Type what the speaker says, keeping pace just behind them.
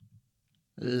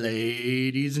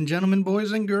Ladies and gentlemen,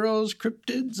 boys and girls,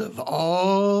 cryptids of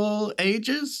all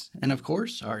ages, and of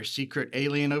course, our secret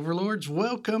alien overlords,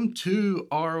 welcome to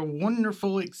our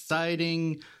wonderful,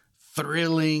 exciting,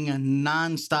 thrilling,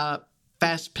 non-stop,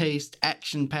 fast-paced,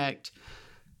 action-packed,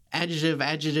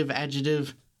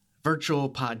 adjective, virtual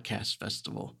podcast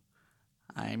festival.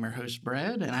 I am your host,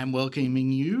 Brad, and I'm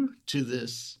welcoming you to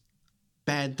this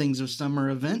Bad Things of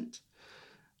Summer event.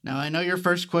 Now, I know your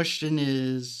first question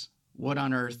is, what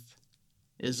on earth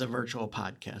is a virtual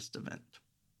podcast event?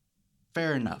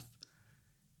 Fair enough.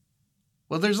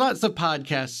 Well, there's lots of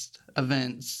podcast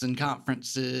events and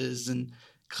conferences and,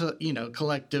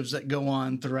 collectives that go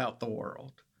on throughout the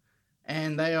world.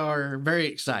 And they are very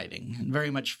exciting and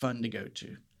very much fun to go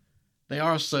to. They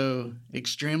are also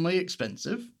extremely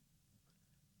expensive.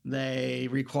 They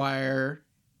require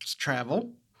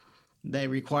travel. They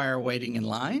require waiting in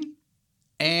line.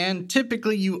 And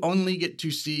typically you only get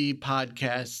to see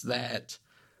podcasts that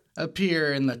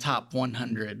appear in the top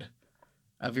 100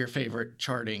 of your favorite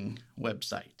charting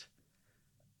website.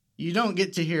 You don't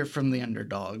get to hear from the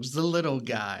underdogs, the little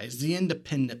guys, the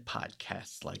independent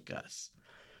podcasts like us.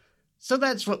 So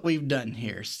that's what we've done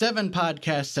here. 7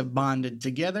 podcasts have bonded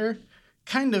together,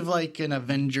 kind of like an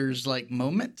Avengers-like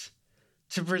moment,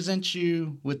 to present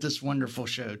you with this wonderful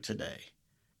show today.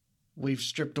 We've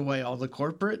stripped away all the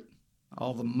corporate,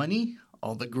 all the money,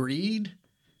 all the greed,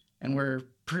 and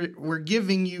we're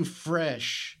giving you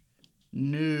fresh,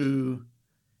 new,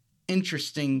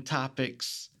 interesting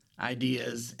topics,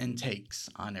 ideas, and takes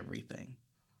on everything.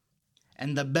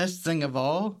 And the best thing of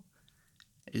all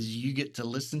is you get to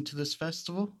listen to this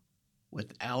festival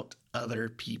without other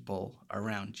people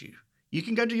around you. You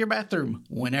can go to your bathroom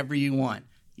whenever you want.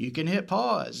 You can hit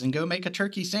pause and go make a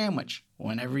turkey sandwich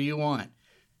whenever you want.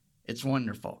 It's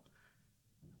wonderful.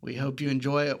 We hope you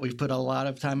enjoy it. We've put a lot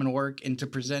of time and work into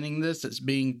presenting this. It's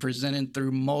being presented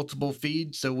through multiple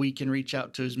feeds so we can reach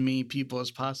out to as many people as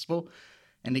possible.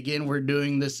 And again, we're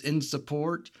doing this in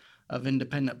support of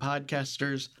independent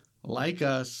podcasters like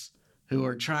us who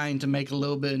are trying to make a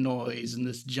little bit of noise in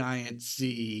this giant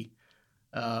sea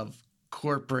of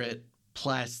corporate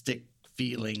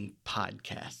plastic-feeling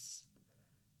podcasts.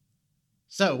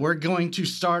 So we're going to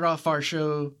start off our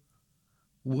show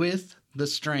with The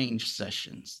Strange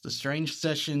Sessions. The Strange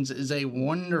Sessions is a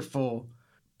wonderful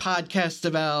podcast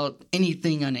about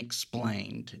anything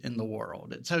unexplained in the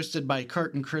world. It's hosted by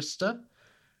Kurt and Krista.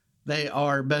 They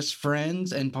are best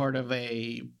friends and part of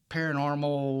a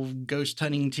paranormal ghost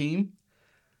hunting team.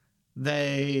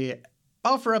 They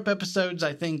offer up episodes,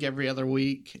 I think, every other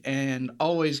week and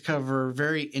always cover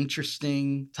very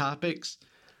interesting topics.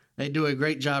 They do a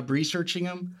great job researching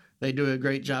them. They do a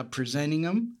great job presenting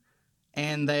them.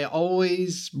 And they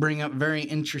always bring up very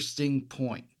interesting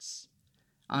points.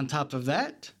 On top of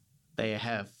that, they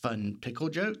have fun pickle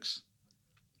jokes.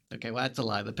 Okay, well, that's a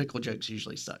lie. The pickle jokes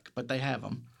usually suck, but they have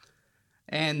them.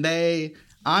 And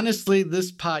honestly,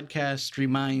 this podcast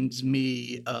reminds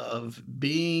me of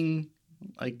being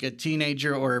like a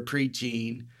teenager or a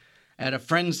preteen at a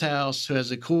friend's house who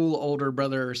has a cool older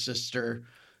brother or sister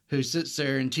who sits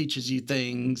there and teaches you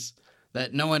things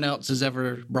that no one else has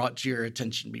ever brought to your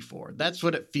attention before. That's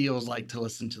what it feels like to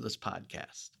listen to this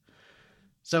podcast.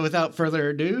 So without further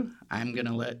ado, I'm going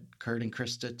to let Kurt and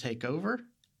Krista take over,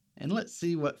 and let's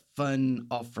see what fun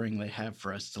offering they have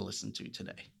for us to listen to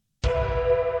today.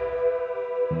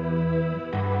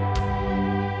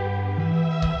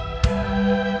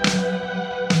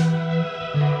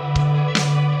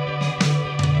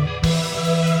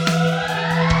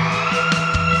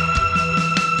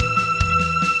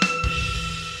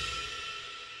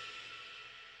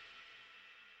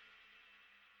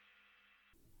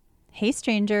 Hey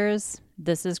strangers,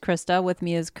 this is Krista. With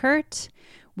me is Kurt.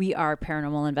 We are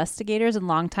paranormal investigators and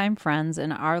longtime friends,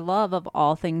 and our love of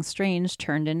all things strange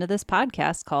turned into this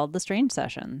podcast called The Strange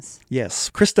Sessions. Yes,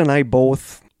 Krista and I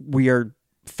we are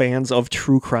fans of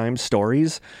true crime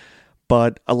stories,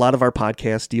 but a lot of our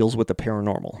podcast deals with the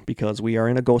paranormal because we are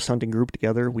in a ghost hunting group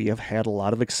together. We have had a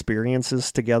lot of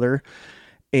experiences together,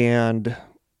 and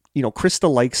Krista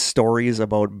likes stories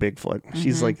about Bigfoot. Mm-hmm.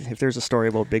 She's like, if there's a story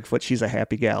about Bigfoot, she's a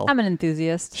happy gal. I'm an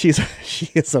enthusiast. She is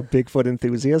a Bigfoot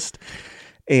enthusiast.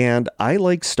 And I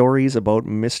like stories about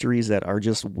mysteries that are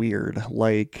just weird,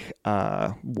 like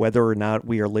whether or not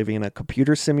we are living in a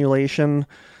computer simulation,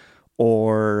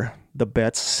 or the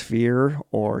Betts Sphere,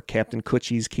 or Captain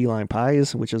Coochie's Key Lime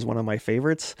Pies, which is one of my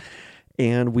favorites.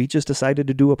 And we just decided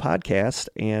to do a podcast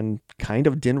and kind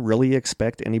of didn't really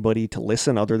expect anybody to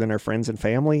listen other than our friends and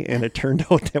family. And it turned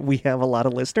out that we have a lot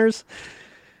of listeners.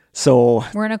 So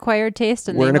we're an acquired taste.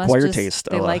 And we're an acquired taste.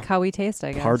 They like how we taste,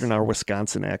 I guess. Pardon our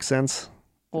Wisconsin accents.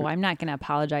 Oh, I'm not going to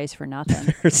apologize for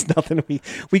nothing. There's nothing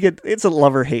we get. It's a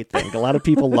love or hate thing. A lot of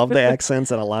people love the accents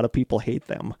and a lot of people hate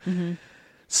them. Mm-hmm.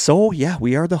 So yeah,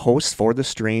 we are the hosts for the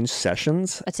Strange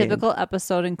Sessions. A typical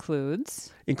episode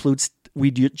includes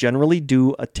generally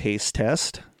do a taste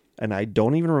test. And I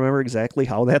don't even remember exactly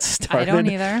how that started. I don't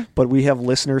either. But we have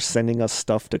listeners sending us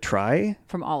stuff to try.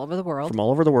 From all over the world.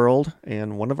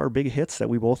 And one of our big hits that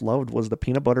we both loved was the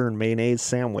peanut butter and mayonnaise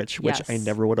sandwich, which I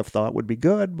never would have thought would be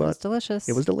good, but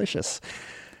it was delicious.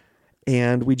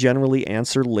 And we generally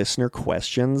answer listener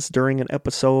questions during an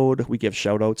episode. We give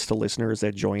shout outs to listeners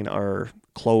that join our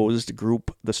closed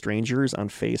group, The Strangers, on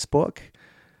Facebook.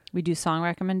 We do song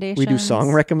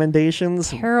recommendations.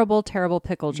 Terrible, terrible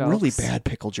pickle jokes. Really bad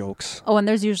pickle jokes. Oh, and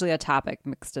there's usually a topic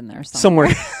mixed in there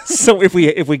somewhere. So if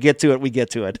we get to it, we get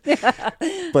to it.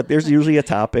 But there's usually a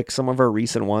topic. Some of our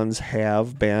recent ones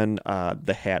have been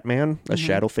the Hat Man, a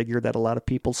shadow figure that a lot of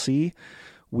people see.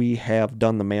 We have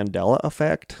done the Mandela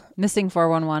effect. Missing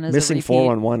 411 is Missing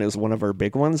 411 is one of our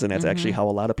big ones, and that's actually how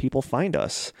a lot of people find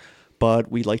us.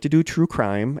 But we like to do true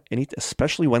crime,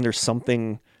 especially when there's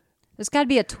something... There's got to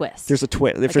be a twist. There's a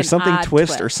twist. If there's something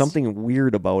twist or something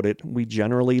weird about it, we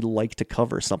generally like to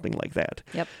cover something like that.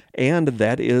 Yep. And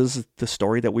that is the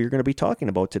story that we're going to be talking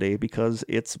about today because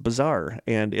it's bizarre.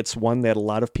 And it's one that a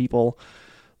lot of people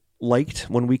liked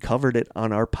when we covered it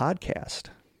on our podcast.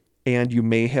 And you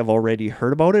may have already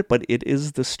heard about it, but it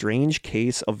is the strange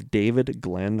case of David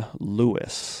Glenn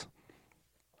Lewis.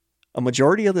 A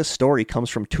majority of this story comes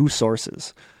from two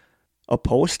sources. A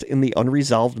post in the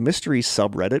Unresolved Mysteries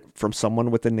subreddit from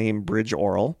someone with the name Bridge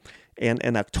Oral, and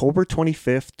an October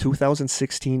 25th,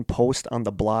 2016 post on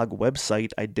the blog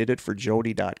website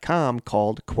ididitforjody.com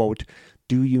called, quote,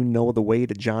 "Do You Know the Way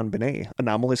to John Bonet?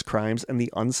 Anomalous Crimes and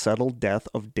the Unsettled Death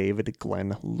of David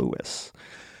Glenn Lewis."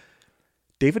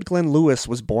 David Glenn Lewis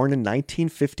was born in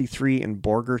 1953 in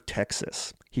Borger,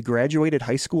 Texas. He graduated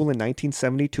high school in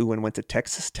 1972 and went to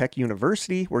Texas Tech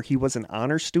University, where he was an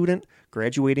honor student,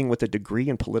 graduating with a degree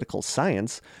in political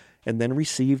science, and then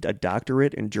received a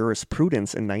doctorate in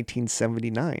jurisprudence in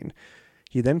 1979.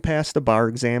 He then passed the bar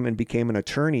exam and became an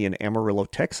attorney in Amarillo,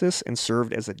 Texas, and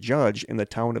served as a judge in the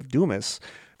town of Dumas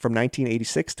from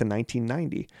 1986 to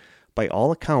 1990. By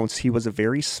all accounts, he was a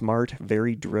very smart,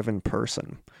 very driven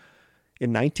person.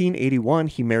 In 1981,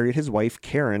 he married his wife,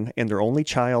 Karen, and their only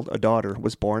child, a daughter,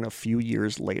 was born a few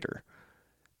years later.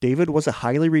 David was a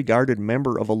highly regarded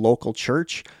member of a local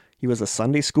church. He was a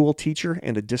Sunday school teacher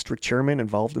and a district chairman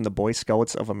involved in the Boy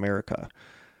Scouts of America.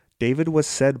 David was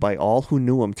said by all who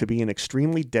knew him to be an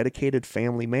extremely dedicated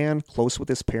family man, close with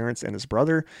his parents and his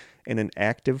brother, and an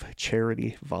active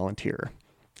charity volunteer.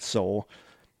 So,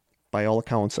 by all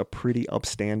accounts, a pretty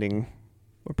upstanding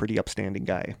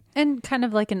guy. And kind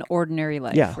of like an ordinary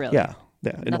life, really. Yeah.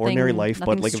 An ordinary life,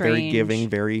 but like strange. A very giving,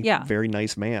 very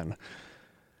nice man.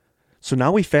 So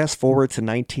now we fast forward to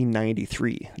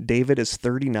 1993. David is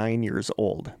 39 years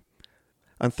old.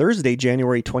 On Thursday,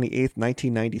 January 28th,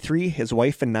 1993, his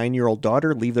wife and 9-year-old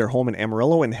daughter leave their home in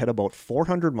Amarillo and head about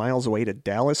 400 miles away to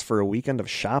Dallas for a weekend of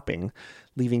shopping,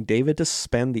 leaving David to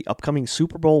spend the upcoming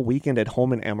Super Bowl weekend at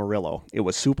home in Amarillo. It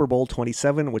was Super Bowl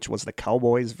 27, which was the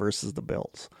Cowboys versus the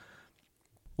Bills.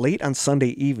 Late on Sunday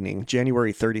evening,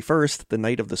 January 31st, the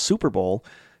night of the Super Bowl,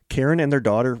 Karen and their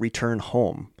daughter return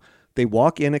home. They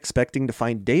walk in expecting to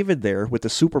find David there, with the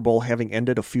Super Bowl having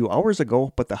ended a few hours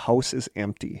ago, but the house is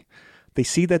empty. They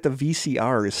see that the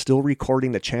VCR is still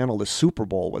recording the channel the Super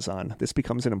Bowl was on. This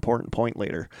becomes an important point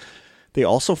later. They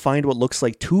also find what looks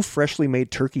like 2 freshly made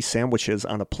turkey sandwiches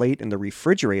on a plate in the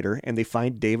refrigerator, and they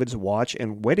find David's watch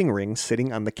and wedding ring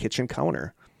sitting on the kitchen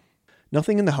counter.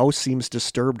 Nothing in the house seems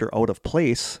disturbed or out of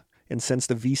place, and since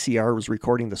the VCR was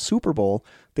recording the Super Bowl,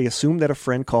 they assumed that a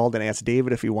friend called and asked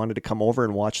David if he wanted to come over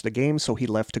and watch the game, so he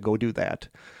left to go do that.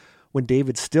 When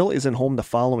David still isn't home the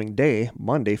following day,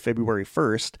 Monday, February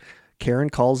 1st,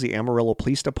 Karen calls the Amarillo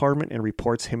Police Department and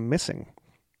reports him missing.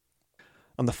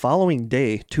 On the following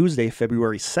day, Tuesday,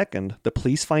 February 2nd, the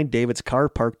police find David's car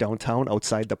parked downtown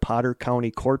outside the Potter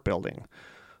County Court Building.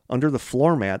 Under the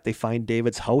floor mat, they find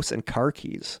David's house and car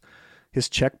keys. His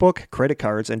checkbook, credit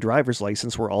cards, and driver's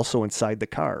license were also inside the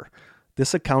car.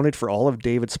 This accounted for all of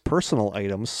David's personal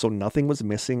items, so nothing was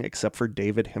missing except for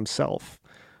David himself.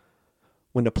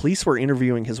 When the police were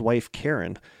interviewing his wife,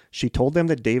 Karen, she told them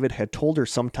that David had told her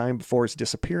sometime before his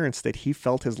disappearance that he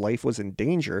felt his life was in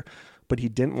danger, but he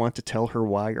didn't want to tell her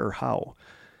why or how.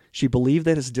 She believed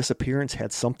that his disappearance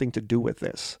had something to do with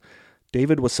this.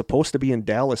 David was supposed to be in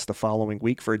Dallas the following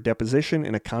week for a deposition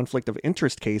in a conflict of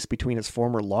interest case between his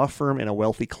former law firm and a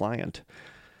wealthy client.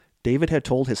 David had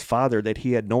told his father that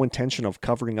he had no intention of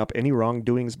covering up any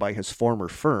wrongdoings by his former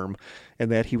firm,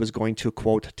 and that he was going to,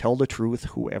 quote, tell the truth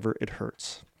whoever it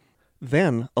hurts.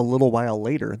 Then, a little while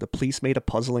later, the police made a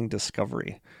puzzling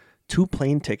discovery. 2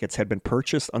 plane tickets had been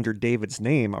purchased under David's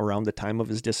name around the time of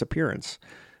his disappearance.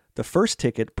 The first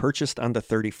ticket, purchased on the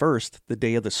 31st, the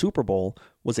day of the Super Bowl,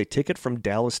 was a ticket from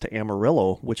Dallas to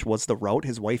Amarillo, which was the route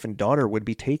his wife and daughter would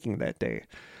be taking that day.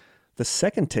 The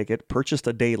second ticket, purchased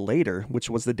a day later, which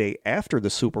was the day after the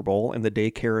Super Bowl and the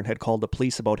day Karen had called the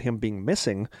police about him being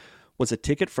missing, was a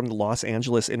ticket from the Los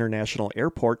Angeles International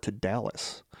Airport to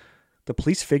Dallas. The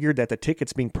police figured that the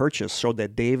tickets being purchased showed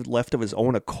that Dave left of his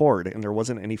own accord and there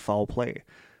wasn't any foul play.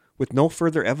 With no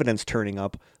further evidence turning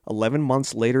up, 11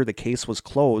 months later the case was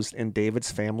closed and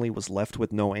David's family was left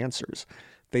with no answers.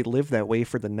 They lived that way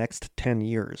for the next 10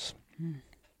 years.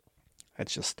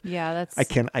 That's just... Yeah, that's... I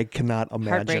cannot imagine.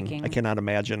 heartbreaking. I cannot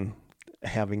imagine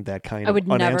having that kind I would of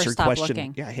never unanswered stop question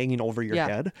looking. hanging over your Yeah.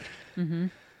 head. Mm-hmm.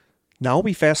 Now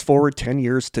we fast forward 10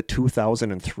 years to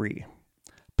 2003.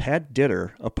 Pat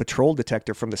Ditter, a patrol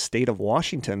detective from the state of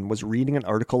Washington, was reading an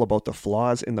article about the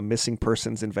flaws in the missing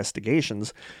persons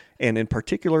investigations, and in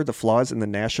particular the flaws in the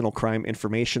National Crime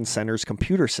Information Center's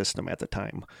computer system at the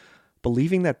time.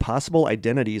 Believing that possible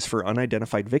identities for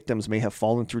unidentified victims may have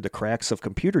fallen through the cracks of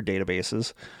computer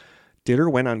databases,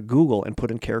 Ditter went on Google and put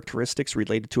in characteristics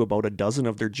related to about a dozen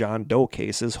of their John Doe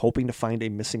cases, hoping to find a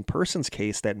missing persons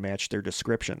case that matched their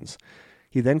descriptions.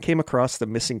 He then came across the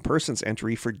missing persons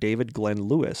entry for David Glenn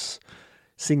Lewis.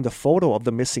 Seeing the photo of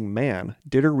the missing man,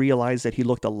 Ditter realized that he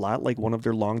looked a lot like one of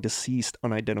their long-deceased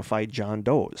unidentified John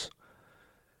Does.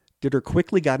 Ditter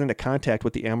quickly got into contact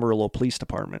with the Amarillo Police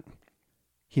Department.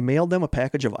 He mailed them a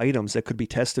package of items that could be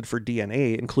tested for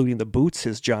DNA, including the boots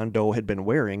his John Doe had been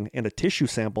wearing and a tissue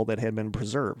sample that had been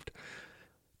preserved.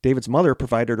 David's mother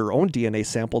provided her own DNA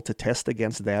sample to test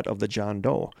against that of the John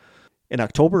Doe. In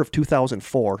October of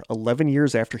 2004, 11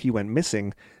 years after he went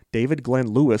missing, David Glenn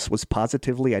Lewis was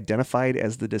positively identified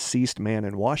as the deceased man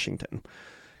in Washington.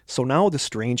 So now the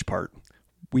strange part.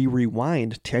 We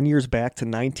rewind 10 years back to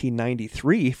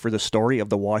 1993 for the story of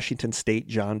the Washington State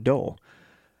John Doe.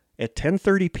 At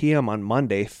 10:30 p.m. on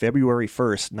Monday, February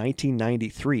 1st,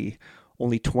 1993,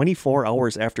 only 24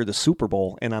 hours after the Super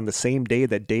Bowl and on the same day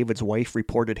that David's wife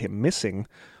reported him missing,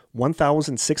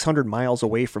 1,600 miles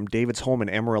away from David's home in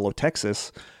Amarillo,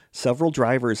 Texas, several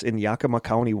drivers in Yakima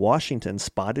County, Washington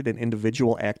spotted an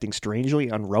individual acting strangely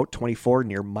on Route 24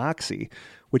 near Moxie,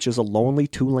 which is a lonely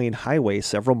 2-lane highway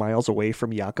several miles away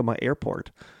from Yakima Airport.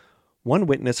 One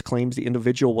witness claims the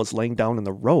individual was laying down in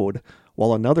the road,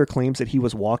 while another claims that he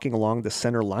was walking along the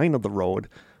center line of the road,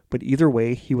 but either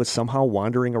way, he was somehow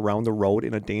wandering around the road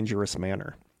in a dangerous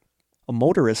manner. A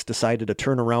motorist decided to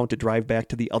turn around to drive back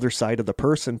to the other side of the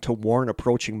person to warn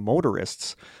approaching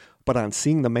motorists, but on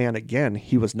seeing the man again,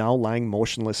 he was now lying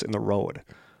motionless in the road.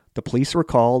 The police were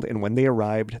called, and when they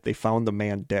arrived, they found the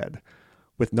man dead.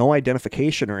 With no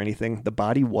identification or anything, the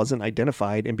body wasn't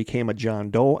identified and became a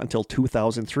John Doe until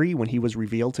 2003 when he was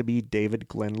revealed to be David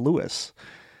Glenn Lewis.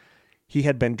 He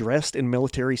had been dressed in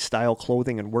military-style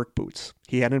clothing and work boots.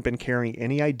 He hadn't been carrying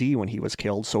any ID when he was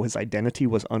killed, so his identity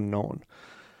was unknown.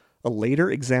 A later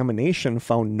examination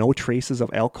found no traces of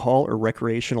alcohol or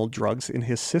recreational drugs in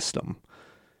his system.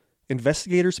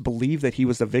 Investigators believe that he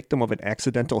was the victim of an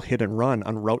accidental hit and run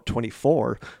on Route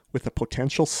 24, with a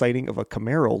potential sighting of a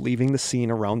Camaro leaving the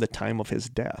scene around the time of his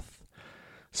death.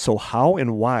 So how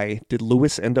and why did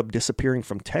Lewis end up disappearing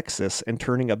from Texas and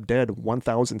turning up dead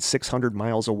 1,600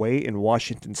 miles away in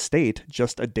Washington State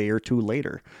just a day or two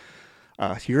later?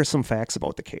 Here are some facts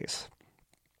about the case.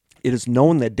 It is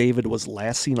known that David was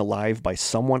last seen alive by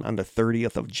someone on the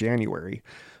 30th of January,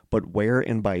 but where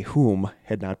and by whom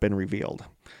had not been revealed.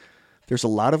 There's a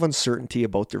lot of uncertainty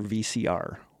about their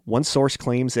VCR. One source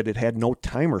claims that it had no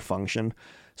timer function,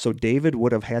 so David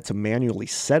would have had to manually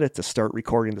set it to start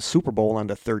recording the Super Bowl on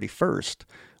the 31st,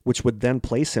 which would then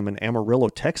place him in Amarillo,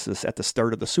 Texas at the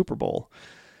start of the Super Bowl.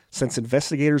 Since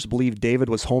investigators believe David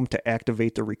was home to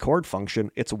activate the record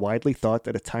function, it's widely thought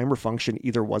that a timer function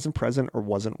either wasn't present or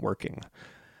wasn't working.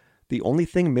 The only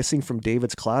thing missing from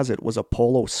David's closet was a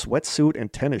polo sweatsuit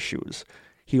and tennis shoes.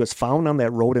 He was found on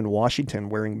that road in Washington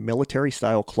wearing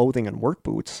military-style clothing and work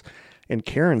boots, and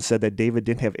Karen said that David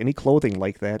didn't have any clothing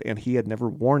like that and he had never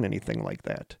worn anything like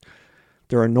that.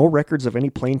 There are no records of any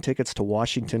plane tickets to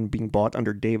Washington being bought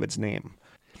under David's name.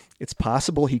 It's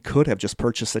possible he could have just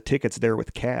purchased the tickets there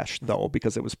with cash, though,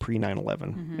 because it was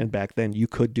pre-9/11, and back then you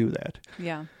could do that.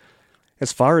 Yeah.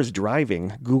 As far as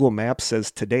driving, Google Maps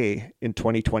says today, in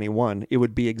 2021, it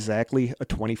would be exactly a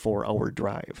 24-hour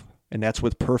drive. And that's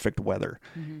with perfect weather.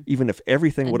 Even if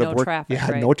everything And would have no worked, traffic, yeah,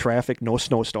 right? no traffic, no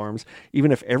snowstorms.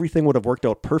 Even if everything would have worked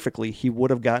out perfectly, he would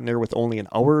have gotten there with only an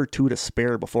hour or two to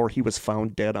spare before he was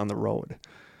found dead on the road.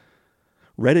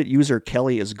 Reddit user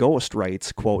Kelly is Ghost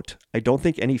writes, quote, "I don't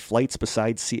think any flights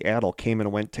besides Seattle came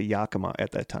and went to Yakima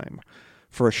at that time.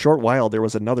 For a short while, there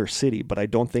was another city, but I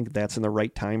don't think that's in the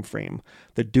right time frame.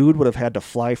 The dude would have had to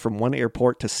fly from one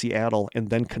airport to Seattle and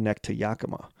then connect to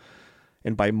Yakima.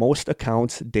 And by most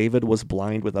accounts, David was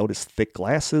blind without his thick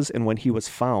glasses, and when he was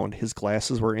found, his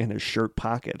glasses were in his shirt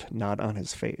pocket, not on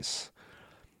his face."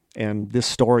 And this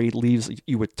story leaves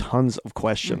you with tons of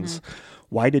questions.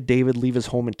 Why did David leave his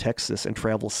home in Texas and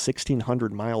travel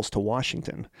 1,600 miles to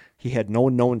Washington? He had no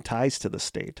known ties to the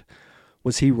state.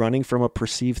 Was he running from a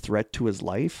perceived threat to his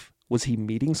life? Was he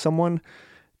meeting someone?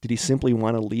 Did he simply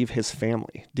want to leave his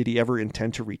family? Did he ever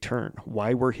intend to return?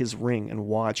 Why were his ring and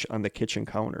watch on the kitchen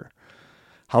counter?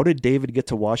 How did David get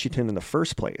to Washington in the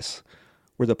first place?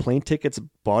 Were the plane tickets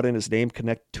bought in his name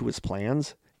connected to his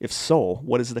plans? If so,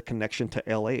 what is the connection to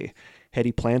LA? Had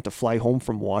he planned to fly home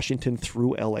from Washington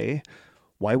through LA?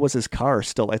 Why was his car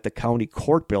still at the county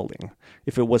court building?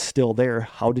 If it was still there,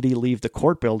 how did he leave the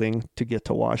court building to get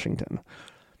to Washington?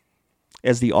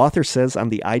 As the author says on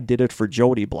the I Did It for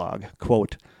Jody blog,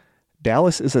 quote,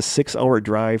 "Dallas is a 6-hour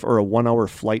drive or a 1-hour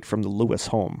flight from the Lewis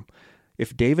home.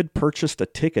 If David purchased a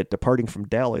ticket departing from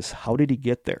Dallas, how did he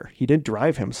get there? He didn't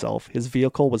drive himself. His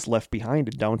vehicle was left behind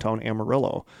in downtown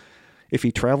Amarillo. If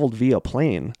he traveled via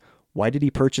plane, why did he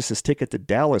purchase his ticket to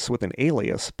Dallas with an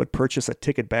alias, but purchase a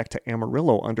ticket back to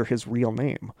Amarillo under his real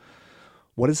name?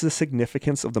 What is the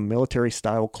significance of the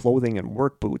military-style clothing and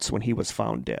work boots when he was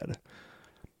found dead?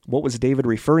 What was David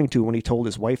referring to when he told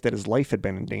his wife that his life had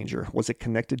been in danger? Was it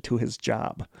connected to his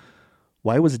job?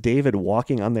 Why was David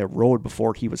walking on that road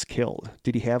before he was killed?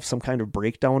 Did he have some kind of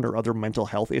breakdown or other mental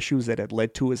health issues that had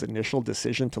led to his initial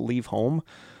decision to leave home?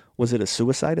 Was it a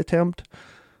suicide attempt?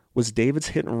 Was David's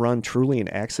hit and run truly an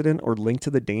accident or linked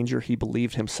to the danger he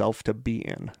believed himself to be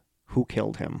in? Who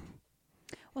killed him?"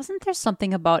 Wasn't there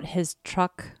something about his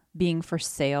truck being for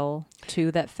sale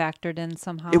too that factored in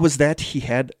somehow? It was that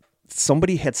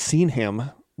somebody had seen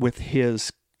him with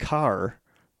his car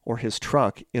or his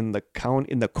truck in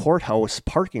the courthouse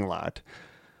parking lot,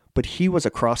 but he was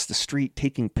across the street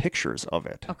taking pictures of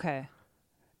it. Okay.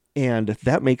 And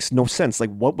that makes no sense. Like,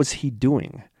 what was he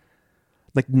doing?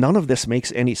 Like, none of this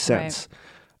makes any sense.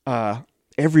 Right.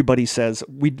 Everybody says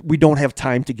we don't have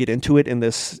time to get into it in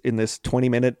this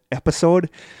 20-minute episode,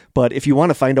 but if you want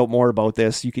to find out more about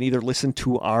this, you can either listen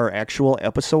to our actual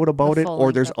episode about it,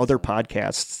 or there's other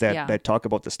podcasts that talk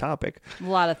about this topic. A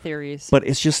lot of theories. But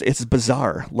it's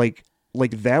bizarre. Like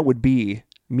that would be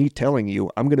me telling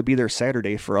you I'm going to be there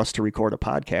Saturday for us to record a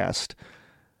podcast,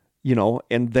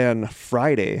 and then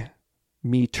Friday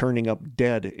me turning up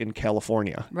dead in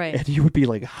California. Right. And you would be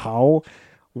like, how?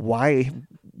 Why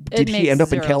did he end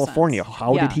up in California? Sense.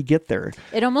 How did he get there?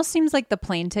 It almost seems like the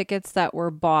plane tickets that were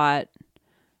bought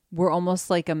were almost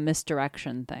like a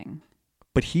misdirection thing.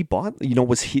 But he bought,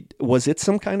 was it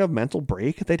some kind of mental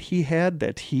break that he had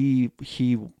that he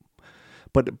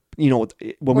but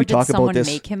when we talk about this,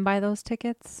 make him buy those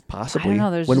tickets? Possibly. I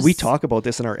don't know, when we talk about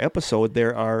this in our episode,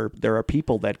 there are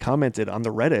people that commented on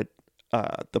the Reddit,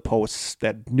 the posts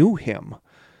that knew him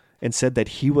and said that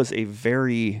he was a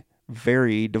very,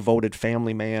 very devoted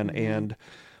family man, and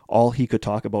all he could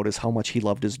talk about is how much he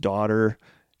loved his daughter,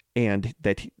 and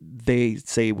that they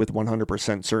say with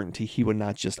 100% certainty he would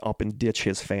not just up and ditch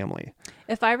his family.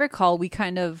 If I recall, we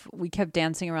kept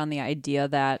dancing around the idea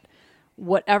that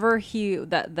whatever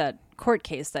that court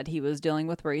case that he was dealing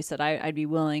with, where he said, I'd be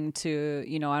willing to,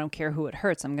 I don't care who it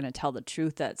hurts, I'm going to tell the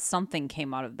truth, that something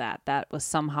came out of that was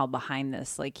somehow behind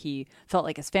this. Like he felt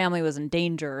like his family was in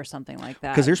danger or something like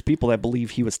that. Because there's people that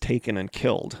believe he was taken and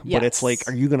killed. Yes. But it's like,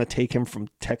 are you going to take him from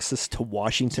Texas to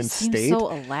Washington State? Seems so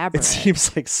elaborate. It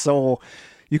seems like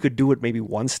you could do it maybe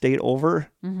one state over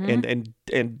and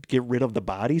get rid of the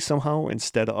body somehow,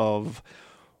 instead of,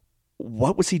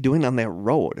 what was he doing on that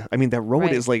road? I mean, that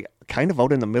road is like kind of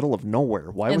out in the middle of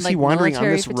nowhere. Why was he wandering on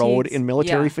this road in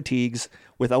military fatigues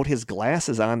without his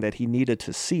glasses on that he needed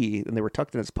to see, and they were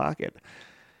tucked in his pocket?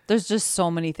 There's just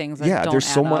so many things that don't there's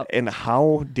so add much. up. And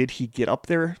how did he get up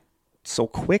there so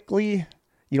quickly?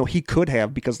 He could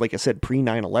have, because like I said, pre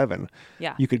 9/11,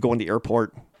 you could go in the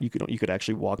airport, you could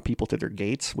actually walk people to their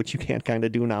gates, which you can't kind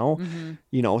of do now.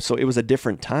 So it was a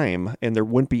different time, and there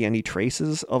wouldn't be any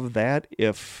traces of that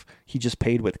if he just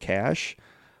paid with cash.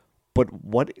 But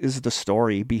what is the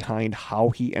story behind how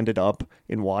he ended up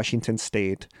in Washington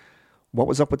State? What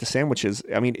was up with the sandwiches?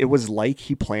 I mean, it was like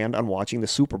he planned on watching the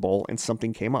Super Bowl and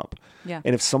something came up. Yeah.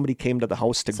 And if somebody came to the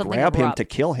house to Something grab him abrupt. to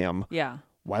kill him, Yeah.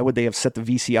 why would they have set the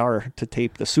VCR to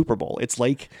tape the Super Bowl? It's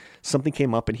like something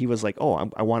came up and he was like,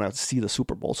 oh, I want to see the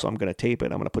Super Bowl, so I'm going to tape it.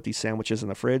 I'm going to put these sandwiches in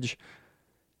the fridge.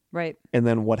 Right. And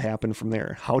then what happened from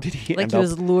there? How did he Like end he up?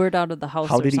 was lured out of the house.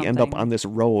 How or did he end up something. on this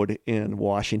road in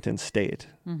Washington State?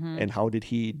 Mm-hmm. And how did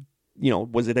he,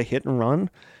 was it a hit and run?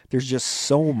 There's just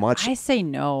so much. I say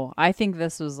no. I think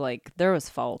this was like, there was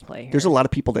foul play here. There's a lot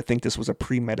of people that think this was a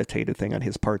premeditated thing on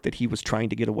his part, that he was trying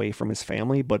to get away from his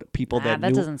family, but people that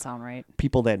doesn't sound right.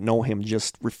 people that know him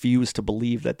just refuse to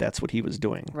believe that that's what he was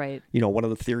doing. Right. One of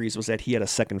the theories was that he had a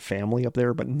second family up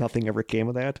there, but nothing ever came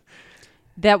of that.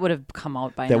 That would have come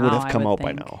out by now. That would have come out by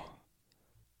think. now.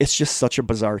 It's just such a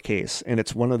bizarre case, and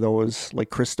it's one of those, like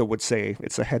Krista would say,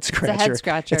 it's a head scratcher. It's a head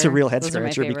scratcher. It's a real head Those are my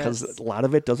scratcher because favorites. a lot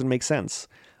of it doesn't make sense.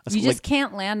 You just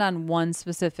can't land on one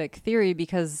specific theory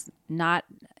because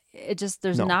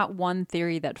there's No. not one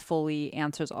theory that fully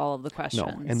answers all of the questions.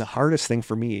 No, and the hardest thing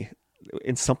for me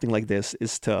in something like this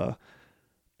is to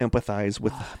empathize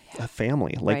with a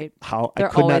family. Like Right. how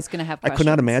They're always going to have I questions. could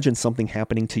not imagine something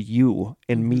happening to you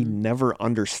and me never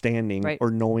understanding Right. or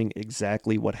knowing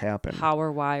exactly what happened. how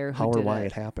or why or who did why it.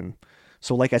 it happened.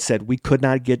 So like I said, we could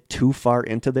not get too far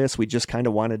into this. We just kind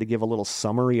of wanted to give a little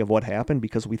summary of what happened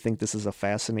because we think this is a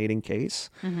fascinating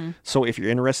case. Mm-hmm. So if you're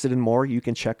interested in more, you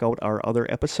can check out our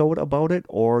other episode about it,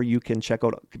 or you can check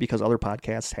out, because other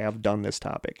podcasts have done this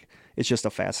topic. It's just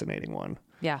a fascinating one.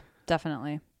 Yeah,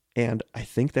 definitely. And I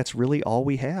think that's really all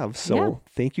we have. So Yeah.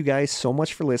 Thank you guys so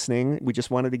much for listening. We just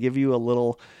wanted to give you a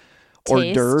little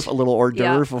Taste. a little hors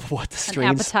d'oeuvre of what the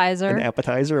strange appetizer. an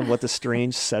appetizer of what the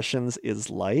strange sessions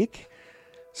is like.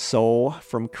 So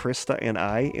from Krista and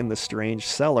I in the Strange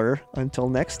Cellar, until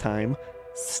next time,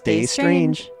 stay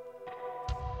strange.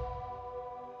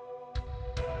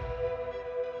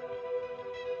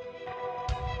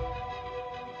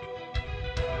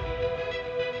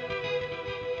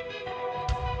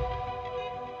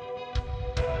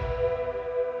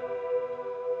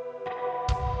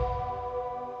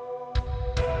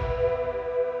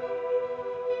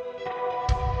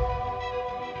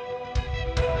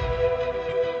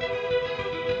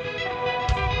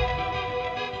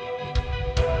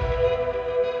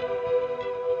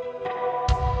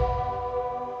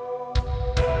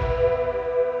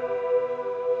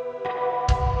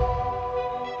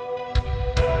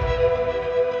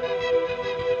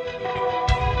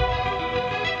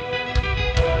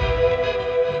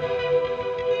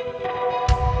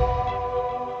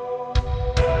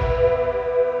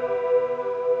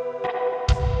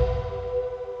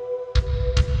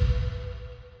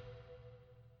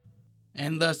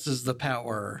 And thus is the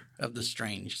power of the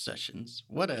strange sessions.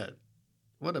 What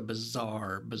a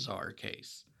bizarre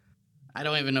case. I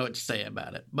don't even know what to say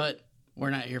about it, but we're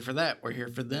not here for that. We're here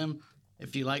for them.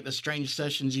 If you like the strange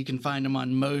sessions, you can find them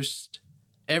on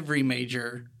every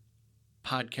major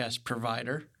podcast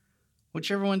provider.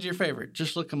 Whichever one's your favorite,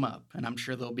 just look them up, and I'm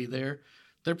sure they'll be there.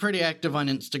 They're pretty active on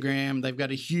Instagram. They've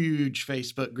got a huge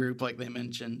Facebook group, like they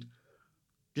mentioned.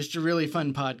 Just a really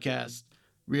fun podcast.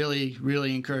 Really,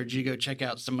 really encourage you to go check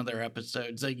out some of their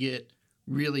episodes. They get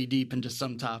really deep into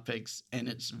some topics, and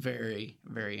it's very,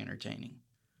 very entertaining.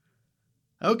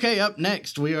 Okay, up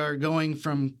next, we are going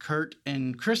from Kurt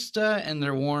and Krista and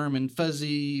their warm and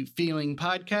fuzzy feeling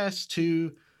podcast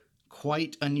to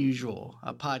Quite Unusual,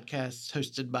 a podcast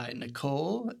hosted by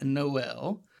Nicole and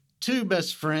Noelle, two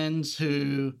best friends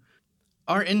who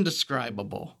are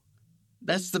indescribable.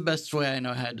 That's the best way I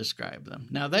know how to describe them.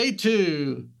 Now, they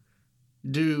too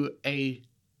do a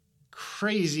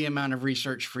crazy amount of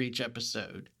research for each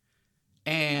episode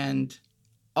and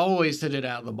always hit it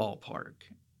out of the ballpark.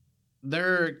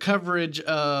 Their coverage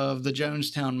of the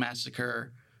Jonestown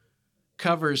Massacre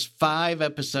covers 5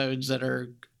 episodes that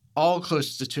are all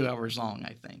close to 2 hours long,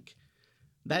 I think.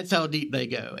 That's how deep they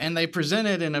go. And they present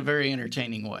it in a very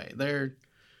entertaining way.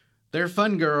 They're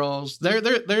fun girls. They're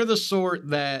the sort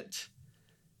that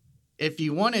if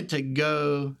you wanted to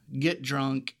go get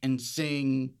drunk and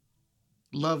sing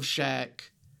Love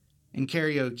Shack and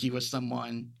karaoke with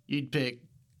someone, you'd pick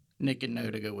Nick and No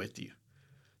to go with you.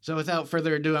 So without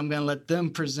further ado, I'm going to let them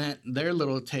present their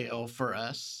little tale for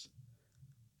us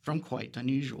from Quite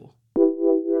Unusual.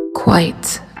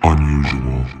 Quite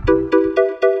Unusual.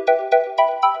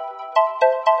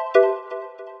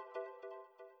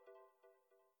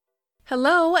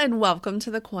 Hello and welcome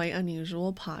to the Quite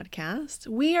Unusual podcast.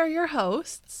 We are your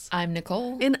hosts, I'm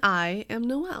Nicole. and I am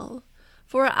Noelle,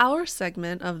 for our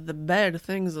segment of the Bad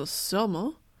Things of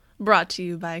Summer, brought to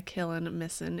you by Killin',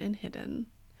 Missin', and Hidden.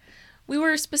 We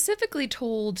were specifically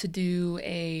told to do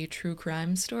a true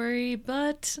crime story,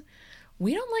 but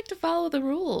we don't like to follow the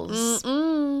rules.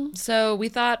 So we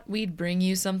thought we'd bring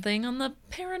you something on the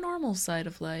paranormal side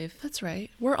of life. That's right.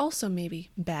 We're also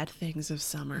maybe bad things of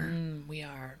summer. We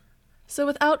are. So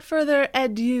without further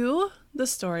ado, the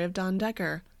story of Don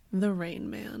Decker, the Rain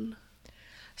Man.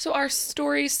 So our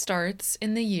story starts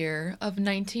in the year of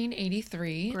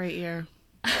 1983 Great year.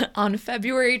 on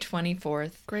February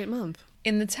 24th Great month.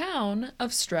 in the town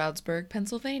of Stroudsburg,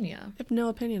 Pennsylvania. I have no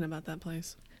opinion about that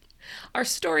place. Our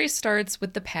story starts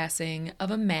with the passing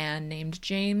of a man named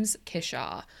James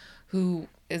Kishaw, who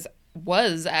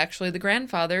was actually the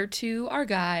grandfather to our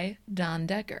guy, Don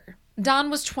Decker.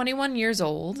 Don was 21 years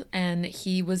old, and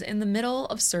he was in the middle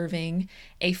of serving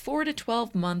a 4 to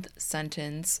 12-month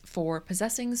sentence for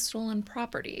possessing stolen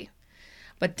property.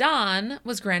 But Don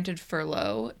was granted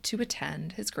furlough to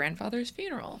attend his grandfather's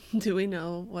funeral. Do we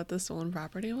know what the stolen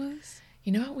property was?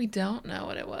 You know what? We don't know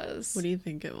what it was. What do you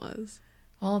think it was?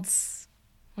 Well,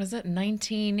 what is it,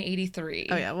 1983?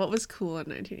 Oh, yeah. What was cool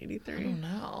in I 1983? don't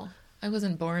know. I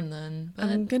wasn't born then, but...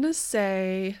 I'm going to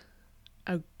say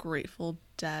a Grateful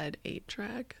Dead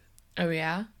 8-track. Oh,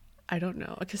 yeah? I don't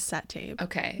know. A cassette tape.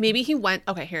 Okay. Maybe he went...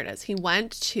 Okay, here it is. He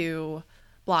went to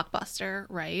Blockbuster,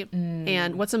 right?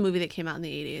 And what's a movie that came out in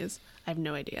the 80s? I have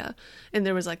no idea. And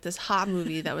there was like this hot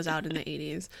movie that was out in the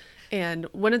 80s. And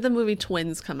when did the movie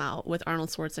Twins come out with Arnold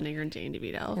Schwarzenegger and Danny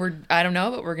DeVito? I don't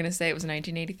know, but we're going to say it was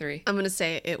 1983. I'm going to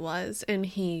say it was. And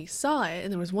he saw it,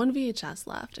 and there was one VHS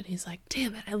left. And he's like,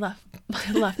 damn it, I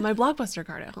left my Blockbuster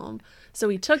card at home. So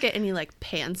he took it and he like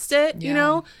pantsed it, you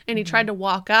know? And he tried to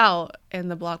walk out, and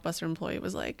the Blockbuster employee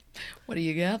was like, What do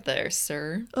you got there,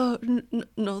 sir?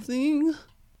 Nothing.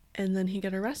 And then he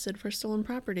got arrested for stolen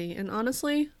property. And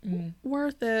honestly,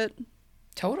 worth it.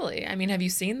 Totally. I mean, have you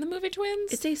seen the movie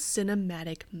Twins? It's a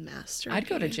cinematic masterpiece. I'd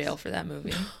go to jail for that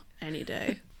movie. Any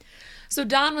day. So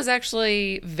Don was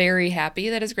actually very happy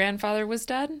that his grandfather was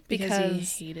dead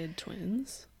Because he hated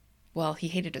twins. well, he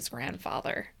hated his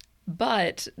grandfather.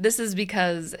 But this is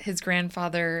because his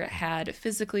grandfather had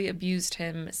physically abused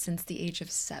him since the age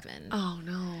of 7. Oh,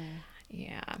 no.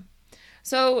 Yeah.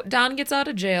 So Don gets out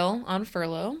of jail on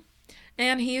furlough,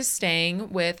 and he is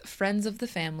staying with friends of the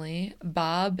family,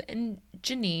 Bob and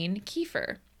Janine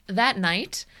Kiefer. That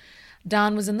night,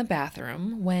 Don was in the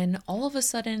bathroom when all of a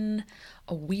sudden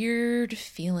a weird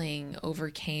feeling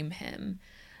overcame him.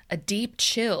 A deep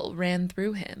chill ran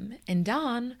through him, and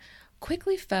Don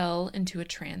quickly fell into a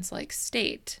trance-like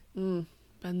state. Been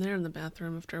there in the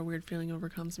bathroom after a weird feeling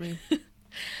overcomes me.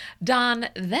 Don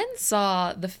then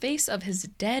saw the face of his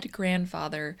dead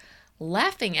grandfather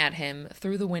laughing at him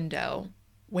through the window,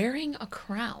 wearing a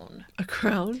crown. A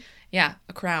crown? Yeah,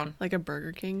 a crown. Like a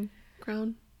Burger King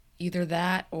crown? Either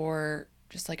that or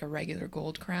just like a regular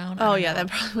gold crown. I Oh, don't yeah, know. that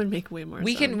probably would make way more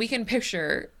sense. We can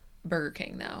picture Burger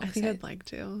King though. I think I'd like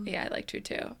to. Yeah, I'd like to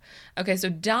too. Okay, so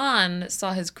Don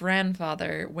saw his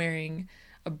grandfather wearing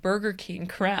a Burger King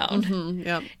crown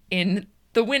Yep. in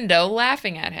the window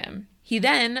laughing at him. He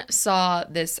then saw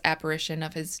this apparition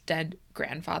of his dead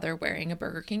grandfather wearing a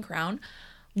Burger King crown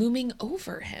looming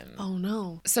over him. Oh,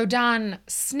 no. So Don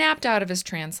snapped out of his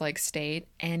trance-like state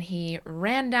and he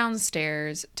ran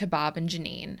downstairs to Bob and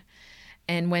Janine.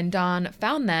 And when Don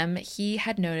found them, he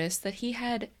had noticed that he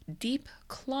had deep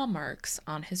claw marks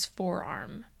on his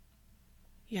forearm.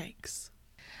 Yikes.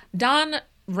 Don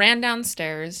ran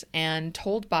downstairs and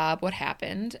told Bob what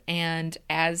happened. And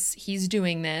as he's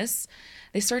doing this,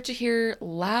 they start to hear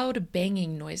loud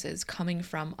banging noises coming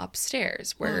from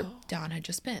upstairs where Don had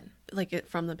just been. Like it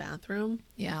from the bathroom?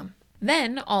 Yeah.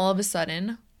 Then, all of a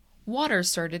sudden, water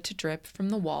started to drip from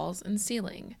the walls and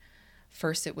ceiling.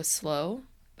 First it was slow,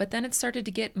 but then it started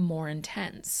to get more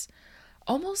intense.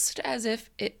 Almost as if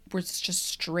it was just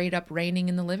straight up raining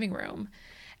in the living room.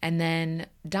 And then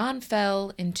Don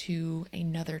fell into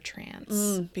another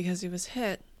trance. Because he was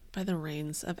hit by the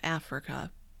rains of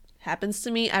Africa. Happens to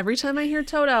me every time I hear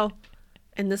Toto.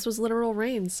 And this was literal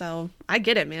rain, so I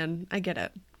get it, man. I get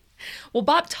it. Well,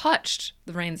 Bob touched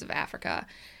the rains of Africa,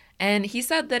 and he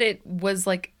said that it was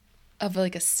like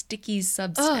a sticky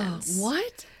substance.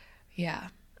 What? Yeah.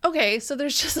 Okay, so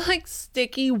there's just like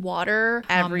sticky water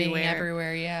Humming everywhere.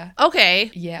 everywhere, yeah.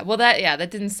 Okay. Yeah, well that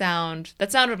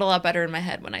sounded a lot better in my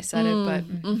head when I said it,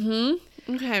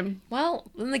 but Okay.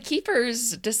 well, then the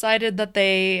Kiefers decided that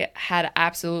they had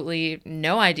absolutely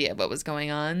no idea what was going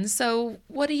on. So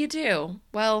what do?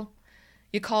 Well,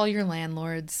 you call your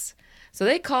landlords. So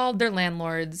they called their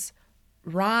landlords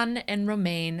Ron and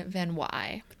Romaine Van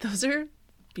Wy. Those are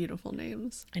beautiful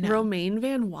names. I know. Romaine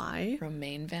Van Wy.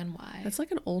 Romaine Van Wy. That's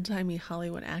like an old-timey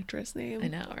Hollywood actress name. I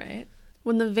know, right?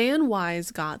 When the Van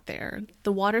Wise got there,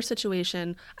 the water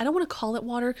situation, I don't want to call it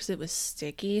water because it was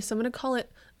sticky, so I'm going to call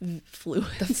it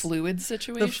fluids. The fluid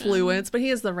situation. The fluids, but he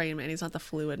is the Rain Man. He's not the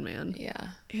fluid man. Yeah.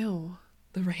 Ew.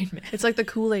 The Rain Man. It's like the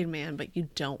Kool-Aid Man, but you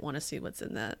don't want to see what's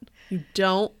in that. You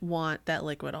don't want that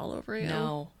liquid all over you.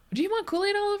 No. Do you want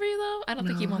Kool-Aid all over you, though? I don't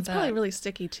think you want it's that. probably really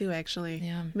sticky, too, actually.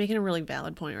 Yeah. Making a really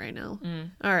valid point right now.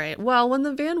 All right. Well, when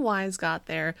the Van Wise got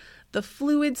there, the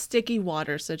fluid, sticky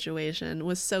water situation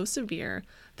was so severe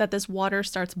that this water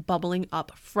starts bubbling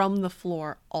up from the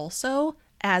floor also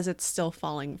as it's still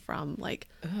falling from, like,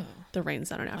 the rains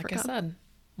down in Africa. Like I said,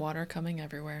 water coming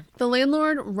everywhere. The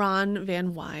landlord, Ron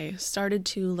Van Wy, started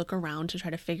to look around to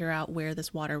try to figure out where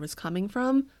this water was coming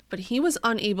from, but he was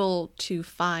unable to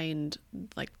find,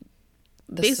 like,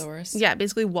 The source? Yeah,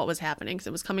 basically what was happening, because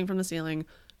it was coming from the ceiling,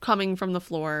 coming from the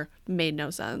floor, made no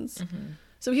sense.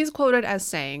 So he's quoted as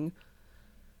saying,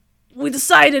 "We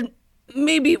decided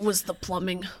maybe it was the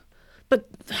plumbing, but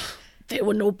there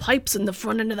were no pipes in the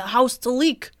front end of the house to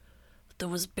leak. There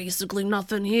was basically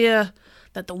nothing here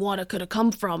that the water could have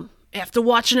come from. After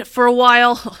watching it for a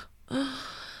while,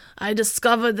 I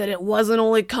discovered that it wasn't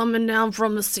only coming down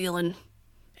from the ceiling.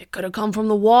 It could have come from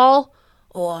the wall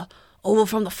or over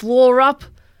from the floor up.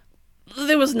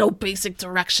 There was no basic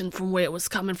direction from where it was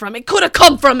coming from. It could have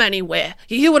come from anywhere.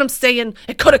 You hear what I'm saying?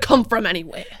 It could have come from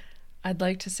anywhere." I'd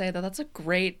like to say that that's a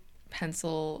great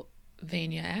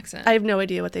Pennsylvania accent. I have no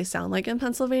idea what they sound like in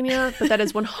Pennsylvania, but that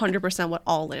is 100% what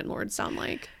all landlords sound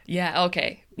like. Yeah,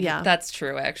 okay. Yeah. That's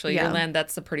true, actually. Yeah.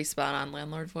 That's a pretty spot-on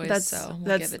landlord voice, That's so we'll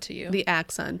that's give it to you. the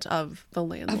accent of the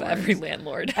landlord. Of every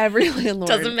landlord. Every landlord.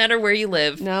 Doesn't matter where you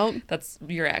live. No. That's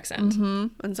your accent.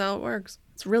 That's how it works.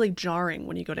 It's really jarring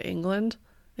when you go to England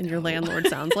and your landlord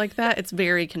sounds like that. It's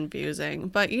very confusing.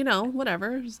 But, you know,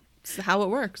 whatever. It's how it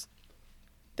works.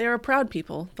 They're a proud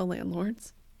people, the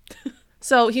landlords.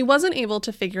 So he wasn't able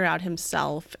to figure out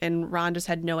himself, and Ron just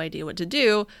had no idea what to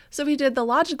do. So he did the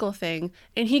logical thing,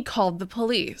 and he called the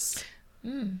police.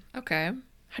 Okay.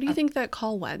 How do you think that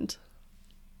call went?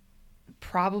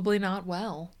 Probably not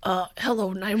well.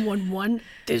 Hello, 911.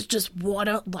 There's just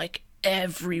water, like,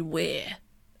 everywhere.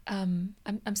 I'm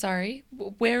sorry.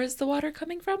 Where is the water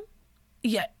coming from?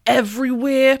 Yeah,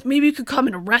 everywhere. Maybe you could come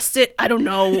and arrest it. I don't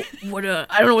know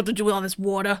I don't know what to do with all this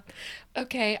water.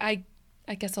 Okay,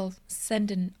 I guess I'll send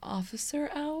an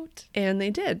officer out. And they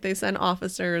did. They sent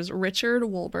officers Richard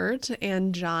Wolbert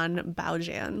and John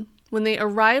Baujan. When they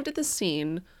arrived at the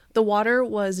scene, the water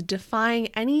was defying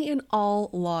any and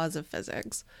all laws of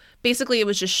physics. Basically, it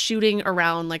was just shooting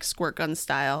around like squirt gun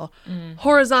style,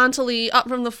 horizontally up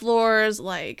from the floors.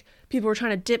 Like people were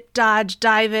trying to dip, dodge,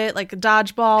 dive it like a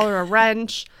dodgeball or a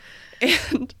wrench.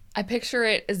 And I picture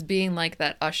it as being like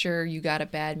that Usher "You Got a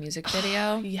Bad" music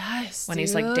video. yes, When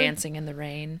he's like dancing in the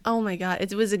rain. Oh my God,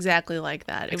 it was exactly like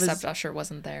that. Except Usher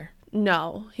wasn't there.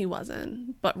 No, he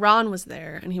wasn't. But Ron was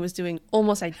there, and he was doing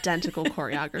almost identical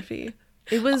choreography.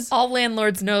 It was All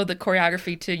landlords know the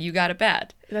choreography to "You Got It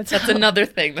Bad." That's another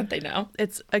thing that they know.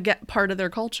 it's part of their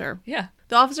culture. Yeah.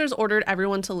 The officers ordered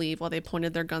everyone to leave while they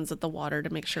pointed their guns at the water to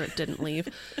make sure it didn't leave.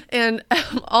 And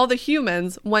all the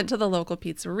humans went to the local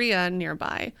pizzeria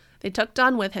nearby. They took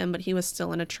Don with him, but he was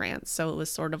still in a trance, so it was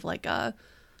sort of like a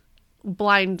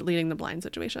blind leading the blind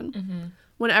situation.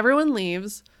 When everyone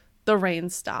leaves, the rain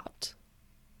stopped.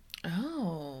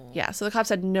 Oh. Yeah, so the cops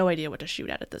had no idea what to shoot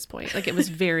at this point. Like, it was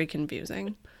very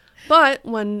confusing. But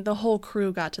when the whole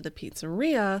crew got to the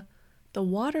pizzeria, the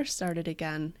water started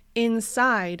again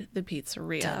inside the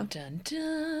pizzeria. Dun, dun,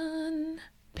 dun.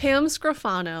 Pam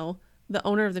Scrofano, the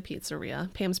owner of the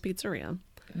pizzeria, Pam's Pizzeria,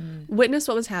 witnessed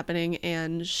what was happening,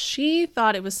 and she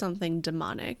thought it was something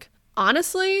demonic.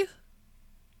 Honestly,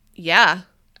 yeah.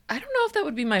 I don't know if that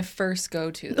would be my first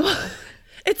go-to, though.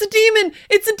 It's a demon!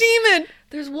 It's a demon!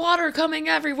 There's water coming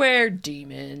everywhere.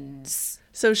 Demons.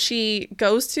 So she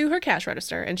goes to her cash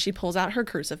register, and she pulls out her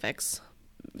crucifix.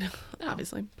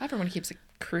 Obviously. Everyone keeps a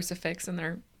crucifix in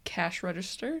their cash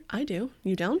register. I do.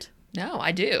 You don't? No,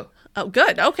 I do. Oh,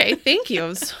 good. Okay, thank you. I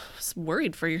was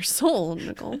worried for your soul,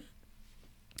 Nicole.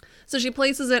 So she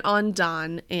places it on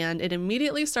Don, and it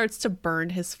immediately starts to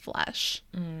burn his flesh.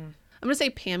 I'm going to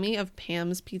say Pammy of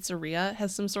Pam's Pizzeria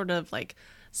has some sort of, like,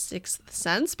 sixth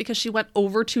sense, because she went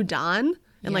over to Don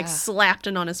and, like, slapped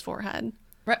it on his forehead.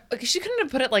 Right. She couldn't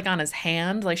have put it, like, on his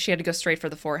hand. Like, she had to go straight for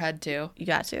the forehead, too. You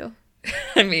got to.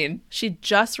 I mean, She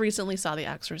just recently saw The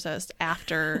Exorcist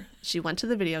after she went to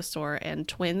the video store, and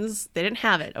twins, they didn't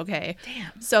have it, okay?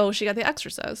 Damn. So she got The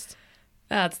Exorcist.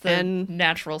 that's the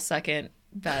natural second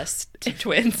best to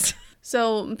twins.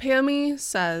 So Pammy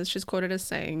says, she's quoted as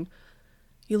saying,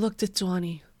 "You looked at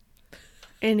Donnie,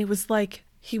 and it was like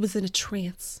he was in a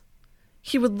trance.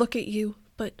 He would look at you,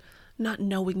 but not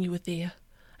knowing you were there.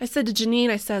 I said to Janine,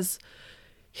 I says,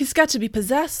 he's got to be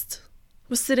possessed.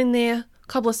 Was sitting there. A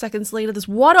couple of seconds later, there's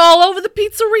water all over the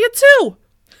pizzeria, too.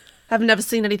 I've never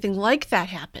seen anything like that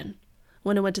happen.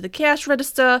 When I went to the cash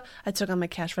register, I took on my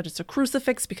cash register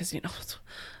crucifix because,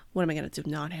 what am I going to do?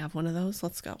 Not have one of those?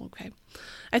 Let's go. Okay.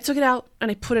 I took it out and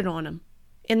I put it on him.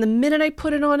 And the minute I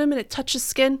put it on him and it touched his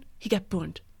skin, he got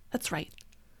burned. That's right.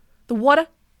 The water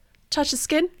touched his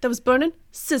skin that was burning,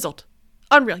 sizzled.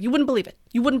 Unreal. You wouldn't believe it.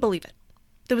 You wouldn't believe it.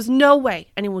 There was no way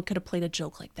anyone could have played a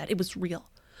joke like that. It was real.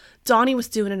 Donnie was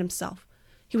doing it himself.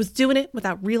 He was doing it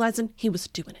without realizing he was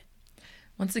doing it.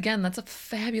 Once again, that's a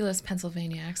fabulous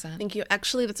Pennsylvania accent. Thank you.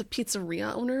 Actually, that's a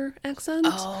pizzeria owner accent.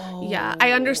 Oh, yeah.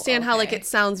 I understand how okay. it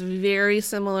sounds very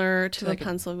similar to like a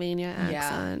Pennsylvania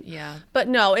accent. Yeah. But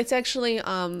no, it's actually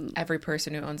Every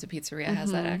person who owns a pizzeria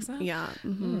has that accent. yeah.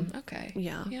 Okay.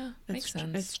 Yeah. Yeah. Makes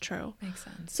sense. It's true. Makes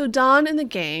sense. So Don and the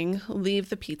gang leave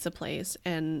the pizza place,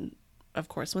 and of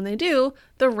course, when they do,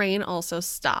 the rain also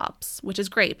stops, which is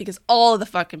great because all of the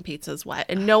fucking pizza is wet,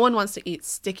 and no one wants to eat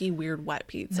sticky, weird, wet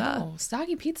pizza. No,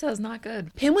 soggy pizza is not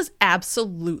good. Pim was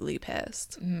absolutely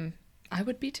pissed. I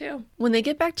would be too. When they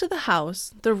get back to the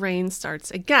house, the rain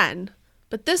starts again.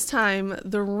 But this time,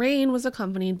 the rain was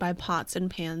accompanied by pots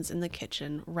and pans in the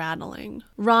kitchen rattling.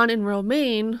 Ron and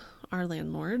Romaine, our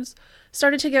landlords,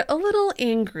 started to get a little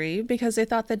angry because they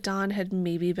thought that Don had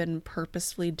maybe been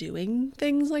purposefully doing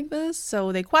things like this,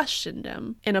 so they questioned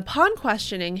him. And upon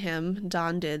questioning him,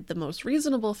 Don did the most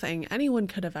reasonable thing anyone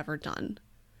could have ever done.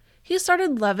 He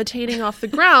started levitating off the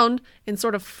ground and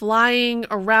sort of flying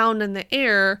around in the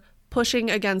air, pushing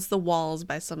against the walls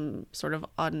by some sort of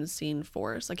unseen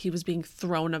force, like he was being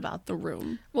thrown about the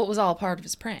room. Well, it was all part of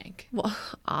his prank. Well,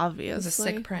 obviously. It was a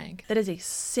sick prank. That is a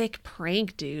sick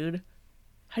prank, dude.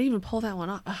 How do you even pull that one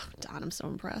off? Oh, Don, I'm so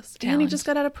impressed. Talent. Danny just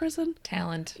got out of prison.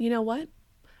 Talent. You know what?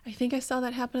 I think I saw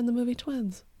that happen in the movie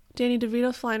Twins. Danny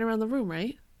DeVito flying around the room,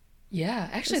 right? Yeah,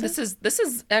 actually, this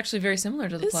is actually very similar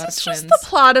to the plot of This is Twins. just the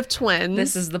plot of Twins.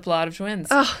 This is the plot of Twins.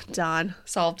 Oh, Don.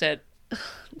 Solved it.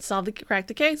 Cracked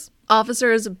the case.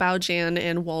 Officers Baujan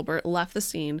and Walbert left the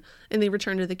scene, and they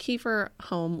returned to the Kiefer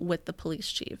home with the police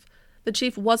chief. The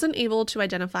chief wasn't able to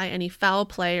identify any foul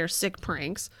play or sick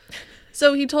pranks,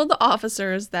 so he told the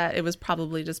officers that it was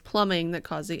probably just plumbing that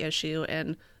caused the issue,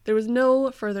 and there was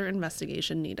no further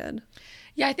investigation needed.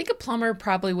 Yeah, I think a plumber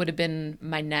probably would have been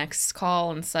my next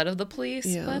call instead of the police,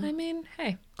 Yeah. but I mean,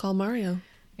 hey. Call Mario.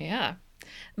 Yeah.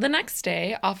 The next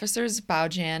day, officers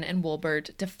Baujan and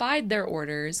Wolbert defied their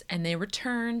orders and they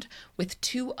returned with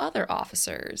two other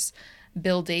officers,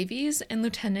 Bill Davies and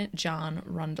Lieutenant John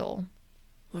Rundle.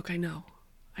 Look, I know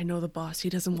the boss. He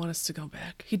doesn't want us to go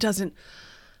back. He doesn't.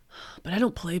 But I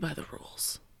don't play by the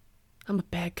rules. I'm a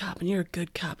bad cop and you're a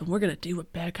good cop, and we're going to do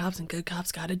what bad cops and good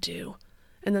cops got to do.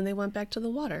 And then they went back to the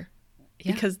water.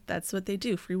 Yeah. Because that's what they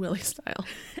do, Free Willy style.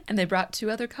 And they brought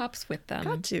two other cops with them.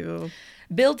 Got to.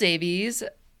 Bill Davies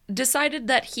decided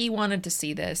that he wanted to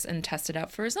see this and test it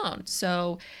out for his own.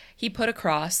 So he put a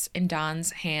cross in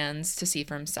Don's hands to see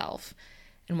for himself.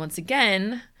 And once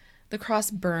again, the cross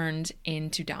burned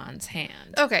into Don's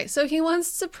hand. Okay, so he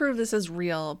wants to prove this is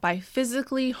real by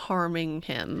physically harming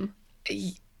him.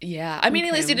 Yeah. I mean,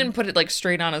 at least he didn't put it like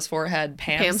straight on his forehead,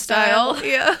 Pam style.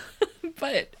 Yeah.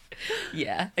 But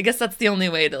yeah, I guess that's the only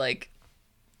way to like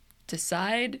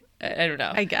decide. I don't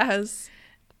know. I guess.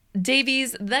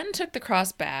 Davies then took the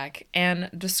cross back and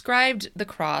described the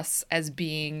cross as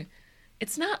being,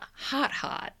 it's not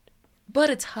hot, but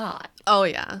it's hot. Oh,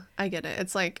 yeah. I get it.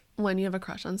 It's like when you have a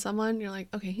crush on someone, you're like,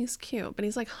 okay, he's cute, but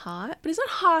he's like hot, but he's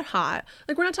not hot.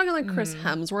 Like, we're not talking like Chris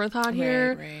Hemsworth hot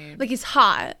here. Right. Like, he's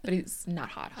hot. But he's not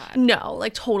hot. No,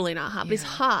 like totally not hot, but he's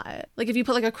hot. Like, if you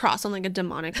put like a cross on like a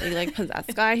demonically like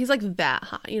possessed guy, he's like that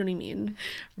hot. You know what I mean?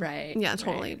 Right. Yeah,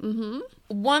 totally. Right. Mm-hmm.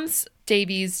 Once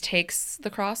Davies takes the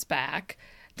cross back,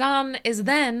 Don is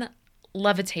then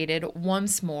levitated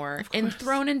once more and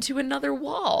thrown into another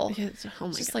wall. It's, oh my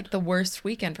It's just God. like the worst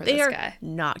weekend for They this are guy.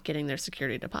 not getting their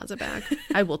security deposit back.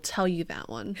 I will tell you that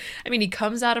one. I mean, he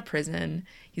comes out of prison,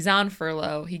 he's on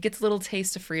furlough, he gets a little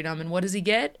taste of freedom, and what does he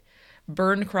get?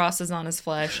 Burned crosses on his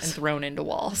flesh and thrown into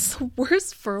walls. The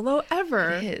worst furlough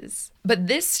ever. It is. But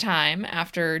this time,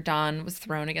 after Don was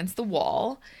thrown against the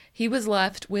wall, he was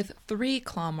left with 3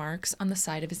 claw marks on the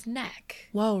side of his neck.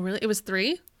 Whoa, really? It was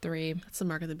 3? 3. That's the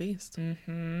mark of the beast.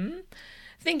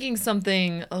 Thinking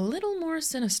something a little more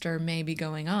sinister may be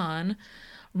going on,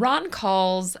 Ron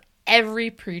calls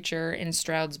every preacher in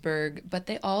Stroudsburg, but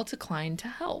they all decline to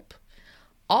help.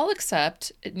 All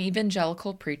except an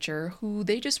evangelical preacher who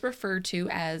they just refer to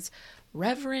as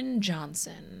Reverend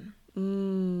Johnson.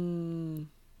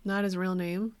 Not his real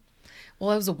name?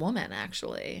 Well, it was a woman,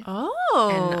 actually.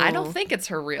 Oh. And I don't think it's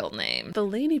her real name. The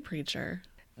lady preacher.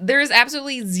 There is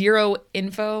absolutely zero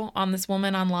info on this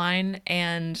woman online,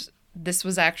 and this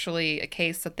was actually a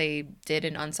case that they did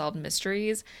in Unsolved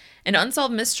Mysteries. And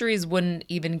Unsolved Mysteries wouldn't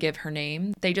even give her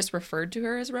name. They just referred to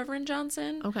her as Reverend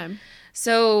Johnson. Okay.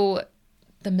 So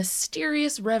the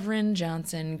mysterious Reverend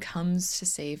Johnson comes to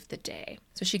save the day.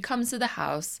 So she comes to the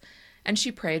house, and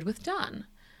she prayed with Don.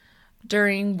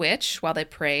 During which, while they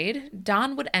prayed,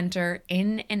 Don would enter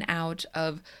in and out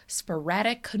of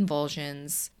sporadic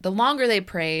convulsions. The longer they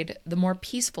prayed, the more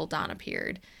peaceful Don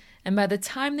appeared. And by the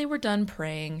time they were done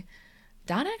praying,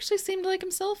 Don actually seemed like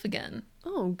himself again.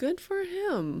 Oh, good for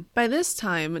him. By this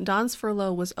time, Don's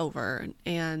furlough was over,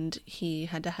 and he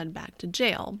had to head back to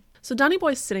jail. So Donnie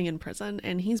Boy's sitting in prison,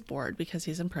 and he's bored because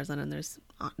he's in prison, and there's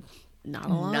not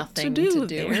a lot Nothing to do in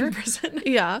there. prison.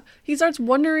 Yeah. He starts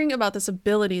wondering about this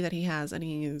ability that he has, and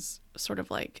he's sort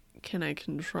of like, can I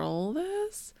control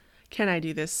this? Can I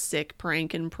do this sick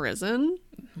prank in prison?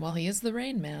 Well, he is the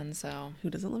Rain Man, so... Who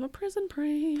doesn't love a prison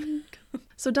prank?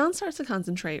 So Don starts to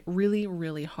concentrate really,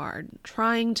 really hard,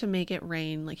 trying to make it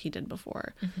rain like he did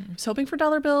before. He's hoping for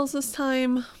dollar bills this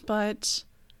time, but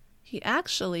he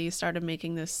actually started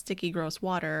making this sticky, gross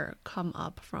water come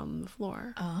up from the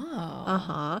floor. Oh.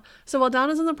 Uh-huh. So while Don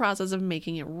is in the process of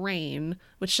making it rain,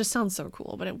 which just sounds so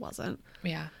cool, but it wasn't.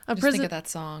 Yeah. A Just prison- think of that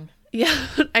song. Yeah,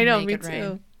 I know, Make me it too.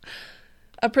 rain.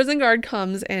 A prison guard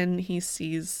comes and he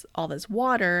sees all this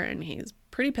water and he's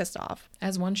pretty pissed off.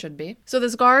 As one should be. So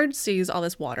this guard sees all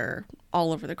this water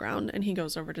all over the ground and he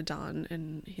goes over to Don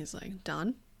and he's like,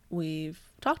 Don, we've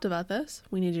talked about this.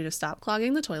 We need you to stop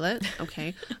clogging the toilet.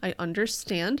 Okay, I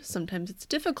understand. Sometimes it's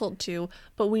difficult to,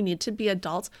 but we need to be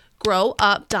adults. Grow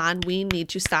up, Don. We need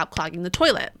to stop clogging the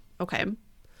toilet. Okay.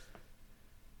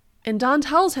 And Don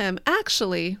tells him,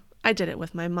 actually, I did it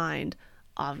with my mind.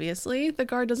 Obviously, the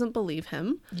guard doesn't believe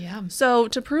him. Yeah. So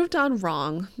to prove Don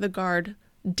wrong, the guard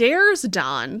dares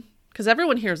Don, because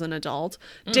everyone here is an adult,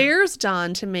 dares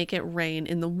Don to make it rain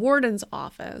in the warden's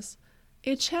office.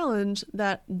 A challenge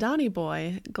that Donnie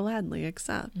Boy gladly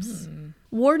accepts.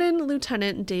 Warden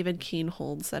Lieutenant David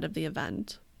Keenhold said of the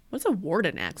event, "What's a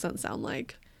warden accent sound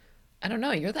like?" I don't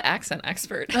know. You're the accent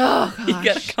expert. Oh, You gosh.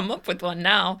 gotta come up with one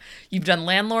now. You've done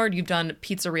landlord. You've done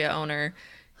pizzeria owner.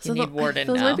 You need warden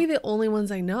Those now. might be the only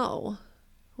ones I know.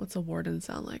 What's a warden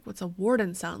sound like? What's a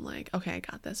warden sound like? Okay, I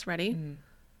got this. Ready?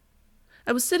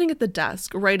 I was sitting at the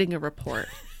desk writing a report.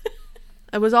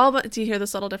 I was all but... Do you hear the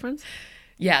subtle difference?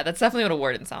 Yeah, that's definitely what a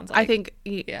warden sounds like. I think...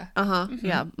 Yeah. Uh-huh.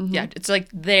 Yeah. mhm. Yeah, it's like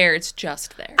there. It's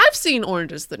just there. I've seen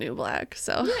Orange is the New Black,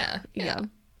 so... Yeah.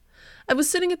 I was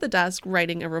sitting at the desk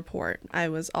writing a report. I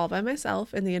was all by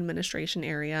myself in the administration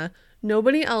area.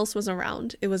 Nobody else was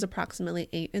around. It was approximately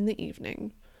 8 in the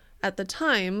evening. At the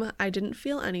time, I didn't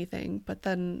feel anything, but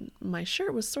then my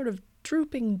shirt was sort of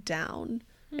drooping down,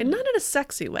 and not in a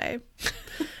sexy way.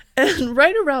 And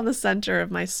right around the center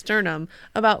of my sternum,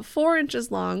 about 4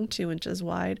 inches long, 2 inches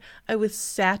wide, I was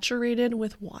saturated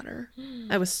with water.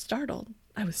 I was startled.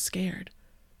 I was scared.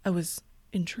 I was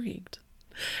intrigued.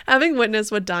 Having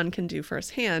witnessed what Don can do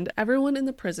firsthand, everyone in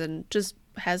the prison just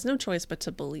has no choice but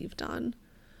to believe Don.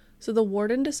 So the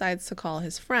warden decides to call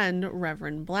his friend,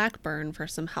 Reverend Blackburn, for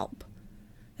some help.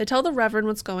 They tell the Reverend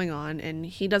what's going on, and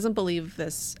he doesn't believe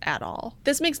this at all.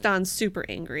 This makes Don super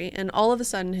angry, and all of a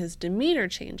sudden his demeanor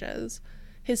changes.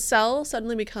 His cell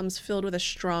suddenly becomes filled with a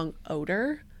strong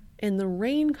odor, and the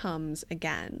rain comes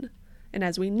again. And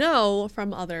as we know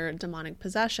from other demonic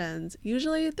possessions,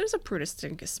 usually there's a pretty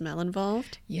stinky smell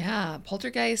involved. Yeah,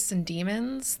 poltergeists and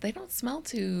demons, they don't smell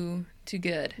too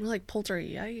good. More like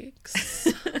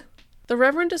poltergeists. The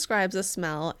Reverend describes the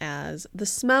smell as the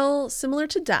smell similar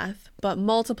to death, but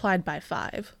multiplied by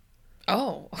 5.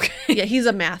 Oh, okay. Yeah, he's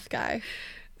a math guy.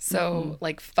 So,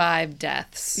 like 5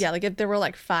 deaths. Yeah, like if there were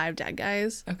like 5 dead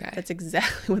guys, Okay. that's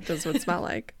exactly what this would smell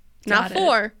like. Got Not it.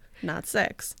 4, not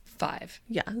 6. 5.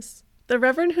 Yes. The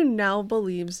Reverend, who now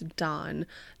believes Don,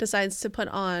 decides to put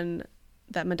on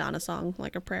that Madonna song,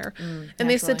 Like a Prayer. And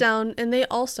they sit naturally. down and they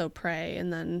also pray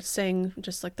and then sing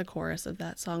just like the chorus of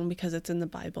that song because it's in the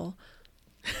Bible.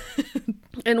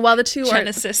 And while the two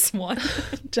Genesis 1.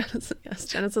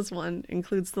 Genesis 1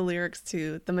 includes the lyrics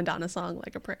to the Madonna song,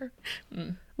 Like a Prayer.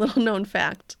 Little known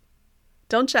fact.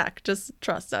 Don't check, just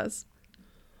trust us.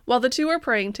 While the two are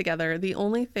praying together, the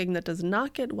only thing that does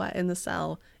not get wet in the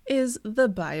cell is the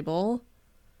Bible,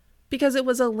 because it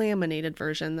was a laminated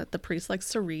version that the priest likes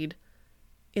to read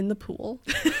in the pool.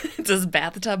 It's his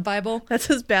bathtub Bible. That's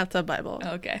his bathtub Bible.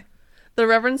 Okay. The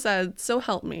Reverend said, "So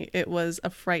help me, it was a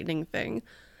frightening thing.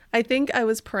 I think I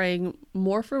was praying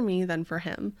more for me than for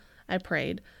him. I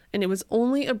prayed, and it was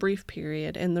only a brief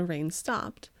period and the rain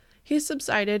stopped. He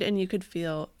subsided and you could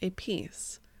feel a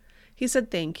peace. He said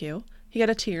thank you. He had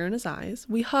a tear in his eyes.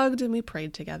 We hugged and we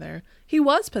prayed together. He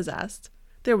was possessed.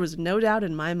 There was no doubt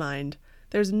in my mind.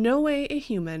 There's no way a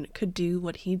human could do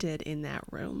what he did in that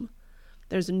room.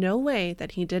 There's no way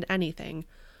that he did anything.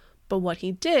 But what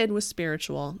he did was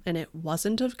spiritual, and it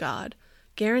wasn't of God.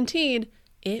 Guaranteed,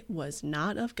 it was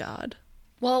not of God.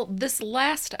 Well, this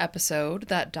last episode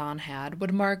that Don had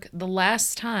would mark the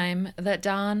last time that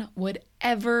Don would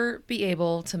ever be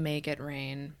able to make it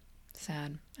rain.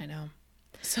 Sad, I know.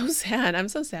 So sad. I'm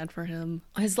so sad for him.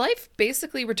 His life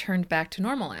basically returned back to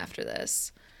normal after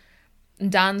this.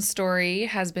 Don's story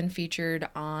has been featured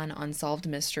on Unsolved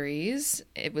Mysteries.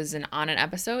 It was on an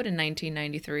episode in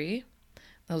 1993.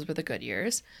 Those were the good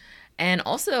years. And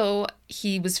also,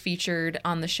 he was featured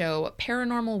on the show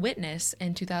Paranormal Witness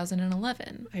in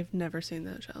 2011. I've never seen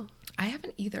that show. I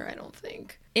haven't either, I don't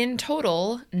think. In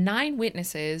total, 9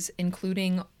 witnesses,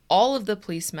 including all of the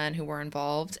policemen who were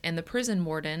involved and the prison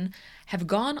warden, have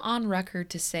gone on record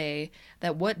to say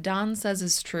that what Don says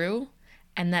is true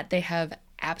and that they have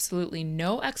absolutely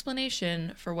no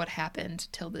explanation for what happened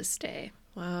till this day.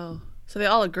 Wow. So they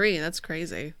all agree. That's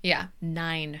crazy. Yeah,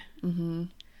 9. Mm-hmm.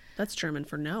 That's German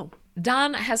for no.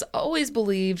 Don has always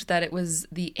believed that it was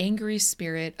the angry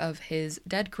spirit of his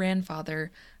dead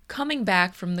grandfather coming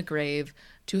back from the grave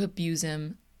to abuse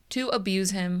him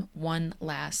one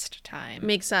last time.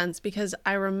 Makes sense, because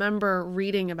I remember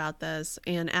reading about this,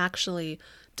 and actually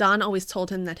Don always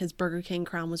told him that his Burger King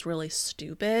crown was really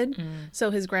stupid. So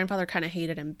his grandfather kind of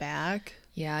hated him back.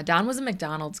 Yeah, Don was a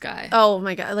McDonald's guy. Oh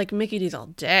my God, like Mickey D's all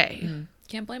day.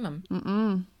 Can't blame him.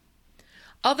 Mm-mm.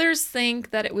 Others think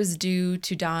that it was due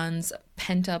to Don's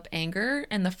pent-up anger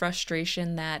and the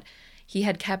frustration that he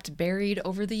had kept buried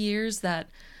over the years that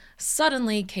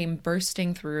suddenly came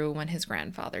bursting through when his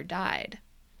grandfather died.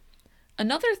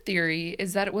 Another theory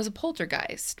is that it was a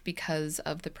poltergeist because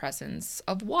of the presence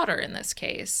of water in this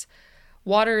case.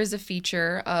 Water is a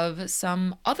feature of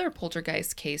some other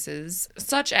poltergeist cases,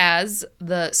 such as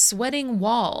the sweating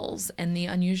walls and the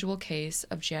unusual case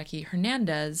of Jackie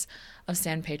Hernandez of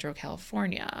San Pedro,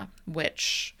 California,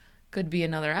 which could be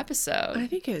another episode. I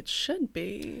think it should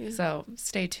be. So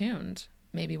stay tuned.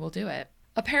 Maybe we'll do it.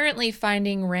 Apparently,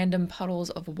 finding random puddles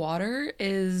of water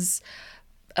is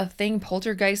a thing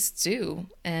poltergeists do,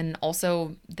 and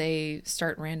also they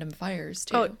start random fires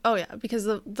too. Oh yeah, because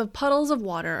the puddles of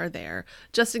water are there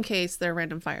just in case their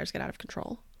random fires get out of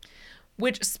control.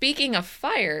 Which, speaking of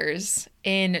fires,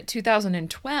 in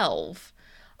 2012,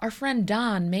 our friend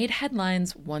Don made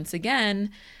headlines once again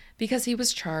because he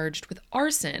was charged with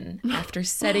arson after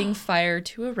setting fire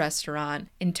to a restaurant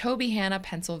in Tobyhanna,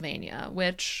 Pennsylvania,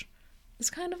 which is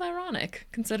kind of ironic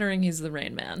considering he's the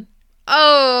Rain Man.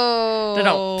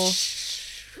 Oh,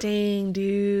 dang,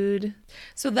 dude.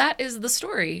 So that is the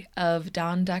story of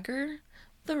Don Decker,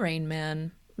 the Rain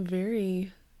Man.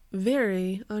 Very,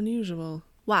 very unusual.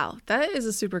 Wow, that is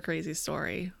a super crazy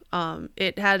story.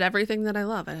 It had everything that I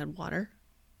love. It had water.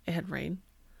 It had rain.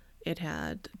 It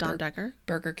had Don Decker.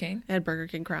 Burger King. It had Burger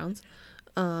King crowns.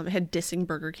 It had dissing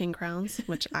Burger King crowns,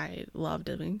 which I love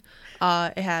doing.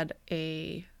 It had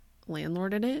a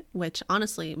landlord in it, which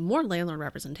honestly, more landlord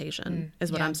representation is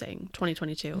what I'm saying.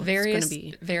 2022. Various, it's gonna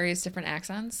be various different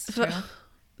accents.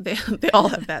 they all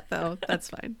have that though. That's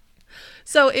fine.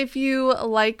 So if you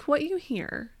like what you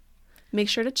hear, make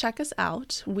sure to check us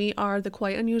out. We are the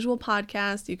Quite Unusual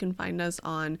Podcast. You can find us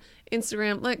on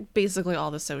Instagram, like basically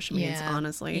all the social medias,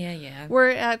 honestly. Yeah.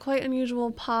 We're at Quite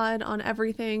Unusual Pod on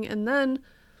everything. And then,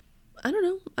 I don't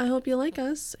know, I hope you like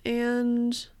us,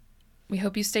 and we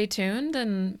hope you stay tuned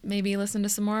and maybe listen to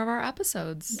some more of our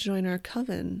episodes. Join our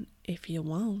coven if you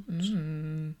want.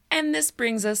 And this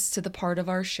brings us to the part of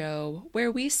our show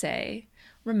where we say,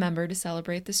 remember to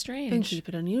celebrate the strange. And keep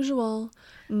it unusual.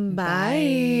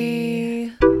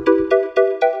 Bye.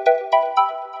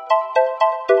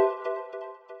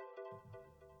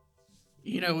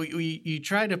 You know, you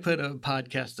try to put a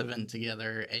podcast event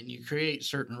together and you create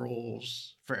certain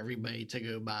rules for everybody to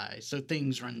go by so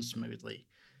things run smoothly.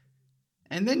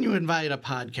 And then you invite a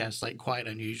podcast like Quite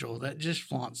Unusual that just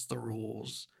flaunts the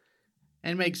rules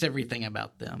and makes everything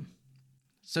about them.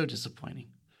 So disappointing.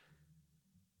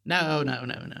 No.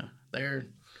 They're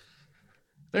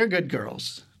good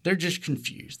girls. They're just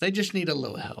confused. They just need a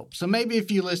little help. So maybe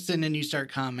if you listen and you start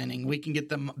commenting, we can get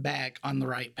them back on the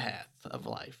right path of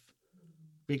life.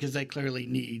 Because they clearly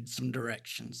need some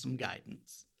direction, some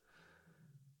guidance.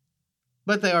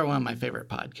 But they are one of my favorite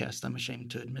podcasts, I'm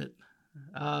ashamed to admit.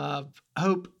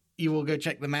 Hope you will go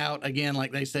check them out. Again,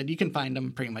 like they said, you can find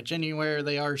them pretty much anywhere.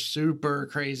 They are super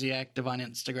crazy active on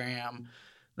Instagram.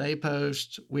 They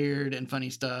post weird and funny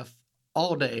stuff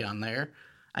all day on there.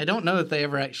 I don't know that they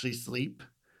ever actually sleep.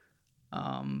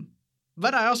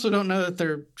 But I also don't know that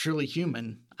they're truly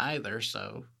human either.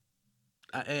 So,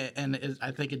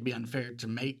 I think it'd be unfair to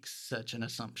make such an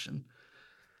assumption.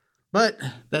 But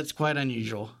that's quite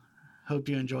unusual. Hope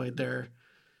you enjoyed their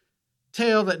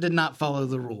tale that did not follow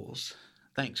the rules.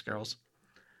 Thanks, girls.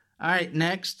 All right,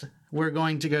 next, we're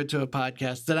going to go to a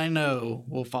podcast that I know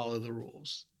will follow the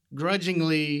rules,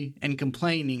 grudgingly and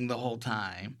complaining the whole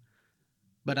time,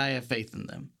 but I have faith in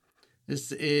them.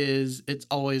 This is It's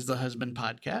Always the Husband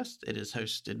podcast. It is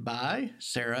hosted by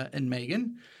Sarah and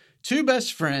Megan, two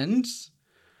best friends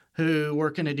who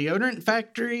work in a deodorant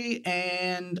factory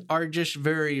and are just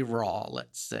very raw,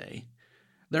 let's say.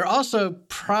 They're also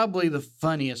probably the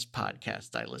funniest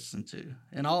podcast I listen to.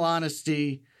 In all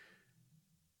honesty,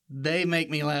 they make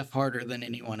me laugh harder than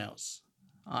anyone else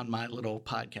on my little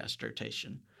podcast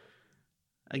rotation.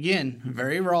 Again,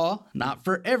 very raw, not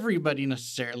for everybody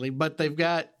necessarily, but they've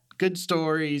got good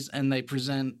stories and they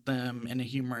present them in a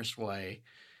humorous way.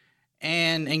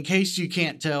 And in case you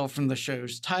can't tell from the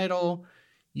show's title,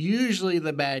 usually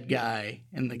the bad guy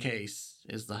in the case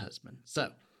is the husband.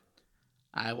 So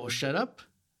I will shut up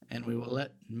and we will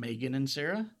let Megan and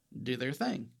Sarah do their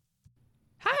thing.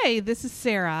 Hi, this is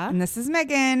Sarah. And this is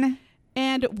Megan.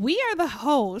 And we are the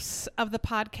hosts of the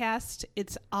podcast,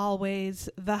 It's Always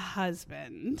the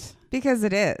Husband. Because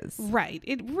it is. Right.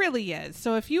 It really is.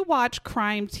 So if you watch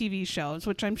crime TV shows,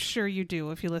 which I'm sure you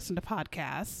do if you listen to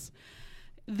podcasts,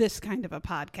 this kind of a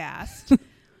podcast,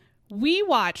 we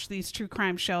watch these true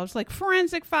crime shows like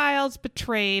Forensic Files,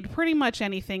 Betrayed, pretty much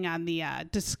anything on the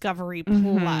Discovery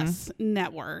Plus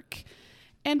network.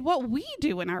 And what we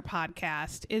do in our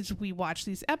podcast is we watch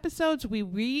these episodes, we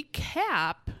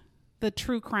recap the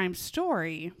true crime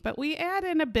story, but we add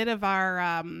in a bit of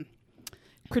our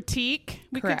critique,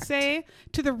 we Correct. could say,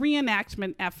 to the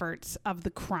reenactment efforts of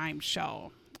the crime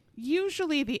show.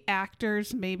 Usually the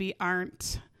actors maybe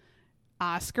aren't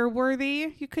Oscar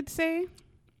worthy, you could say.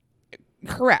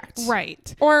 Correct.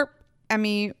 Right. Or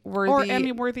Emmy worthy. Or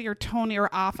Emmy worthy or Tony or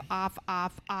off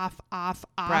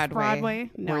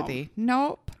Broadway. No. Worthy.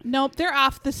 Nope. Nope, they're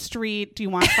off the street. Do you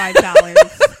want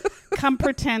 $5? Come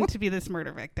pretend to be this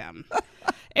murder victim.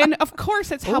 And of course,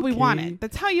 that's how we want it.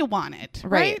 That's how you want it,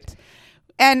 right?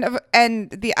 And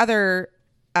the other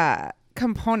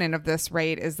component of this,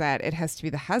 right, is that it has to be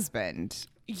the husband.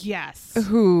 Yes.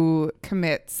 Who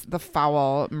commits the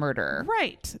foul murder.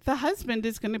 Right. The husband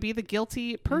is going to be the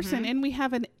guilty person. And we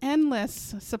have an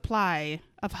endless supply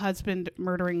of husband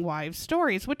murdering wives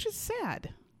stories, which is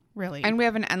sad, really. And we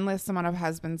have an endless amount of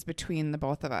husbands between the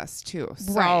both of us, too.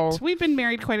 So right. We've been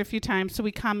married quite a few times, so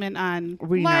we comment on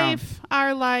life,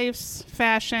 our lives,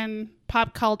 fashion,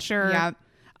 pop culture. Yep.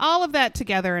 All of that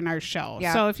together in our show.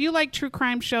 Yep. So if you like true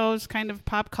crime shows, kind of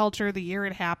pop culture, the year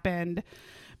it happened,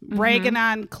 ragging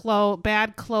on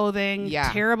bad clothing,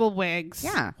 terrible wigs,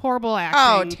 horrible acting.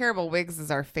 Oh, terrible wigs is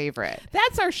our favorite.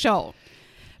 That's our show.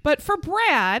 But for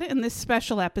Brad, in this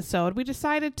special episode, we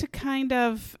decided to kind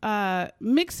of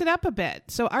mix it up a bit.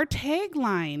 So our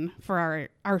tagline for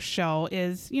our show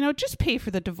is, just pay for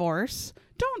the divorce.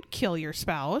 Don't kill your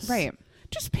spouse. Right.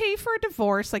 Just pay for a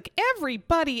divorce like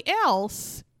everybody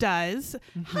else does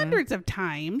hundreds of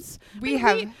times. We've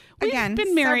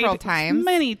been married several times.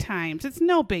 Many times. It's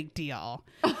no big deal.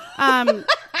 So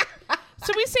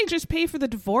we say just pay for the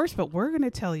divorce, but we're going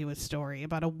to tell you a story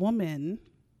about a woman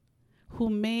who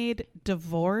made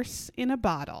divorce in a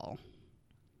bottle.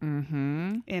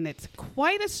 And it's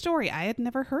quite a story. I had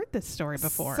never heard this story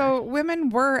before. So women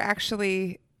were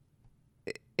actually,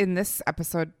 in this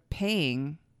episode,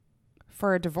 paying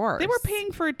for a divorce. They were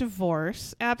paying for a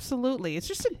divorce. Absolutely. It's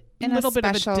just a little bit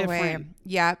of a different way.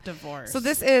 Yep. divorce. So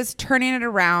this is turning it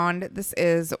around. This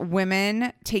is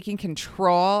women taking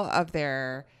control of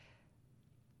their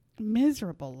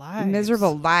miserable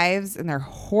lives and their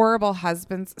horrible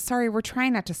husbands. Sorry, we're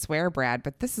trying not to swear, Brad,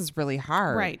 but this is really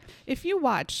hard. Right. If you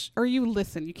watch or you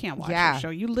listen, you can't watch our show.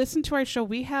 You listen to our show.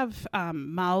 We have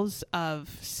mouths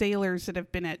of sailors that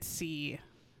have been at sea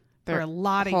for a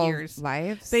lot of years.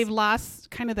 Lives. They've lost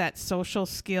kind of that social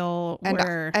skill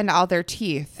and all their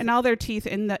teeth.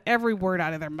 And every word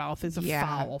out of their mouth is a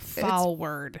foul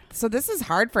word. So this is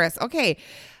hard for us. Okay.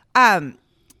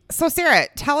 So Sarah,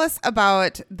 tell us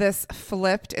about this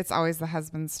flipped It's Always the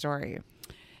Husband story.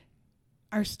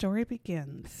 Our story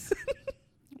begins.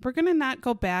 We're going to not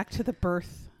go back to the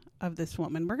birth of this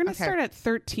woman. We're going to start at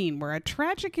 13, where a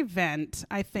tragic event,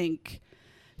 I think,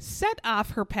 set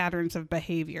off her patterns of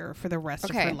behavior for the rest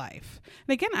of her life.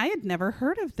 And again, I had never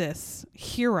heard of this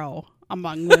hero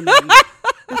among women.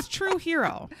 This true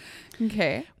hero.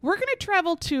 Okay. We're going to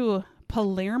travel to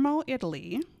Palermo,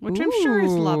 Italy, which I'm sure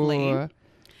is lovely.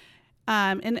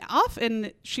 And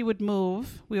often she would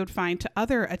move, we would find, to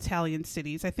other Italian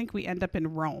cities. I think we end up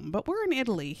in Rome, but we're in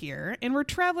Italy here. And we're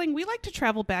traveling. We like to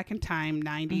travel back in time,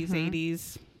 90s,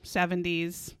 80s,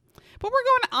 70s. But we're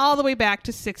going all the way back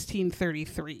to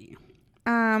 1633.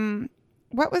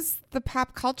 What was the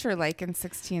pop culture like in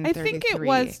 1633? I think it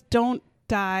was don't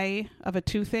die of a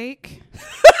toothache.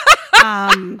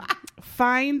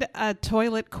 Find a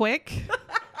toilet quick.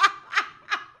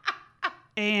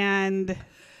 And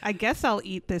I guess I'll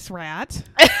eat this rat.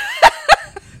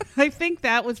 I think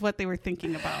that was what they were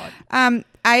thinking about.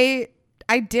 I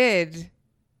did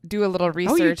do a little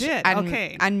research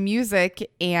on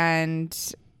music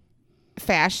and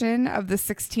fashion of the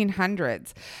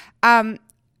 1600s.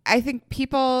 I think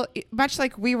people, much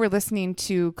like we were listening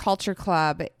to Culture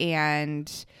Club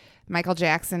and Michael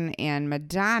Jackson and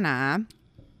Madonna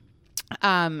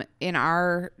in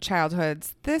our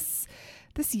childhoods, this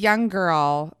young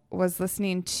girl was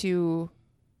listening to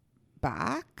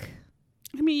Bach.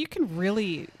 I mean, you can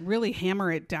really, really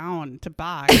hammer it down to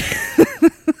Bach.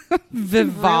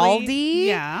 Vivaldi. Really,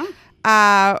 yeah.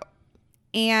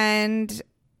 And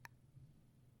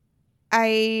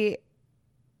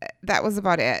that was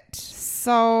about it.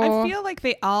 So I feel like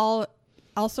they all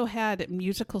also had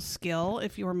musical skill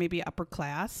if you were maybe upper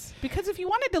class, because if you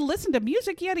wanted to listen to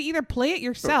music, you had to either play it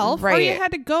yourself or you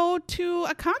had to go to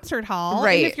a concert hall.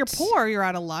 Right. And if you're poor, you're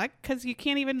out of luck because you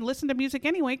can't even listen to music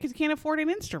anyway because you can't afford an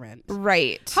instrument.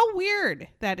 Right. How weird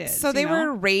that is. So they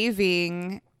were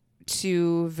raving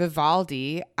to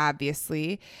Vivaldi,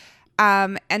 obviously.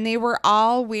 And they were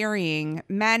all wearing,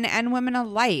 men and women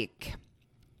alike,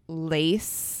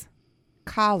 lace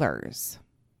collars.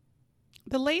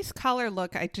 The lace collar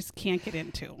look, I just can't get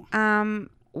into.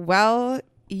 Well,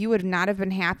 you would not have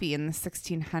been happy in the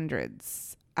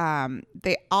 1600s.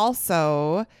 They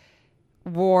also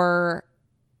wore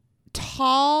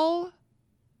tall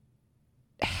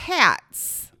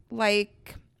hats,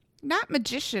 like not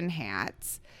magician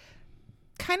hats,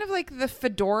 kind of like the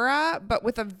fedora, but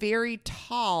with a very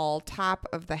tall top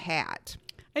of the hat.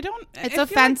 It's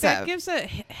offensive. Like that gives a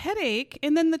headache.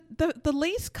 And then the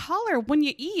lace collar, when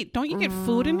you eat, don't you get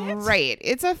food in it? Right.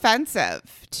 It's offensive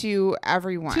to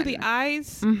everyone. To the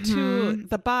eyes, to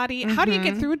the body. How do you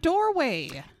get through a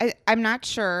doorway? I'm not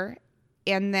sure.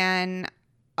 And then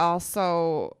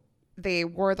also they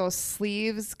wore those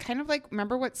sleeves, kind of like,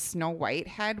 remember what Snow White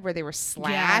had, where they were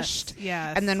slashed?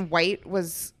 Yes. And then white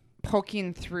was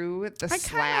poking through the slash. I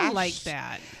kind of like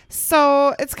that.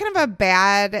 So it's kind of a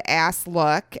bad-ass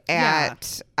look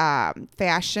at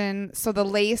fashion. So the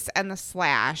lace and the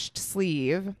slashed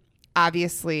sleeve,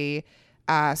 obviously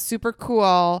super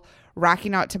cool,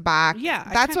 rocking out to Bach. Yeah.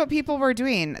 That's what people were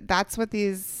doing. That's what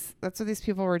these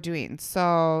people were doing.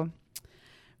 So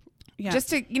just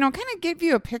to, kind of give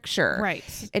you a picture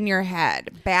in your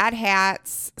head. Bad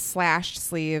hats, slashed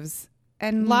sleeves,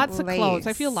 and lots lace. of clothes.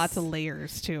 I feel lots of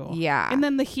layers too. Yeah. And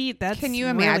then the heat. Can you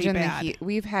imagine really the bad. heat?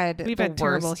 We've had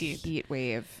terrible worst heat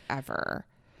wave ever.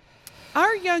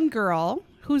 Our young girl,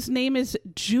 whose name is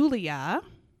Julia.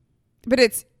 But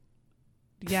it's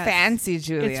fancy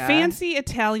Julia. It's fancy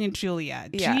Italian Julia.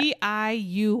 Yeah.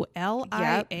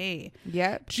 Giulia.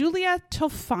 Yep. Julia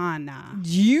Tofana.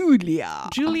 Julia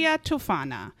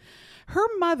Tofana. Her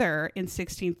mother in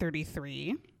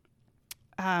 1633...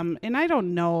 and I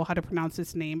don't know how to pronounce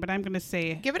this name, but I'm going to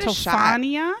say give it a shot.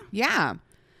 Yeah.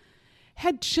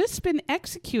 Had just been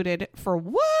executed for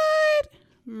what?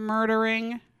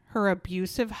 Murdering her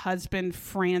abusive husband,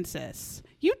 Francis.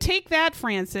 You take that,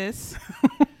 Francis.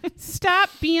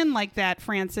 Stop being like that,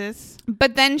 Francis.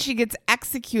 But then she gets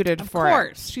executed for it. Of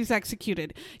course, she's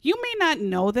executed. You may not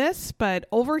know this, but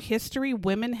over history,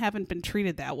 women haven't been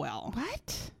treated that well.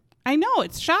 What? I know,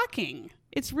 it's shocking.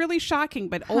 It's really shocking,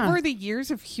 but over the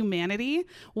years of humanity,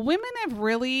 women have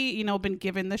really, been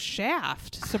given the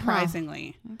shaft,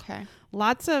 surprisingly. Okay.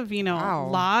 Lots of,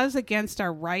 laws against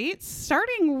our rights,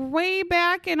 starting way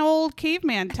back in old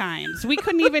caveman times. We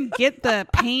couldn't even get the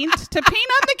paint to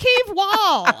paint on the cave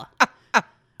wall.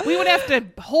 We would have to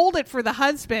hold it for the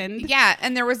husband. Yeah,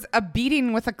 and there was a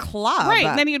beating with a club. Right,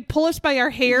 and then he'd pull us by our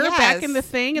hair back in the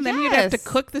thing, and then you'd have to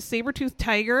cook the saber-toothed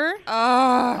tiger.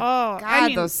 Oh,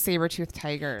 God, those saber-toothed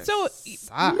tigers. So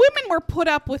suck. Women were put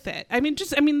up with it.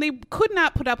 They could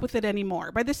not put up with it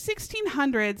anymore. By the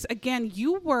 1600s, again,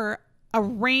 you were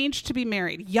arranged to be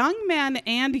married. Young men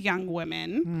and young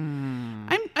women.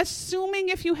 I'm assuming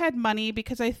if you had money,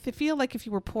 because I feel like if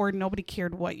you were poor, nobody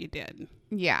cared what you did.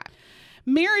 Yeah.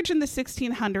 Marriage in the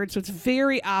 1600s was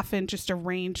very often just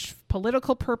arranged for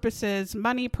political purposes,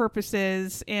 money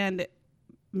purposes, and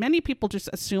many people just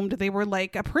assumed they were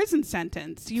like a prison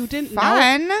sentence. You didn't know.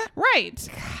 Right.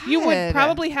 God. You would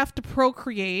probably have to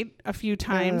procreate a few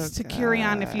times to carry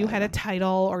on if you had a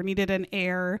title or needed an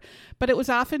heir. But it was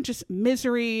often just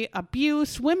misery,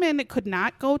 abuse. Women could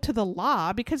not go to the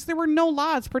law because there were no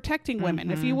laws protecting women.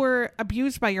 If you were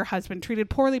abused by your husband, treated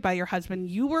poorly by your husband,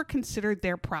 you were considered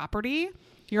their property.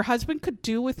 Your husband could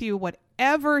do with you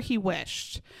whatever he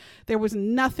wished. There was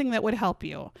nothing that would help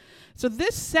you. So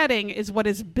this setting is what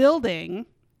is building.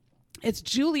 It's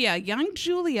Julia. Young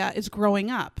Julia is growing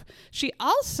up. She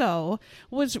also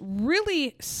was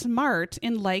really smart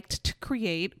and liked to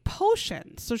create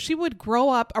potions. So she would grow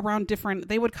up around different,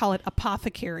 they would call it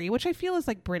apothecary, which I feel is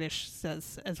like British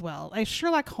says as well.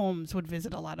 Sherlock Holmes would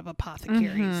visit a lot of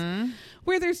apothecaries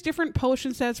where there's different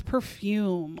potions as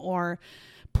perfume or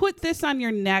put this on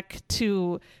your neck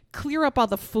to clear up all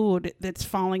the food that's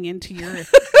falling into your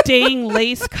dang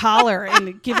lace collar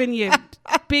and giving you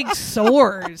big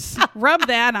sores. Rub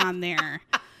that on there.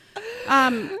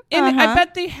 And I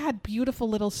bet they had beautiful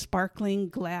little sparkling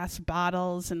glass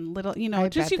bottles and little,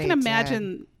 just you can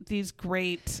imagine these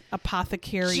great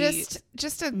apothecary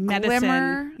just a medicine.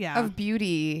 glimmer of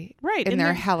beauty in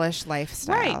their hellish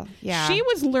lifestyle. Right. Yeah. She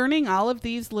was learning all of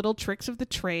these little tricks of the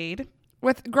trade.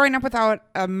 With growing up without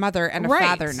a mother and a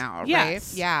father now,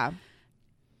 yes. right? Yeah.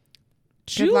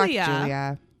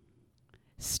 Julia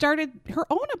started her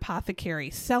own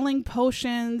apothecary, selling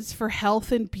potions for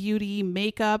health and beauty,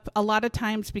 makeup. A lot of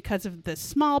times because of the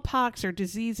smallpox or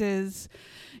diseases,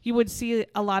 you would see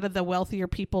a lot of the wealthier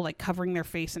people like covering their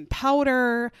face in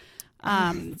powder.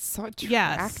 It's so attractive.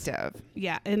 Yes.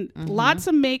 Yeah, and lots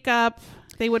of makeup.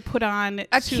 They would put on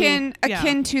akin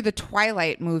to the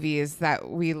Twilight movies that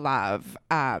we love,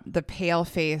 the pale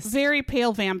face, very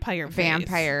pale vampire face,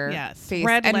 face,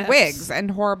 red and lips. Wigs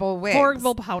and horrible wigs,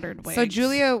 horrible powdered wigs. So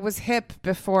Julia was hip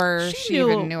before she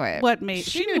even knew it.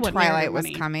 She knew what Twilight was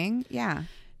coming. Yeah,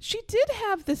 she did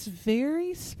have this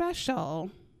very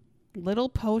special little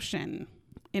potion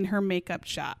in her makeup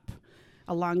shop,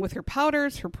 along with her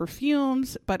powders, her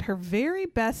perfumes, but her very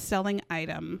best-selling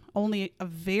item, only a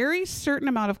very certain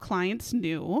amount of clients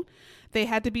knew. They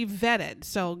had to be vetted.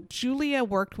 So Julia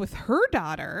worked with her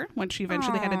daughter when she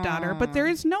eventually had a daughter, but there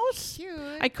is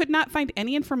I could not find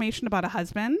any information about a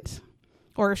husband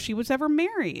or if she was ever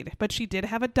married, but she did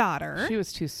have a daughter. She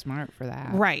was too smart for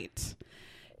that. Right.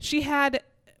 She had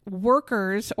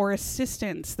workers or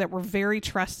assistants that were very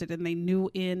trusted and they knew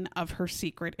of her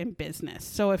secret in business.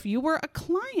 So if you were a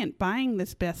client buying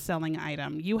this best-selling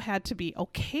item, you had to be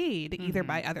okayed either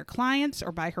by other clients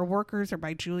or by her workers or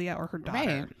by Julia or her daughter.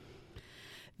 Right.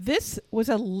 This was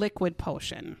a liquid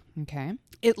potion. Okay.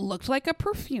 It looked like a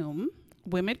perfume.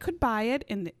 Women could buy it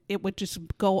and it would just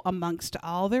go amongst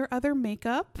all their other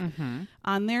makeup.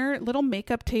 On their little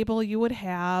makeup table you would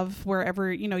have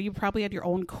wherever, you probably had your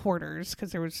own quarters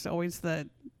because there was always the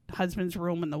husband's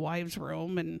room and the wife's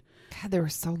room. And God, they were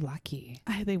so lucky.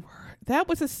 They were. That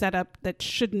was a setup that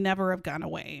should never have gone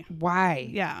away. Why?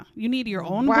 Yeah. You need your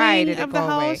own wing of the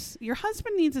house. Your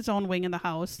husband needs his own wing in the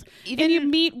house. And you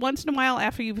meet once in a while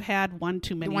after you've had one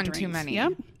too many drinks. Too many.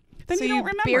 Yep. Then so you don't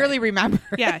remember barely remember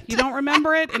it. Yeah, you don't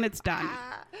remember it and it's done.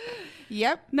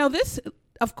 Yep. Now this,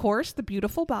 of course, the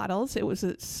beautiful bottles. It was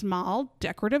a small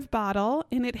decorative bottle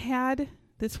and it had,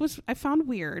 I found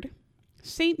weird,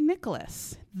 St.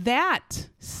 Nicholas. That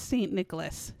St.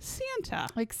 Nicholas, Santa.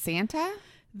 Like Santa?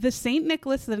 The St.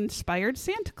 Nicholas that inspired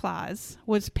Santa Claus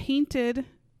was painted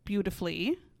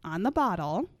beautifully on the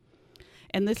bottle.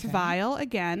 And this vial,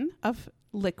 again, of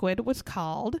liquid was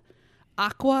called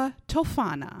Aqua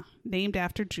Tofana, named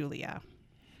after Julia.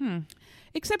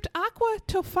 Except Aqua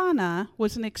Tofana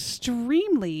was an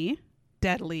extremely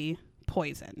deadly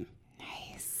poison.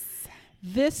 Nice.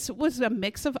 This was a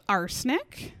mix of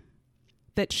arsenic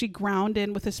that she ground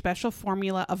in with a special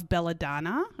formula of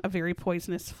belladonna, a very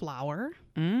poisonous flower,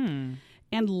 and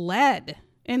lead.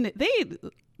 And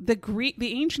the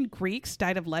ancient Greeks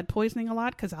died of lead poisoning a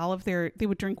lot because they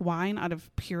would drink wine out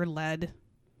of pure lead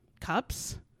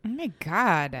cups. Oh my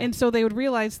God. And so they would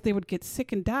realize they would get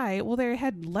sick and die. Well, they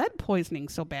had lead poisoning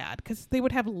so bad because they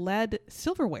would have lead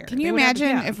silverware. Can you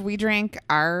imagine if we drank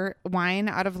our wine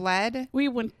out of lead? We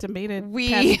wouldn't have made it.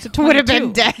 We would have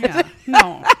been dead. Yeah.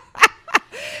 No.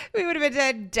 We would have been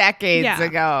dead decades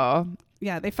ago.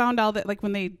 Yeah, they found all that, like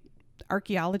when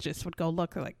archaeologists would go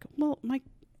look, they're like, well, my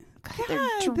God,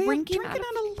 they're drinking out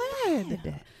of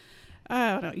lead.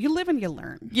 I don't know. You live and you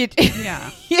learn.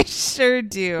 Yeah. You sure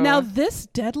do. Now, this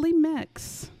deadly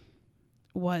mix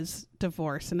was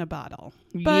divorce in a bottle.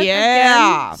 But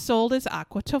Yeah. again, sold as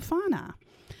Aqua Tofana.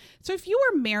 So if you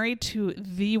were married to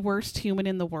the worst human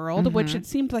in the world, which it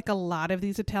seemed like a lot of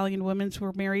these Italian women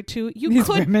were married to,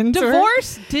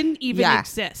 divorce didn't even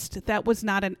exist. That was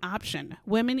not an option.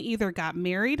 Women either got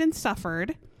married and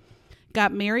suffered,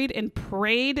 got married and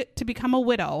prayed to become a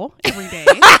widow every day,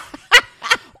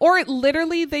 or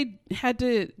literally they had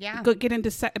to go get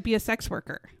into be a sex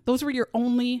worker. Those were your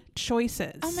only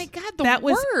choices. Oh my God, that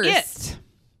worst. was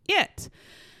it.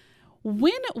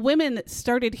 When women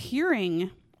started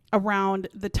hearing around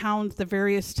the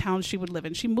various towns she would live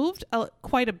in, she moved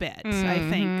quite a bit. I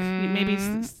think maybe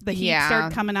the heat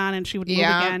started coming on and she would move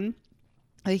again.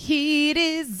 The heat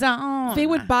is on. They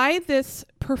would buy this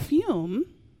perfume,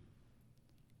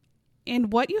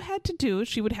 and what you had to do,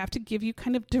 she would have to give you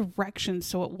kind of directions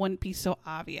so it wouldn't be so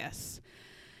obvious.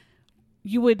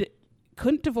 You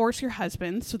couldn't divorce your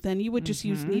husband, so then you would just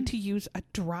need to use a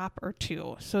drop or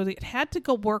two. So it had to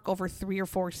go work over 3 or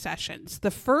 4 sessions.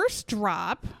 The first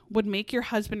drop would make your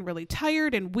husband really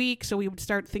tired and weak, so he would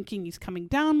start thinking he's coming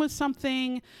down with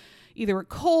something, either a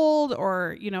cold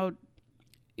or,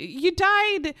 you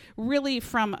died really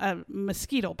from a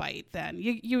mosquito bite then.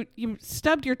 You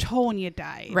stubbed your toe and you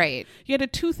died. Right. You had a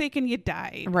toothache and you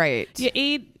died. Right. You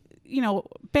ate,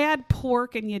 bad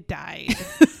pork and you died.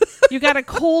 You got a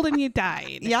cold and you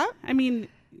died. Yeah. I mean,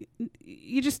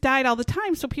 you just died all the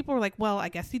time. So people were like, well, I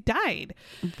guess he died.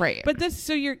 Right. But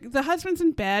the husband's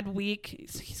in bed, weak.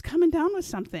 He's coming down with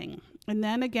something. And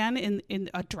then again, in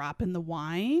a drop in the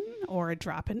wine or a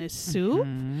drop in his soup,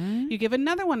 you give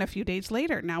another one a few days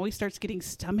later. Now he starts getting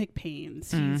stomach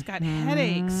pains. He's got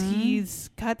headaches. He's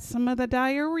got some of the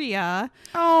diarrhea.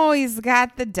 Oh, he's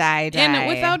got the dye. And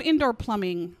without indoor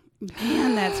plumbing,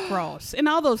 man, that's gross. And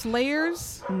all those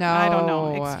layers. No. I don't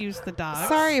know. Excuse the dog.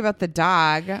 Sorry about the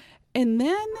dog. And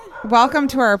then. Welcome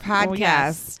to our podcast. Oh,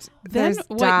 yes. There's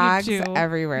then dogs what you do,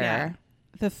 everywhere. Yeah.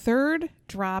 The third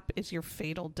drop is your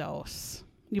fatal dose.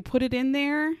 You put it in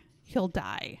there, he'll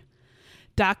die.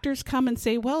 Doctors come and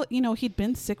say, well, he'd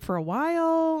been sick for a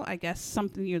while. I guess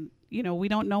something, we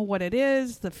don't know what it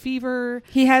is, the fever.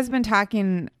 He has been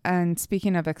talking and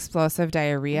speaking of explosive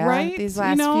diarrhea these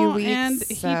last few weeks. And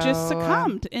he just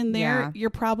succumbed. And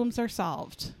your problems are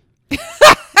solved.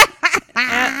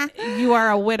 You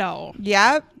are a widow.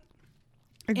 Yep.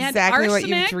 Exactly what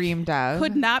you arsenic dreamed of.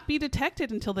 Could not be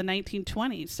detected until the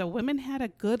 1920s. So women had a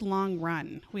good long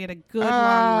run. We had a good long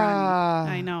run.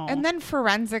 I know. And then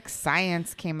forensic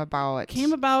science came about.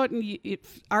 And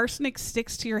arsenic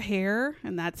sticks to your hair,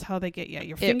 and that's how they get you.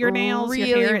 Your fingernails, really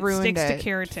your hair, it ruined sticks to it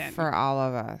keratin. for all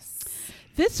of us.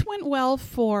 This went well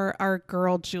for our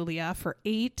girl, Julia, for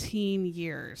 18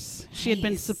 years. She had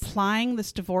been supplying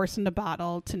this divorce in a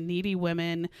bottle to needy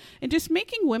women and just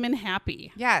making women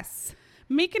happy. Yes.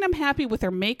 Making them happy with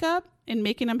her makeup and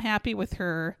making them happy with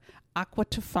her Aqua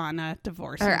Tofana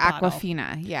divorce. Or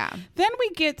Aquafina, yeah. Then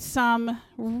we get some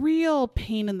real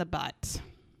pain in the butt.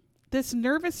 This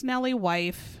nervous Nelly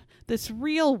wife, this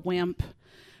real wimp,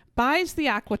 buys the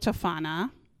Aqua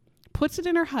Tofana, puts it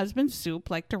in her husband's soup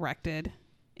like directed,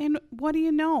 and what do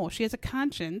you know? She has a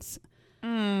conscience.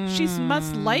 She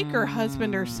must like her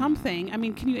husband or something. I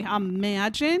mean, can you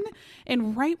imagine?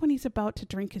 And right when he's about to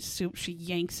drink his soup, she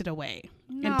yanks it away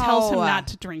and tells him not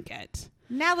to drink it.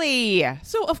 Nelly.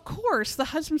 So, of course, the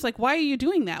husband's like, why are you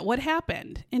doing that? What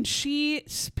happened? And she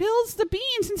spills the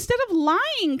beans. Instead of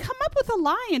lying, come up with a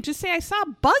lie and just say, I saw a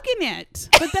bug in it.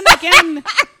 But then again,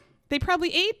 they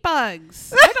probably ate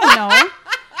bugs. I don't know.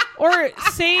 Or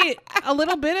say a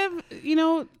little bit of,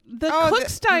 the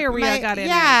cook's diarrhea got in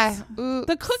it. Oops.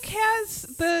 The cook has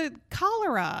the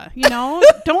cholera,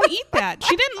 Don't eat that.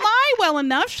 She didn't lie well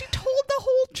enough. She told the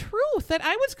whole truth that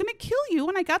I was going to kill you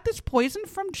and I got this poison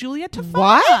from Julia Tofana.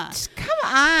 What? Come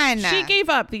on. She gave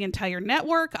up the entire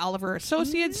network, all of her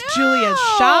associates, Julia's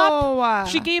shop.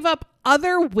 She gave up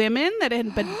other women that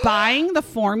had been buying the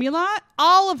formula,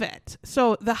 all of it.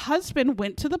 So the husband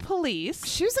went to the police.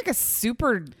 She was like a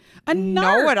narc.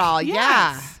 know-it-all. Yes.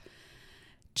 Yeah.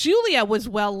 Julia was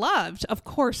well loved, of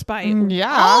course, by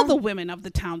all the women of the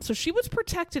town. So she was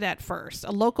protected at first.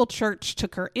 A local church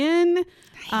took her in,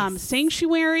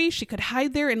 sanctuary. She could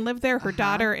hide there and live there, her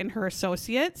daughter and her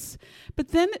associates. But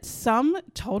then some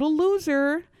total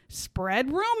loser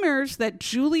spread rumors that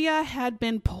Julia had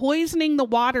been poisoning the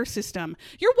water system.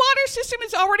 Your water system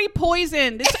is already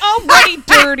poisoned. It's already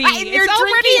dirty. You're it's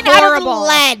already drinking horrible.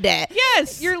 Out of lead.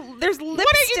 Yes. There's lipstick. What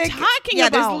are you talking yeah,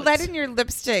 about? there's lead in your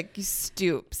lipstick, you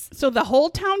stoops. So the whole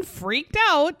town freaked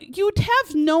out. You'd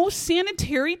have no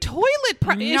sanitary toilet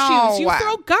issues. You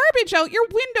throw garbage out your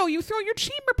window. You throw your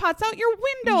chamber pots out your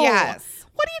window. Yes.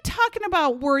 What are you talking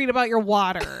about worried about your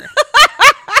water?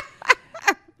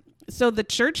 So the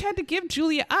church had to give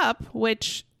Julia up,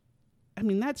 which, I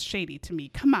mean, that's shady to me.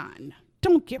 Come on.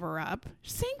 Don't give her up.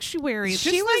 Sanctuary.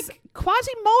 She Just was- like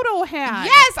Quasimodo had.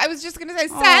 Yes, I was just going to say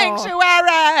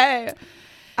sanctuary.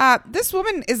 This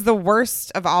woman is the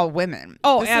worst of all women.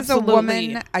 Oh, this absolutely. is a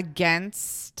woman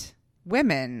against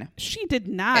women. She did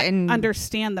not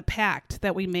understand the pact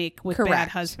that we make with bad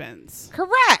Correct. husbands.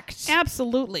 Correct.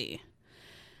 Absolutely.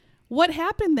 What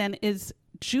happened then is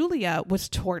Julia was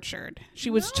tortured. She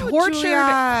was No, tortured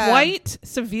Julia. quite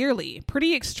severely,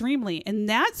 pretty extremely. And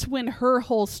that's when her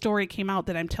whole story came out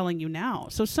that I'm telling you now.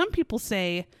 So some people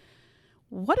say,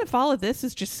 what if all of this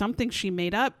is just something she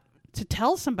made up to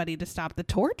tell somebody to stop the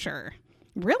torture?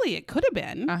 Really, it could have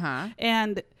been. Uh-huh.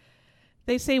 And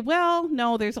they say, well,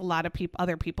 no, there's a lot of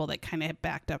other people that kind of have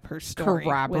backed up her story.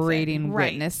 Corroborating with it.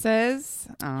 Right. witnesses.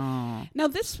 Oh. Now,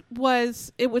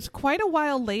 it was quite a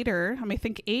while later. I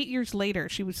think 8 years later,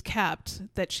 she was kept,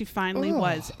 that she finally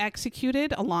was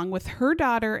executed along with her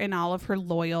daughter and all of her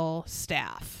loyal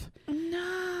staff.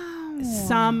 No.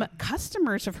 Some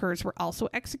customers of hers were also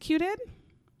executed,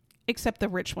 except the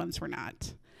rich ones were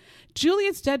not.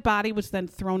 Julia's dead body was then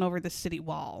thrown over the city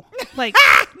wall. Like,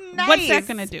 what's that Nice.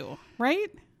 going to do? Right?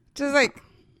 Just like,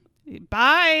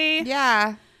 Bye.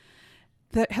 yeah.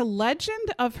 The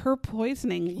legend of her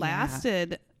poisoning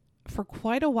lasted for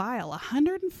quite a while.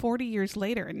 140 years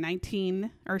later, in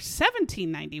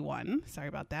 1791. Sorry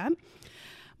about that.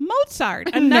 Mozart,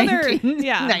 another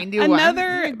 1991.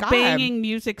 another Oh, God. banging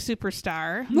music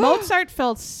superstar. Mozart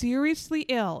fell seriously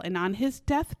ill, and on his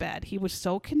deathbed, he was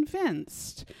so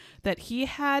convinced that he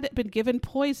had been given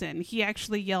poison, he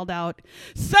actually yelled out,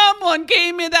 "Someone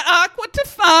gave me the aqua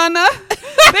tofana.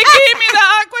 They gave me the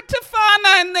aqua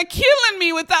tofana, and they're killing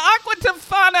me with the aqua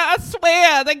tofana. I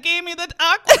swear, they gave me the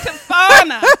aqua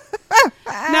tofana."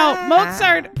 Now,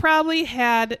 Mozart probably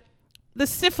had the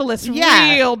syphilis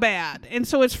real bad. And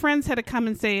so his friends had to come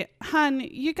and say, "Hun,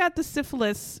 you got the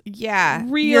syphilis Yeah.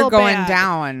 real You're going bad.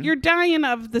 down. You're dying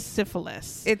of the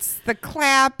syphilis." It's the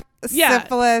clap, Yeah.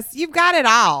 syphilis. You've got it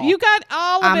all. You got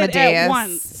all of it at Amadeus.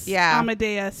 once. Yeah.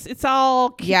 Amadeus. It's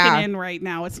all kicking Yeah. in right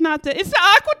now. It's not it's the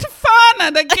aqua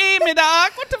tofana that gave me the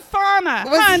aqua tofana.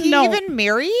 Was Hun, he no. even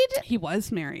married? He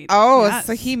was married. Oh, Yes.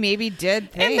 so he maybe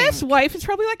did think. And this wife is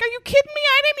probably like, "Are you kidding me?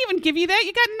 I didn't even give you that.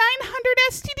 You got 900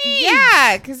 STDs."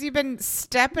 Yeah, because you've been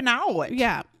stepping out.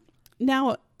 Yeah.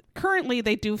 Now, currently,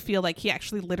 they do feel like he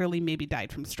actually literally maybe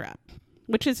died from strep,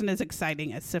 which isn't as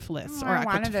exciting as syphilis Oh, or I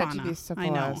wanted it to aquatofana. be syphilis.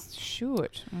 I know.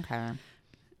 Shoot. Okay.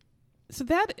 So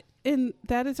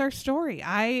that is our story.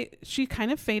 She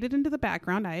kind of faded into the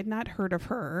background. I had not heard of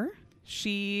her.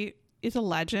 She is a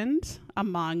legend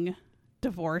among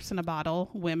divorce in a bottle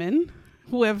women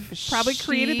who have probably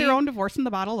created their own divorce in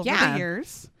the bottle over the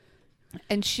years.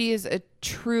 And she is a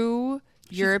true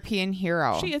European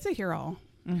hero. She is a hero.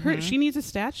 She needs a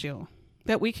statue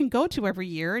that we can go to every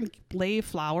year and lay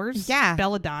flowers. Yeah.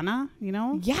 Belladonna, you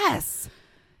know? Yes.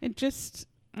 And just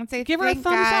I'd say give her a thank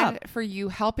thumbs God up. for you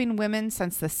helping women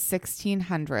since the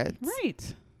 1600s.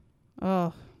 Right.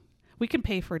 Oh, we can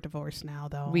pay for a divorce now,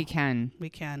 though. We can. We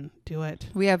can do it.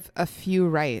 We have a few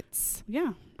rights.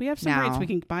 Yeah. We have some Now. rights. We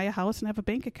can buy a house and have a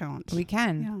bank account. We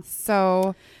can. Yeah.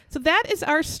 So So that is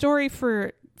our story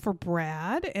for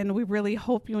Brad, and we really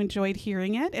hope you enjoyed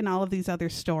hearing it and all of these other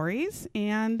stories.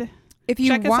 And if you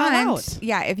check us all want,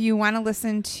 out. if you want to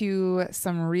listen to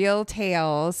some real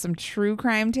tales, some true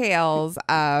crime tales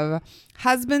of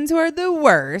husbands who are the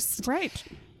worst, right,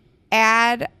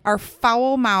 add our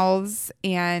foul mouths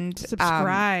and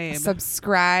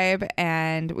subscribe,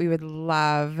 and we would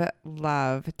love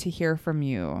to hear from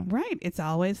you. Right. It's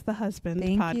always the husband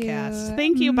Thank podcast. you.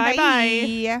 Thank you.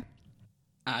 Bye.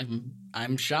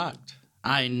 I'm shocked.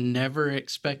 I never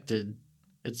expected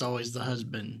It's Always the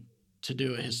Husband to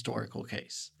do a historical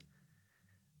case.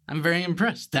 I'm very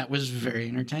impressed. That was very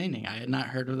entertaining. I had not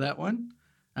heard of that one.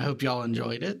 I hope y'all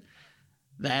enjoyed it.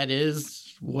 That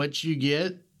is what you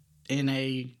get in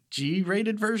a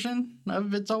G-rated version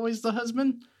of It's Always the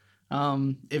Husband.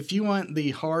 If you want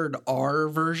the hard R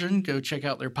version, go check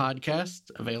out their podcast,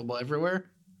 available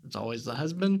everywhere. It's Always the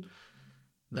Husband.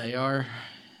 They are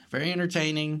very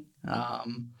entertaining.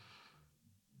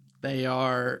 They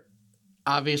are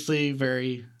obviously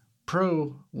very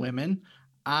pro-women.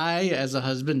 I, as a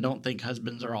husband, don't think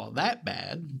husbands are all that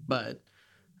bad, but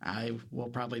I will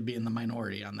probably be in the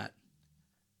minority on that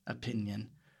opinion.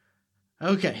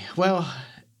 Okay, well,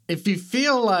 if you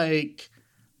feel like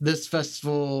this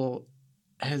festival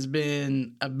has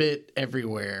been a bit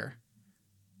everywhere,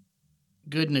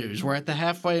 good news. We're at the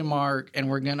halfway mark and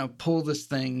we're going to pull this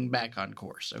thing back on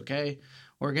course, okay?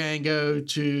 We're going to go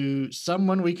to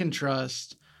someone we can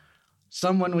trust,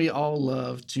 someone we all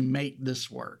love to make this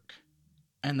work,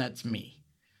 and that's me.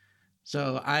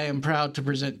 So I am proud to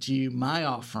present to you my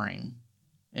offering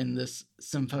in this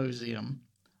symposium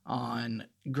on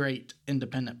great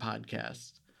independent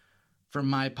podcasts from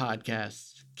my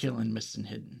podcast, Killin' Missing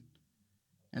Hidden.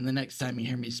 And the next time you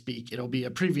hear me speak, it'll be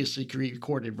a previously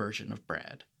recorded version of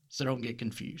Brad, so don't get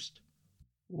confused.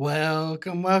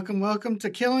 Welcome to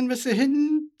Killin' Missing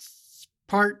Hidden,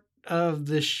 part of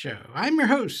this show. I'm your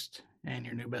host and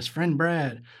your new best friend,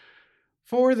 Brad.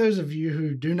 For those of you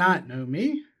who do not know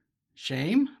me,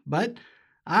 shame, but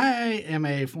I am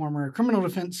a former criminal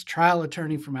defense trial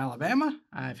attorney from Alabama.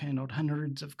 I've handled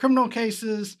hundreds of criminal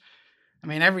cases. I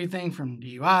mean, everything from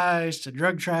DUIs to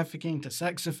drug trafficking to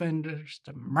sex offenders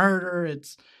to murder.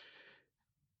 It's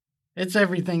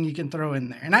everything you can throw in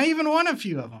there. And I even won a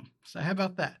few of them. So how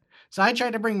about that? So I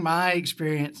try to bring my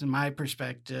experience and my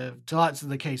perspective to lots of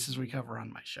the cases we cover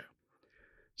on my show.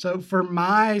 So for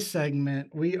my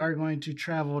segment, we are going to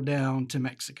travel down to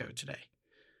Mexico today.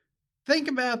 Think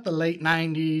about the late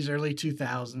 90s, early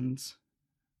 2000s,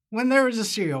 when there was a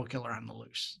serial killer on the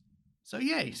loose. So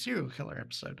yay, serial killer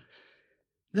episode.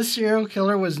 This serial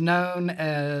killer was known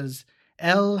as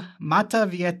El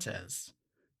Matavietes,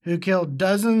 who killed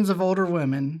dozens of older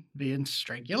women via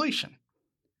strangulation.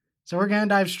 So we're going to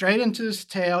dive straight into this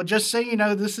tale. Just so you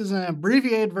know, this is an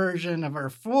abbreviated version of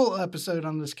our full episode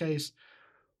on this case,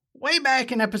 way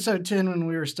back in episode 10 when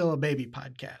we were still a baby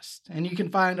podcast. And you can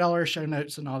find all our show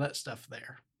notes and all that stuff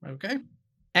there. Okay?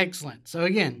 Excellent. So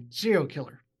again, serial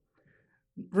killer.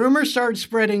 Rumors started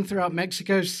spreading throughout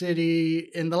Mexico City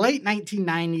in the late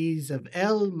 1990s of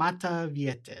El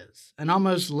Matavietes, an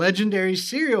almost legendary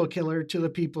serial killer to the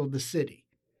people of the city.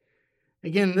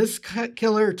 Again, this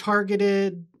killer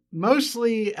targeted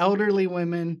mostly elderly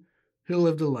women who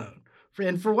lived alone.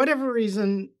 And for whatever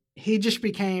reason, he just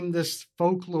became this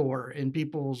folklore in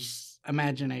people's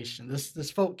imagination, this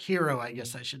folk hero, I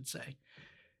guess I should say.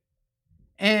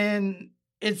 And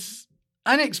it's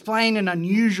unexplained and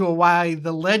unusual why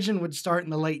the legend would start in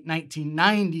the late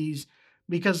 1990s,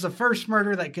 because the first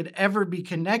murder that could ever be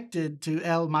connected to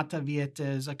El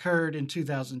Matavietes occurred in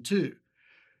 2002.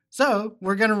 So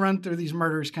we're going to run through these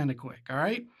murders kind of quick, all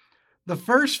right? The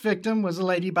first victim was a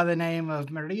lady by the name of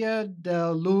Maria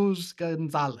de Luz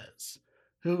Gonzalez,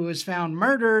 who was found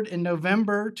murdered in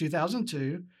November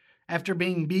 2002 after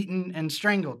being beaten and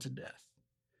strangled to death.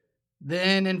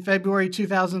 Then in February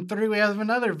 2003, we have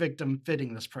another victim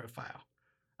fitting this profile.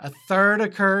 A third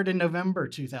occurred in November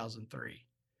 2003.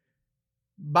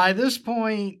 By this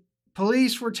point,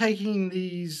 police were taking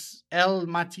these El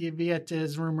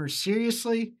Matavietes rumors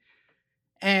seriously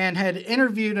and had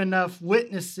interviewed enough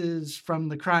witnesses from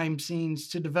the crime scenes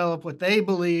to develop what they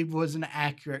believed was an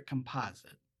accurate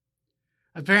composite.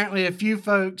 Apparently, a few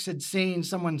folks had seen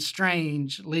someone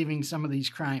strange leaving some of these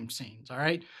crime scenes, all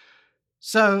right?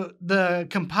 So the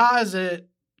composite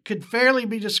could fairly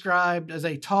be described as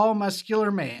a tall,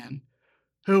 muscular man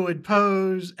who would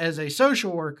pose as a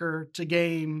social worker to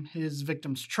gain his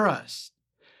victim's trust.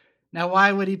 Now,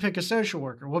 why would he pick a social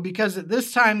worker? Well, because at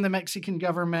this time, the Mexican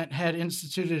government had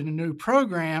instituted a new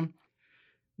program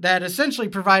that essentially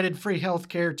provided free health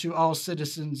care to all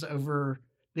citizens over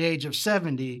the age of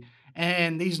 70.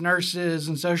 And these nurses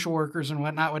and social workers and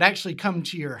whatnot would actually come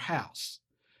to your house.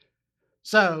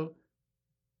 So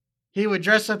he would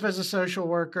dress up as a social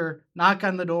worker, knock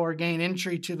on the door, gain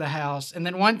entry to the house, and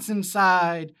then once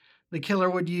inside, the killer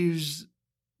would use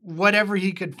whatever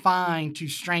he could find to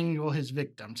strangle his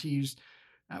victims. He used,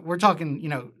 we're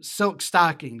talking, silk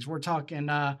stockings. We're talking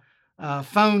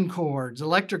phone cords,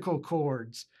 electrical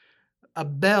cords, a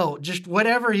belt, just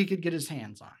whatever he could get his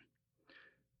hands on.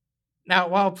 Now,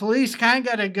 while police kind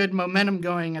of got a good momentum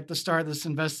going at the start of this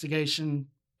investigation,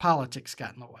 politics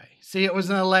got in the way. See, it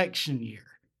was an election year.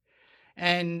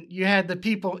 And you had the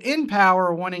people in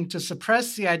power wanting to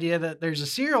suppress the idea that there's a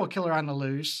serial killer on the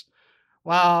loose,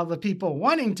 while the people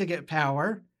wanting to get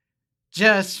power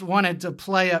just wanted to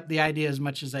play up the idea as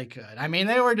much as they could. I mean,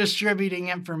 they were distributing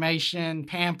information,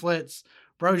 pamphlets,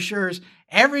 brochures,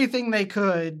 everything they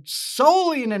could,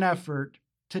 solely in an effort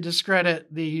to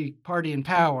discredit the party in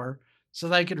power so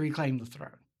they could reclaim the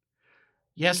throne.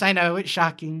 Yes, I know, it's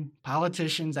shocking.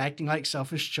 Politicians acting like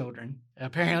selfish children.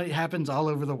 Apparently it happens all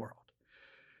over the world.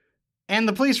 And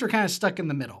the police were kind of stuck in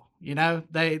the middle.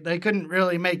 They couldn't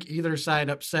really make either side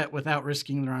upset without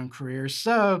risking their own careers.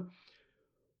 So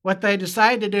what they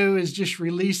decided to do is just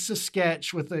release a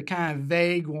sketch with a kind of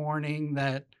vague warning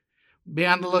that be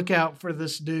on the lookout for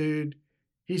this dude.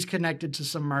 He's connected to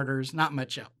some murders, not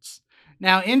much else.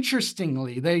 Now,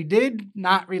 interestingly, they did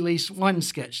not release one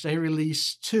sketch. They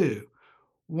released two.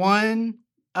 One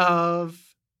of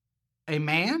a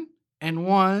man and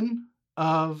one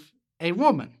of a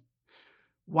woman.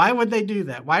 Why would they do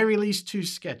that? Why release two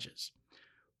sketches?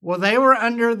 Well, they were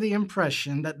under the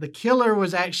impression that the killer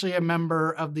was actually a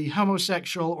member of the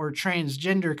homosexual or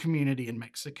transgender community in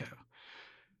Mexico.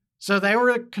 So they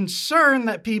were concerned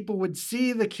that people would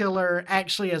see the killer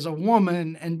actually as a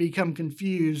woman and become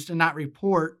confused and not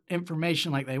report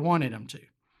information like they wanted them to.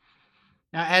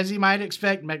 Now, as you might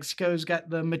expect, Mexico's got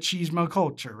the machismo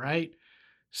culture, right?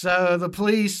 So the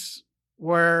police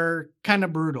were kind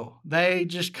of brutal. They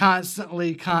just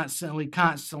constantly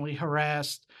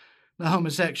harassed the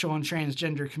homosexual and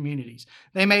transgender communities.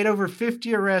 They made over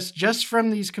 50 arrests just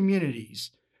from these communities,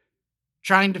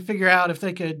 trying to figure out if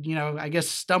they could,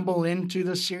 stumble into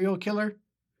the serial killer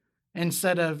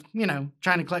instead of,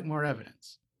 trying to collect more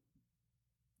evidence.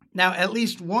 Now, at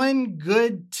least one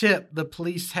good tip the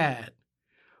police had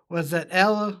was that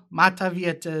El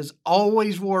Matavietes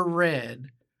always wore red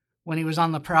when he was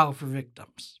on the prowl for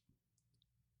victims.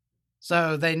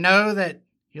 So they know that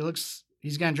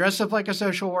he's going to dress up like a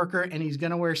social worker and he's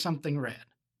going to wear something red.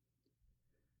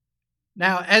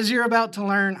 Now, as you're about to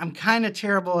learn, I'm kind of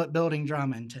terrible at building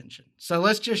drama and tension. So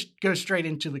let's just go straight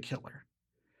into the killer.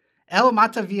 El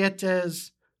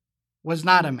Matavietes was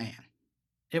not a man.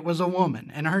 It was a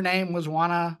woman, and her name was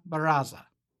Juana Barraza.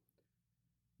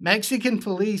 Mexican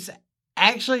police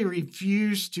actually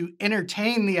refused to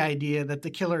entertain the idea that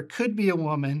the killer could be a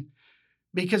woman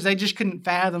because they just couldn't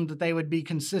fathom that they would be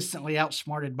consistently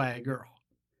outsmarted by a girl.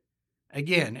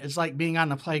 Again, it's like being on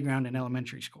the playground in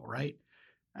elementary school, right?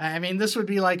 I mean, this would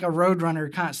be like a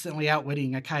roadrunner constantly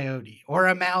outwitting a coyote or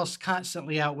a mouse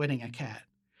constantly outwitting a cat.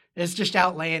 It's just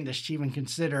outlandish to even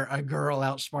consider a girl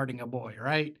outsmarting a boy,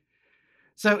 right?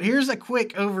 So here's a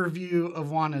quick overview of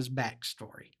Juana's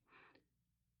backstory.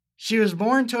 She was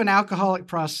born to an alcoholic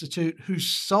prostitute who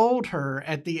sold her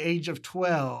at the age of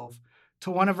 12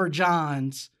 to one of her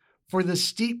Johns for the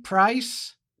steep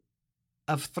price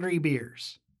of 3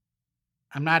 beers.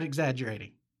 I'm not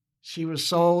exaggerating. She was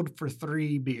sold for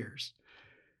 3 beers.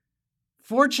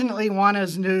 Fortunately,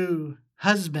 Juana's new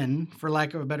husband, for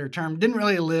lack of a better term, didn't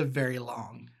really live very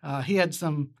long. He had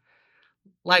some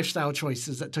lifestyle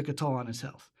choices that took a toll on his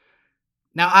health.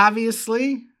 Now,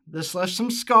 obviously, this left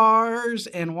some scars,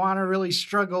 and Juana really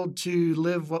struggled to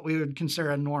live what we would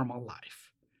consider a normal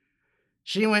life.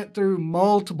 She went through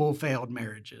multiple failed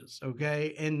marriages,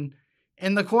 okay? And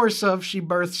in the course of, she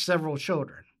birthed several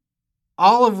children,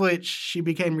 all of which she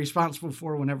became responsible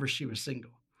for whenever she was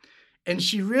single. And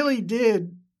she really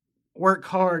did work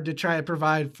hard to try to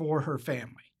provide for her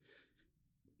family.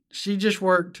 She just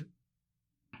worked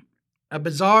a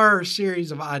bizarre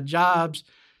series of odd jobs.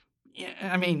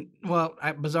 I mean, well,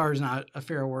 bizarre is not a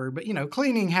fair word, but,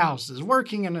 cleaning houses,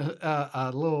 working in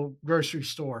a little grocery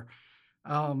store,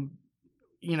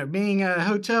 being a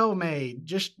hotel maid,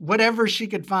 just whatever she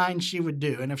could find, she would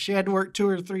do. And if she had to work 2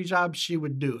 or 3 jobs, she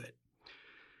would do it.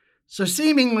 So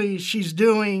seemingly, she's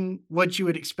doing what you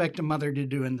would expect a mother to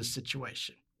do in this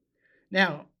situation.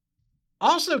 Now,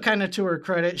 also kind of to her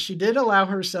credit, she did allow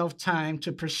herself time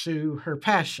to pursue her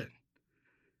passion.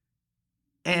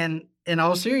 And in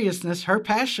all seriousness, her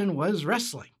passion was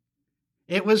wrestling.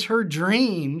 It was her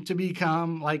dream to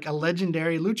become like a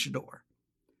legendary luchador.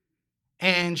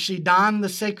 And she donned the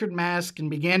sacred mask and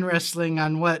began wrestling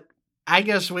on what I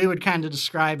guess we would kind of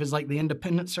describe as like the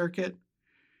independent circuit.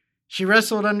 She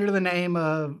wrestled under the name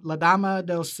of La Dama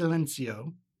del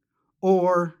Silencio,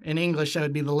 or in English, that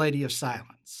would be the Lady of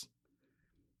Silence.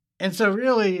 And so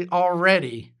really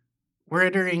already we're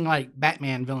entering like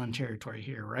Batman villain territory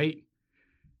here, right?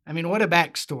 I mean, what a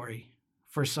backstory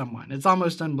for someone. It's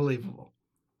almost unbelievable.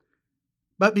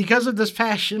 But because of this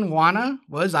passion, Juana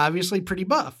was obviously pretty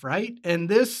buff, right? And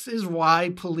this is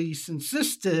why police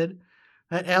insisted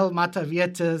that El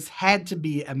Matavietes had to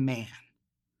be a man.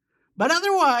 But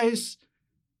otherwise,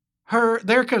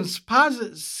 their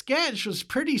composite sketch was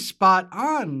pretty spot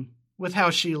on with how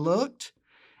she looked,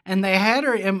 and they had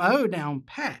her MO down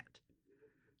pat.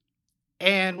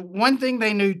 And one thing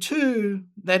they knew, too,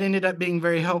 that ended up being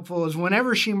very helpful is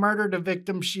whenever she murdered a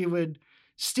victim, she would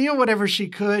steal whatever she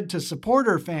could to support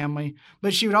her family,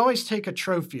 but she would always take a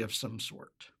trophy of some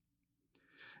sort.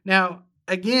 Now,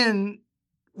 again,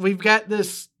 we've got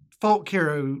this folk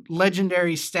hero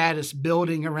legendary status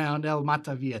building around El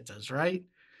Matavietes, right?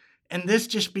 And this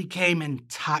just became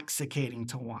intoxicating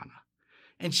to Juana.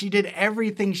 and she did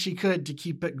everything she could to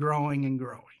keep it growing and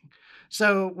growing.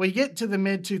 So we get to the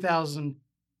mid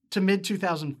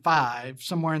 2005,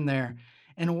 somewhere in there,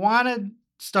 and Juana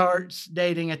starts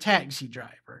dating a taxi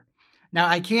driver. Now,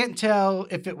 I can't tell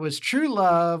if it was true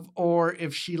love or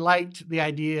if she liked the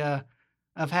idea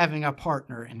of having a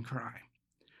partner in crime.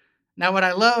 Now, what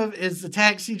I love is the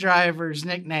taxi driver's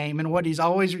nickname, and what he's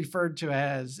always referred to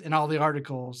as in all the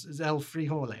articles is El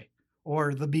Frijole,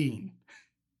 or the bean.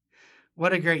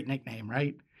 What a great nickname,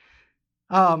 right?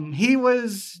 He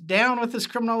was down with his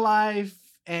criminal life,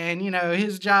 and,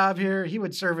 his job here, he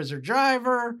would serve as her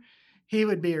driver. He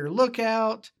would be her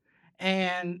lookout.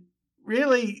 And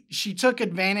really, she took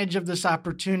advantage of this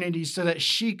opportunity so that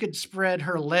she could spread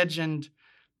her legend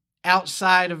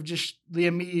outside of just the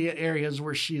immediate areas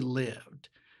where she lived.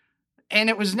 And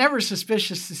it was never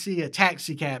suspicious to see a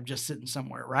taxi cab just sitting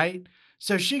somewhere, right?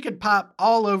 So she could pop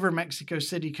all over Mexico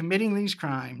City committing these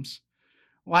crimes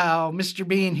while Mr.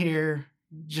 Bean here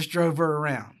just drove her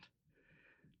around.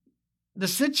 The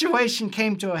situation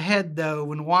came to a head, though,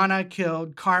 when Juana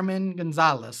killed Carmen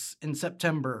Gonzalez in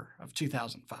September of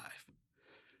 2005.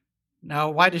 Now,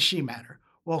 why does she matter?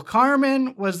 Well,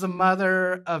 Carmen was the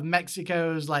mother of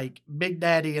Mexico's big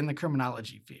daddy in the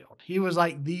criminology field. He was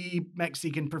the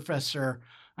Mexican professor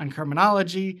on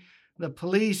criminology. The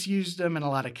police used him in a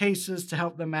lot of cases to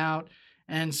help them out.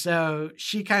 And so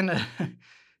she kind of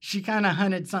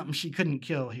hunted something she couldn't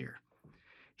kill here.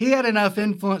 He had enough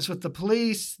influence with the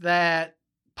police that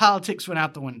politics went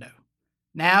out the window.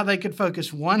 Now they could focus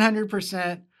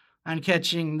 100% on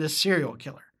catching this serial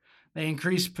killer. They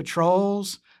increased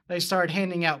patrols. They started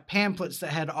handing out pamphlets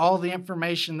that had all the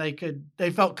information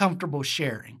they felt comfortable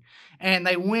sharing. And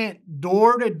they went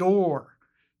door to door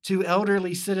to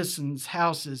elderly citizens'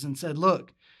 houses and said,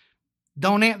 look,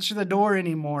 don't answer the door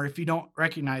anymore if you don't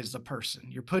recognize the person.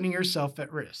 You're putting yourself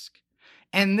at risk.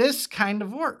 And this kind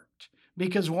of worked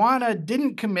because Juana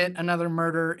didn't commit another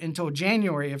murder until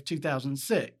January of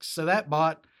 2006. So that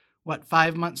bought,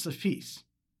 5 months of peace.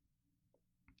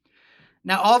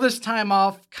 Now, all this time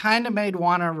off kind of made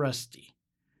Juana rusty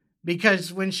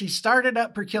because when she started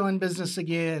up her killing business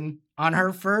again on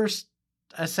her first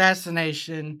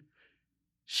assassination,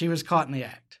 she was caught in the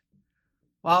act.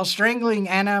 While strangling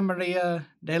Ana Maria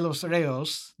de los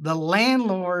Rios, the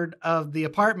landlord of the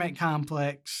apartment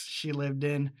complex she lived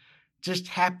in just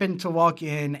happened to walk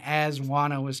in as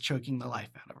Juana was choking the life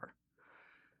out of her.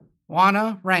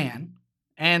 Juana ran,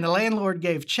 and the landlord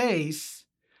gave chase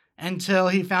until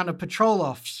he found a patrol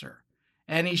officer.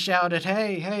 And he shouted,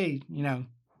 hey,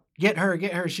 get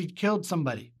her. She killed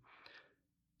somebody.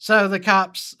 So the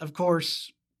cops, of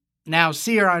course, now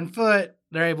see her on foot.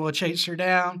 They're able to chase her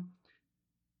down.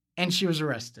 And she was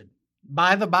arrested.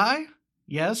 By the by,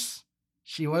 yes,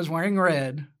 she was wearing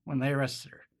red when they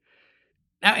arrested her.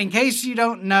 Now, in case you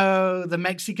don't know, the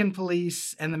Mexican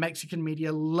police and the Mexican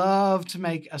media love to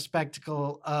make a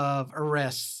spectacle of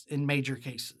arrests in major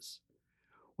cases.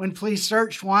 When police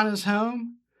searched Juana's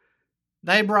home,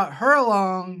 they brought her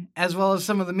along as well as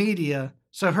some of the media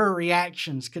so her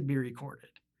reactions could be recorded.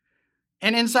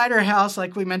 And inside her house,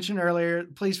 like we mentioned earlier,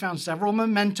 police found several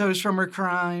mementos from her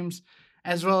crimes,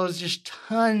 as well as just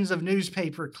tons of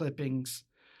newspaper clippings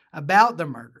about the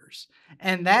murders.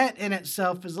 And that in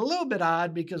itself is a little bit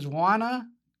odd because Juana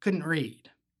couldn't read.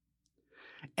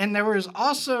 And there was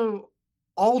also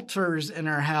altars in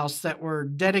her house that were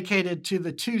dedicated to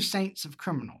the two saints of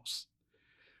criminals.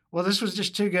 Well, this was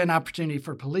just too good an opportunity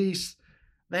for police.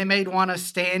 They made Juana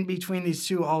stand between these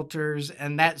two altars,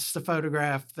 and that's the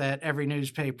photograph that every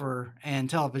newspaper and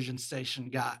television station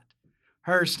got.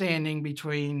 Her standing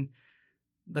between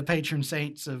the patron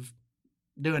saints of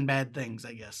doing bad things,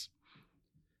 I guess.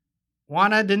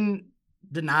 Juana didn't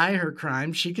deny her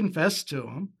crimes. She confessed to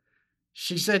them.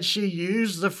 She said she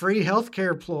used the free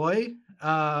healthcare ploy,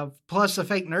 plus a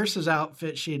fake nurse's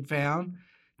outfit she had found,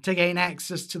 to gain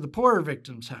access to the poorer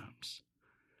victims' homes.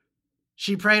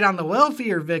 She preyed on the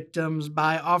wealthier victims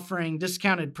by offering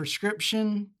discounted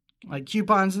prescription, like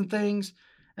coupons and things,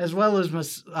 as well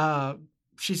as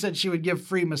she said she would give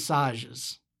free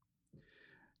massages.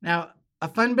 Now, a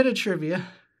fun bit of trivia.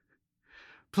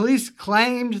 Police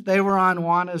claimed they were on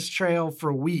Juana's trail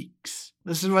for weeks.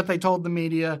 This is what they told the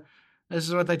media. This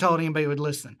is what they told anybody who would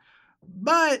listen.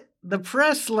 But the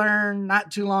press learned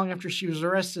not too long after she was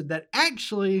arrested that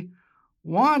actually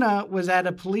Juana was at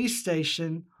a police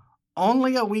station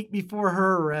only a week before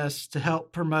her arrest to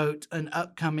help promote an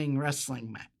upcoming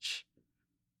wrestling match.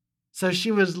 So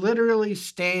she was literally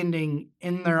standing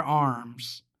in their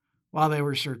arms while they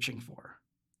were searching for her.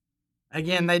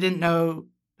 Again, they didn't know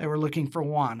they were looking for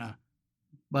Juana,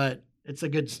 but it's a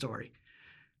good story.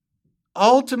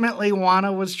 Ultimately,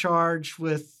 Juana was charged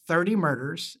with 30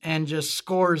 murders and just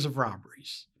scores of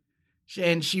robberies.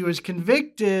 And she was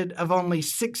convicted of only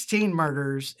 16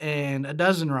 murders and a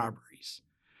dozen robberies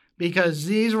because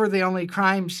these were the only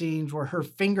crime scenes where her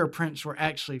fingerprints were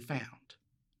actually found.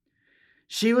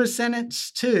 She was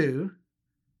sentenced to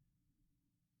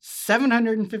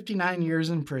 759 years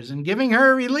in prison, giving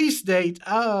her a release date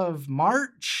of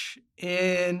March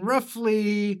in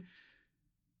roughly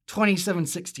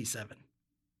 2767.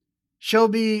 She'll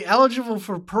be eligible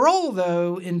for parole,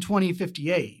 though, in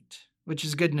 2058, which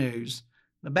is good news.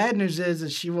 The bad news is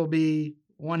that she will be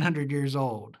 100 years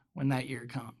old when that year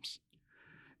comes.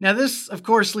 Now, this, of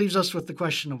course, leaves us with the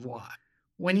question of why.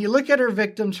 When you look at her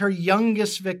victims, her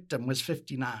youngest victim was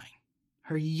 59.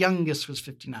 Her youngest was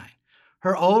 59.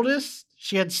 Her oldest,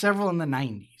 she had several in the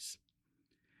 90s.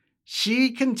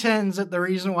 She contends that the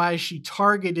reason why she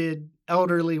targeted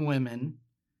elderly women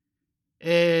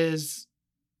is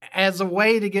as a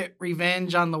way to get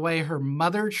revenge on the way her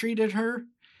mother treated her.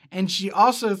 And she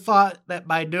also thought that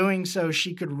by doing so,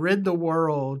 she could rid the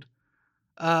world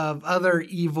of other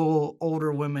evil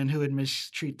older women who would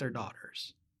mistreat their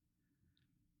daughters.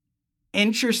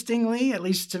 Interestingly, at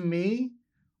least to me,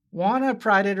 Juana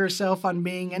prided herself on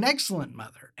being an excellent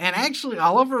mother. And actually,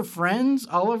 all of her friends,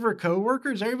 all of her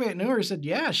coworkers, everybody that knew her said,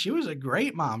 yeah, she was a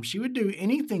great mom. She would do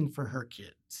anything for her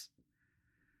kids.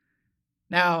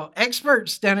 Now,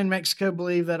 experts down in Mexico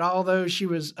believe that although she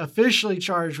was officially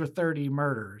charged with 30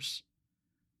 murders,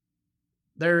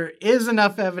 there is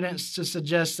enough evidence to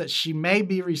suggest that she may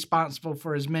be responsible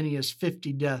for as many as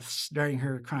 50 deaths during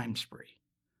her crime spree.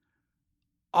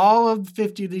 All of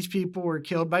 50 of these people were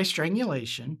killed by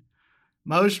strangulation.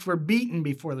 Most were beaten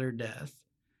before their death.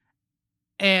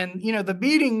 And, you know, the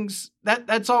beatings,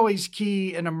 that's always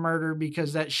key in a murder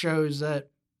because that shows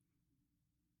that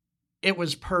it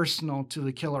was personal to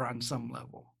the killer on some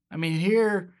level. I mean,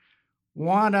 here,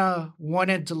 Juana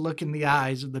wanted to look in the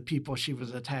eyes of the people she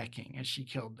was attacking as she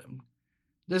killed them.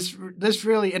 This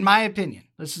really, in my opinion,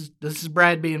 this is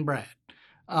Brad being Brad.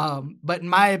 But in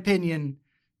my opinion,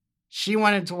 she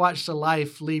wanted to watch the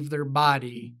life leave their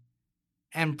body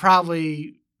and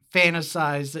probably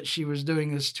fantasize that she was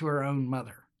doing this to her own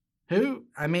mother. Who,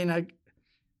 I mean,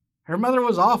 her mother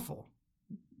was awful.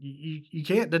 You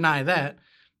can't deny that.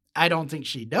 I don't think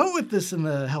she dealt with this in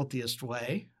the healthiest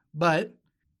way, but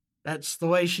that's the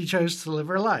way she chose to live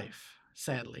her life,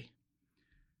 sadly.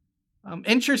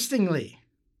 Interestingly,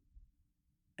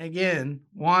 again,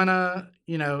 Juana,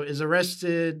 is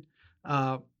arrested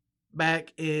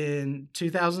back in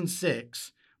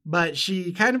 2006, but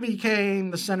she kind of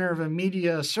became the center of a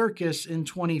media circus in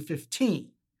 2015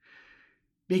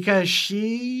 because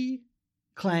she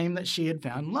claimed that she had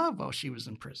found love while she was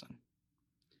in prison.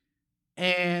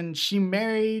 And she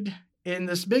married in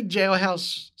this big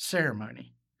jailhouse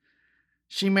ceremony.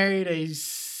 She married a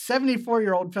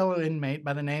 74-year-old fellow inmate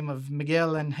by the name of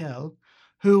Miguel Angel,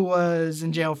 who was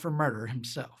in jail for murder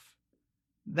himself.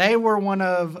 They were one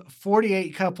of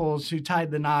 48 couples who tied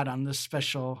the knot on this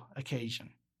special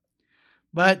occasion.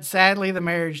 But sadly, the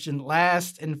marriage didn't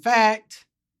last. In fact,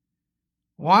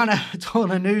 Juana told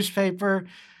a newspaper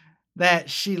that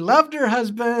she loved her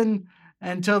husband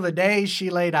until the day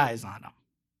she laid eyes on him.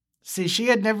 See, she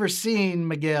had never seen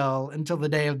Miguel until the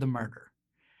day of the murder.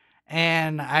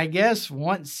 And I guess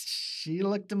once she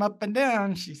looked him up and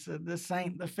down, she said, this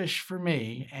ain't the fish for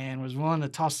me, and was willing to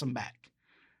toss him back.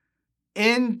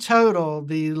 In total,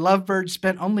 the lovebirds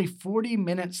spent only 40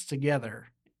 minutes together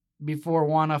before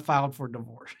Juana filed for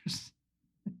divorce.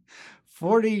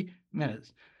 40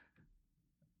 minutes.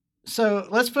 So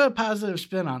let's put a positive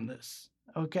spin on this,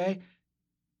 okay?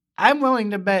 I'm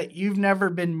willing to bet you've never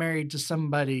been married to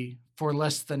somebody for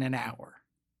less than an hour.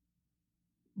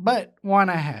 But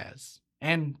Juana has,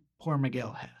 and poor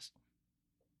Miguel has.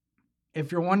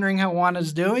 If you're wondering how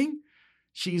Juana's doing,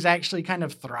 she's actually kind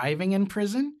of thriving in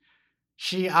prison.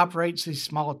 She operates a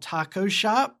small taco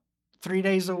shop 3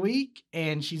 days a week,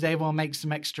 and she's able to make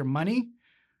some extra money.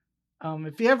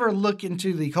 If you ever look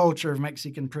into the culture of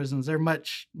Mexican prisons, they're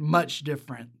much, much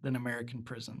different than American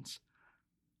prisons.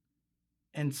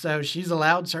 And so she's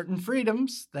allowed certain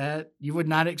freedoms that you would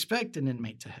not expect an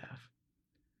inmate to have.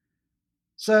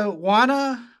 So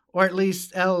Juana, or at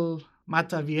least El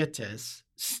Matavietes,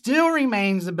 still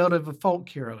remains a bit of a folk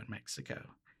hero in Mexico.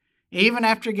 Even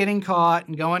after getting caught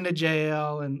and going to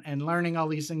jail and learning all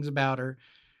these things about her,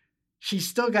 she's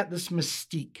still got this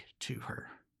mystique to her.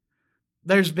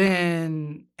 There's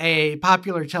been a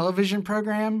popular television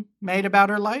program made about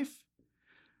her life.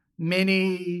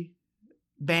 Many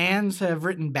bands have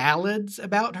written ballads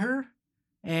about her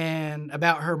and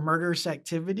about her murderous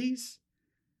activities.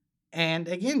 And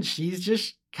again, she's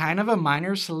just kind of a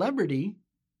minor celebrity,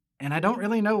 and I don't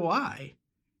really know why.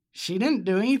 She didn't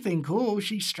do anything cool.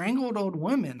 She strangled old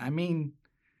women. I mean,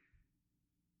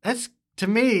 to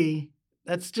me,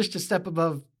 that's just a step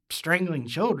above strangling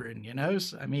children, you know?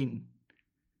 So, I mean,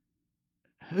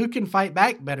 who can fight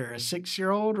back better, a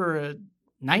 6-year-old or a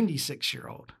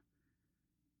 96-year-old?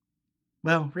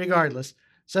 Well, regardless.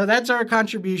 So that's our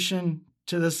contribution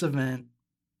to this event.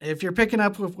 If you're picking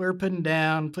up what we're putting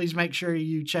down, please make sure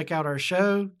you check out our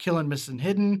show, Killing, Missing,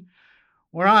 Hidden.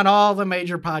 We're on all the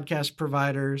major podcast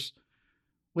providers.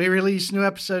 We release new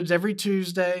episodes every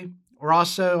Tuesday. We're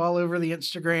also all over the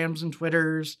Instagrams and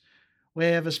Twitters. We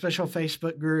have a special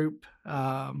Facebook group.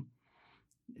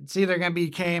 It's either going to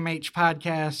be KMH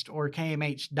Podcast or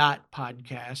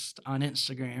KMH.podcast on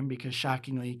Instagram because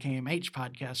shockingly, KMH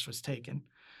Podcast was taken.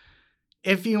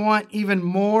 If you want even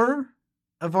more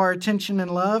of our attention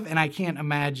and love, and I can't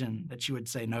imagine that you would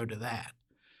say no to that,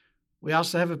 we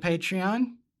also have a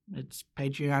Patreon. It's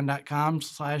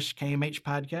patreon.com/KMH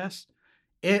Podcast.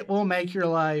 It will make your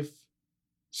life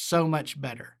so much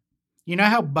better. You know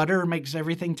how butter makes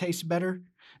everything taste better?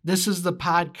 This is the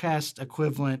podcast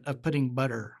equivalent of putting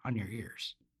butter on your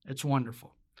ears. It's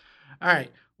wonderful. All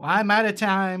right. Well, I'm out of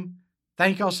time.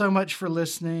 Thank y'all so much for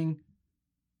listening.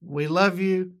 We love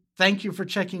you. Thank you for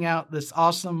checking out this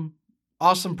awesome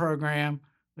program.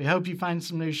 We hope you find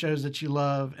some new shows that you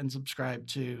love and subscribe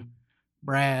to.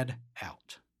 Brad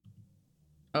out.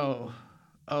 Oh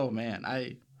man.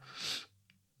 I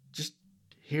just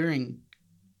hearing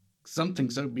something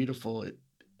so beautiful. It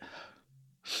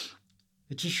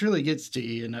just really gets to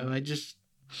you, you know.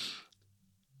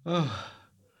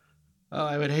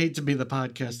 I would hate to be the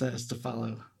podcast that has to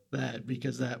follow that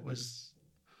because it was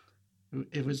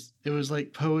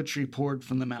like poetry poured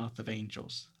from the mouth of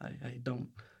angels.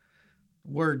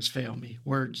 Words fail me.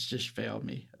 Words just fail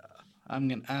me. I'm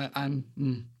gonna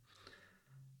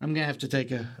have to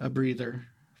take a breather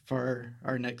for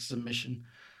our next submission,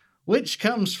 which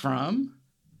comes from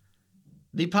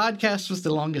the podcast with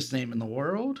the longest name in the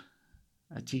world.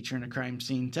 A teacher in a crime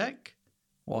scene tech,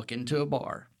 walk into a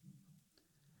bar.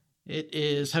 It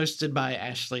is hosted by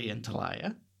Ashley and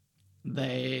Talia.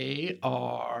 They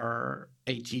are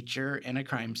a teacher and a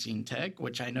crime scene tech,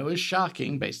 which I know is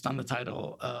shocking based on the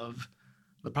title of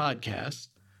the podcast.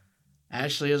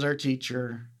 Ashley is our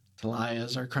teacher. Talia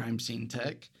is our crime scene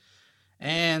tech.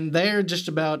 And they're just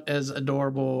about as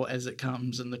adorable as it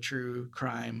comes in the true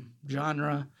crime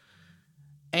genre.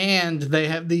 And they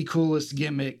have the coolest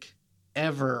gimmick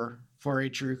ever for a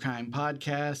true crime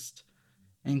podcast,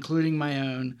 including my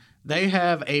own. They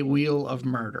have a wheel of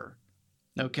murder.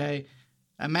 Okay?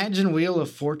 Imagine Wheel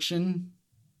of Fortune,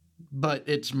 but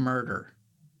it's murder.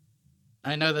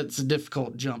 I know that's a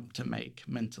difficult jump to make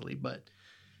mentally, but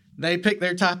they pick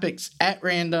their topics at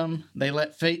random. They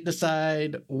let fate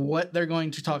decide what they're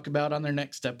going to talk about on their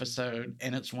next episode,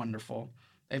 and it's wonderful.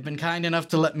 They've been kind enough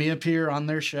to let me appear on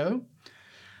their show.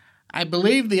 I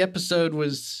believe the episode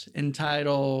was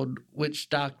entitled Witch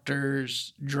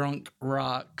Doctors, Drunk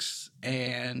Rocks,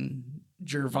 and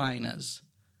Gervinas.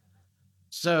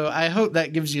 So I hope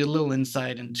that gives you a little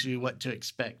insight into what to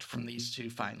expect from these two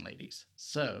fine ladies.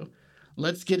 So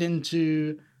let's get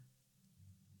into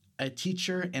a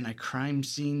teacher and a crime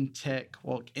scene tech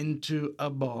walk into a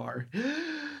bar.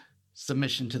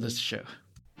 Submission to this show.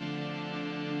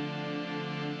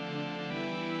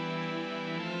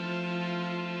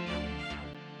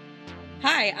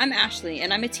 Hi, I'm Ashley,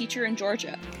 and I'm a teacher in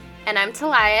Georgia. And I'm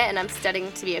Talia, and I'm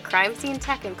studying to be a crime scene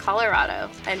tech in Colorado.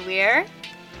 And we're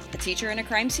a teacher and a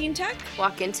crime scene tech?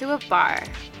 Walk into a bar.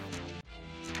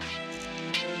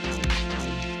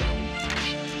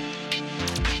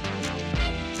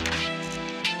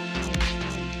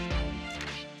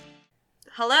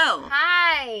 Hello.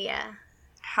 Hi.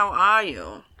 How are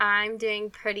you? I'm doing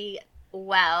pretty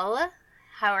well.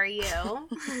 How are you?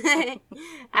 I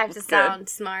have to sound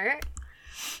smart.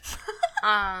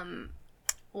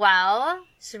 Well,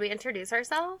 should we introduce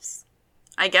ourselves?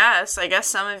 I guess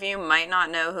some of you might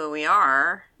not know who we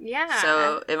are. Yeah.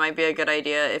 So it might be a good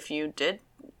idea if you did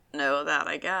know that,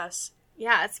 I guess.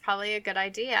 Yeah, it's probably a good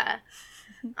idea.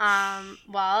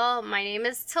 Well, my name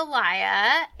is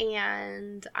Talia,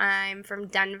 and I'm from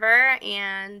Denver,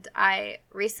 and I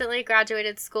recently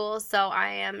graduated school, so I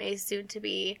am a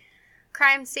soon-to-be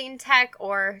crime scene tech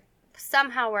or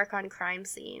somehow work on crime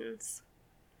scenes.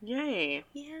 Yay.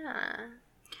 Yeah.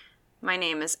 My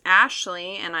name is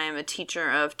Ashley, and I am a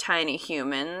teacher of tiny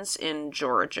humans in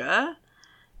Georgia.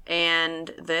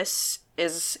 And this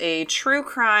is a true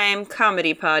crime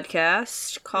comedy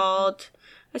podcast called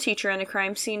A Teacher and a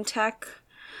Crime Scene Tech.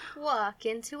 walk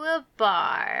into a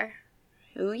bar.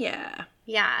 Ooh, yeah.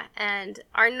 Yeah, and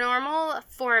our normal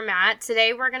format,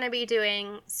 today we're going to be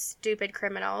doing Stupid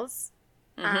Criminals.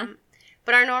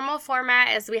 But our normal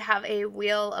format is we have a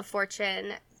Wheel of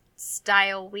Fortune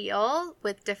style wheel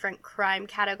with different crime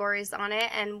categories on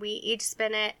it, and we each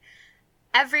spin it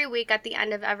every week at the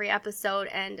end of every episode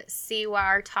and see what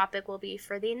our topic will be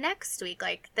for the next week.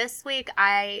 Like this week,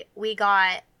 we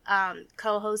got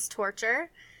co-host torture,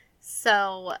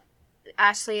 so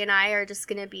Ashley and I are just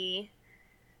going to be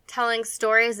telling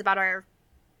stories about our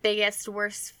biggest,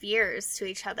 worst fears to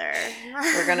each other.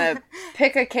 We're going to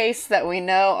pick a case that we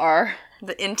know are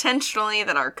intentionally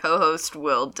that our co-host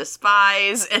will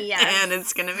despise, and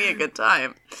it's going to be a good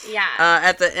time. Yeah.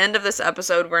 At the end of this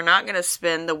episode, we're not going to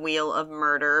spin the Wheel of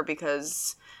Murder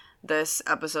because this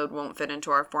episode won't fit into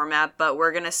our format, but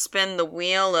we're going to spin the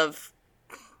Wheel of,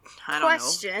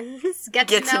 questions. Get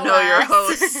to know your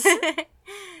hosts.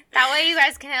 That way you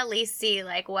guys can at least see,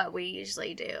 like, what we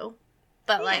usually do.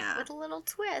 But, like, with a little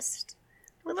twist.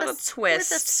 With a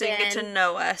twist, so you get to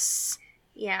know us.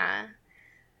 Yeah.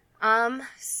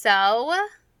 So,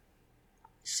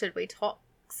 should we talk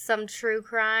some true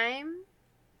crime?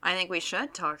 I think we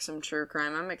should talk some true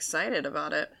crime. I'm excited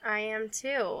about it. I am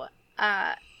too.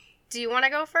 Do you want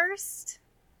to go first?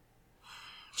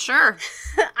 Sure.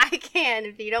 I can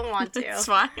if you don't want to. It's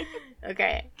fine.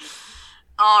 Okay.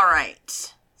 All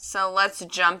right. So let's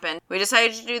jump in. We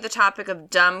decided to do the topic of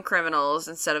dumb criminals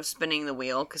instead of spinning the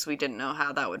wheel because we didn't know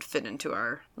how that would fit into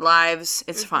our lives.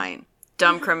 It's fine.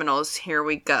 Dumb criminals, here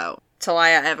we go.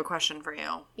 Talia, I have a question for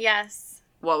you. Yes.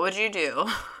 What would you do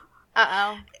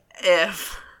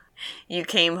if you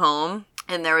came home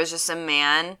and there was just a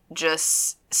man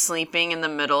just sleeping in the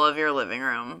middle of your living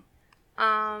room?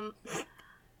 I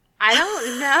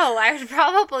don't know. I would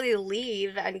probably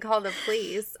leave and call the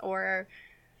police, or...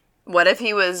 What if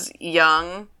he was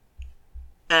young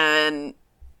and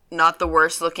not the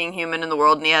worst looking human in the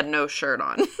world and he had no shirt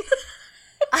on?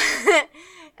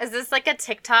 Is this like a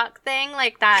TikTok thing?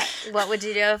 Like that, what would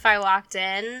you do if I walked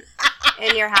in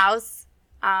your house?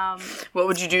 What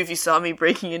would you do if you saw me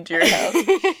breaking into your house?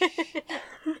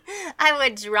 I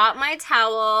would drop my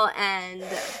towel and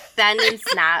bend and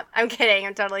snap. I'm kidding.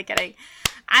 I'm totally kidding.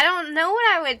 I don't know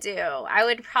what I would do. I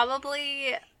would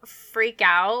probably freak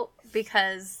out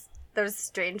because there's a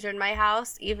stranger in my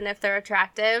house, even if they're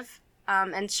attractive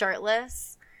and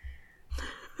shirtless.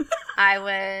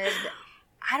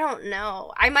 I don't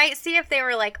know. I might see if they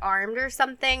were, like, armed or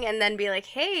something and then be like,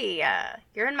 hey,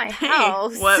 you're in my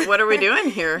house. What are we doing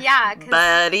here? Yeah.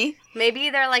 Buddy. Maybe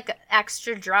they're, like,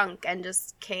 extra drunk and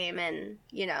just came and,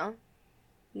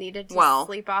 needed to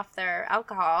sleep off their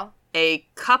alcohol. A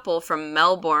couple from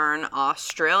Melbourne,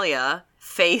 Australia,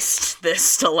 faced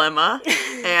this dilemma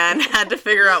and had to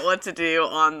figure out what to do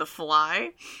on the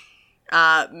fly.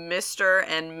 Mr.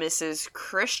 and Mrs.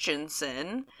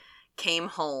 Christensen came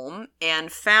home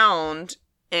and found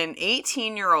an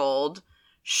 18-year-old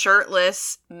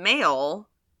shirtless male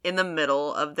in the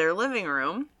middle of their living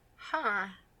room. Huh.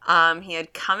 He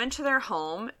had come into their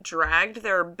home, dragged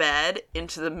their bed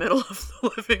into the middle of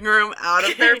the living room out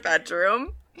of their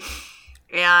bedroom,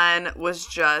 and was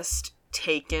just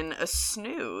taking a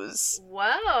snooze.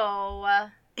 Whoa.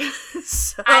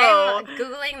 So I'm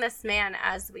Googling this man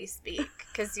as we speak,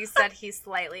 because you said he's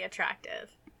slightly attractive.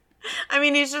 I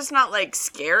mean, he's just not, like,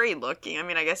 scary looking. I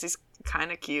mean, I guess he's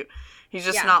kind of cute. He's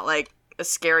just not, like, a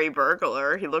scary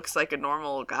burglar. He looks like a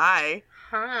normal guy.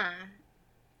 Huh.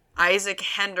 Isaac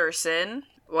Henderson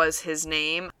was his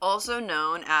name, also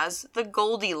known as the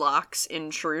Goldilocks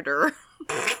intruder.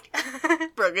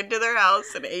 Broke into their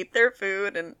house and ate their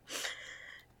food and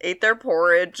ate their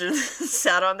porridge and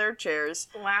sat on their chairs.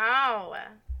 Wow.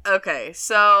 Okay,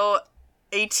 so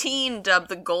a teen dubbed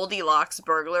the Goldilocks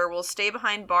burglar will stay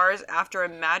behind bars after a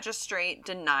magistrate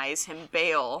denies him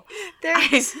bail.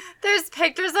 There's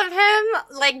pictures of him,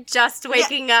 like, just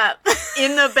waking up.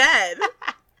 In the bed.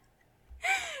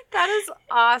 That is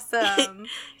awesome.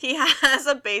 He has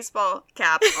a baseball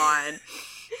cap on.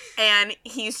 And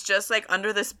he's just, like,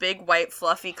 under this big, white,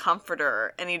 fluffy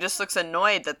comforter. And he just looks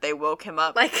annoyed that they woke him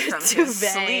up like from duvet. his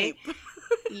sleep.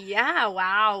 Yeah,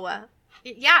 wow.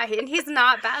 Yeah, and he's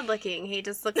not bad looking. He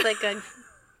just looks like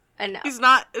He's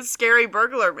not a scary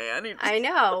burglar man. I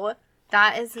know.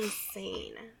 That is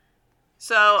insane.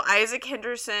 So, Isaac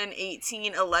Henderson,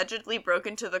 18, allegedly broke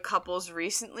into the couple's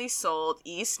recently sold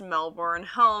East Melbourne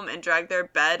home and dragged their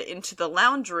bed into the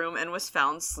lounge room and was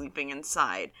found sleeping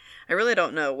inside. I really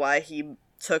don't know why he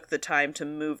took the time to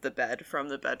move the bed from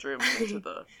the bedroom into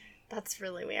the... That's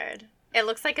really weird. It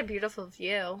looks like a beautiful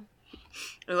view.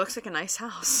 It looks like a nice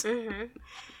house. Mm-hmm.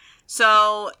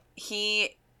 So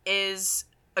he is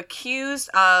accused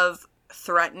of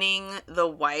threatening the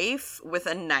wife with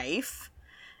a knife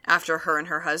after her and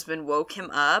her husband woke him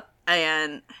up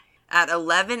and at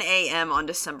 11 a.m. on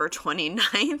December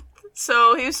 29th.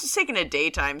 So he was just taking a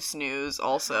daytime snooze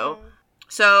also.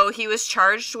 So he was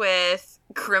charged with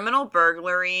criminal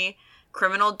burglary,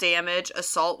 criminal damage,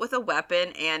 assault with a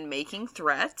weapon, and making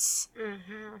threats.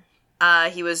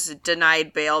 He was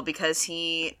denied bail because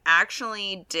he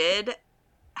actually did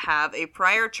have a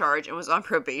prior charge and was on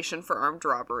probation for armed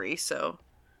robbery. So,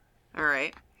 all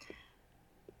right.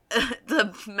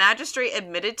 The magistrate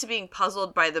admitted to being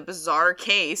puzzled by the bizarre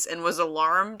case and was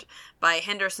alarmed by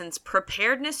Henderson's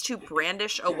preparedness to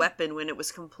brandish a weapon when it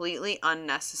was completely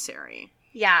unnecessary.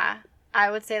 Yeah,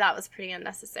 I would say that was pretty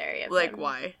unnecessary. Like,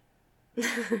 why?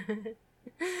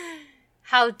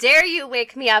 How dare you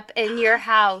wake me up in your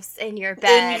house, in your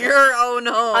bed. In your own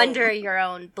home. Under your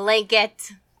own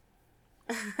blanket.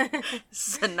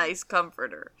 It's a nice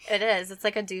comforter. It is. It's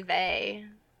like a duvet.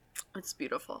 It's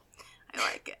beautiful. I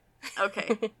like it.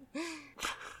 Okay.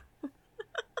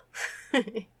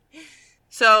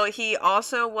 So he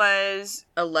also was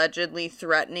allegedly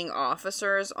threatening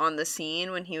officers on the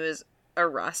scene when he was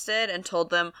arrested and told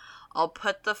them, "I'll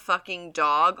put the fucking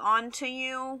dog onto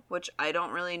you," which I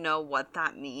don't really know what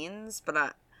that means,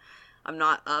 but I'm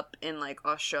not up in like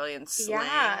Australian slang.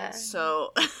 Yeah.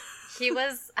 So he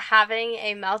was having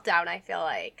a meltdown, I feel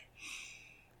like.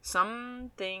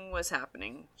 Something was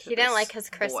happening to He didn't like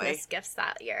his boy. Christmas gifts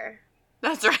that year.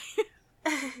 That's right.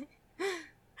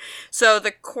 So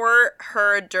the court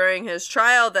heard during his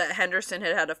trial that Henderson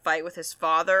had had a fight with his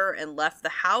father and left the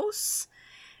house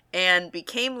and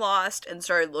became lost and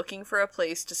started looking for a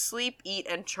place to sleep, eat,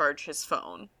 and charge his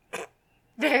phone.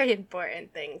 Very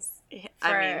important things for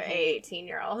an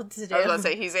 18-year-old to do. I was going to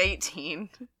say, he's 18.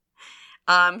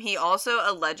 He also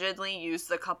allegedly used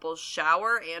the couple's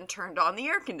shower and turned on the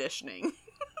air conditioning.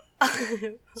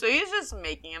 So he's just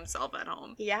making himself at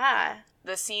home. Yeah.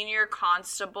 The senior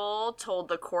constable told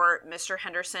the court Mr.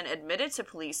 Henderson admitted to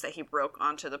police that he broke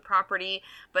onto the property,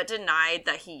 but denied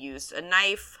that he used a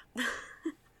knife.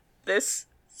 This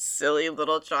silly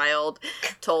little child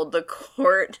told the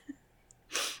court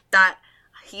that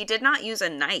he did not use a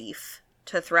knife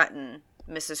to threaten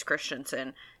Mrs.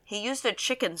 Christensen. He used a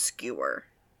chicken skewer.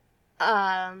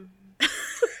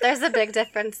 There's a big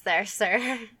difference there,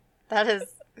 sir. That is...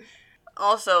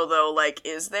 Also, though, like,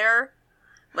 is there?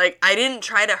 Like, I didn't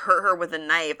try to hurt her with a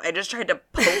knife. I just tried to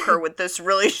poke her with this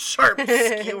really sharp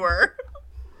skewer.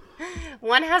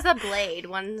 One has a blade.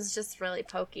 One's just really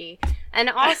pokey. And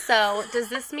also, does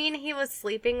this mean he was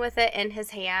sleeping with it in his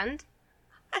hand?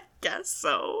 I guess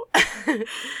so.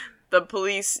 The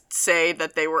police say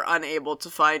that they were unable to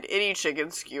find any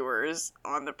chicken skewers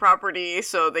on the property,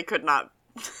 so they could not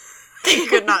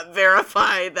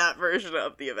verify that version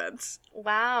of the events.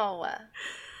 Wow.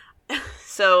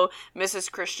 So, Mrs.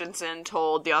 Christensen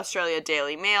told the Australia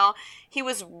Daily Mail he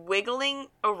was wiggling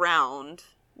around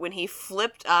when he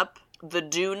flipped up the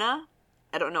doona.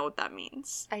 I don't know what that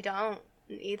means. I don't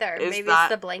either. Maybe it's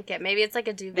the blanket. Maybe it's like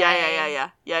a duvet.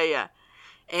 Yeah.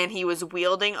 And he was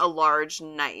wielding a large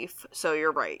knife. So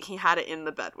you're right. He had it in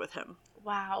the bed with him.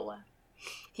 Wow.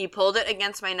 He pulled it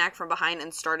against my neck from behind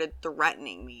and started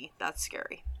threatening me. That's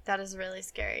scary. That is really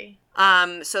scary.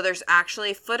 So there's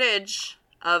actually footage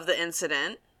of the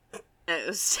incident. It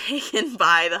was taken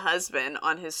by the husband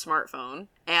on his smartphone.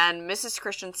 And Mrs.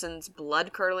 Christensen's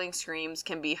blood-curdling screams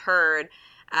can be heard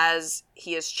as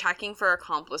he is checking for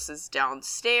accomplices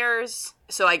downstairs.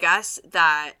 So I guess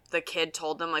that the kid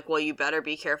told them, like, well, you better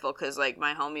be careful because, like,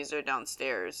 my homies are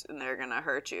downstairs and they're gonna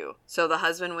hurt you. So the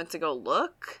husband went to go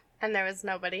look. And there was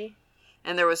nobody.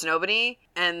 And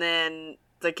then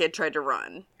the kid tried to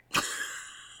run.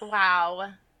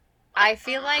 Wow. I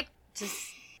feel like just...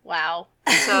 Wow.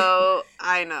 So,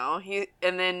 I know.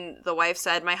 And then the wife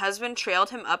said, my husband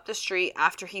trailed him up the street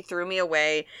after he threw me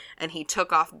away, and he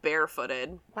took off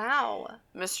barefooted. Wow.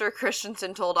 Mr.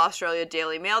 Christensen told Australia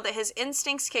Daily Mail that his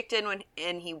instincts kicked in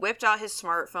and he whipped out his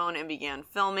smartphone and began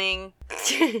filming.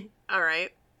 All right.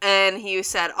 And he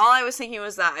said, all I was thinking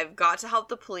was that I've got to help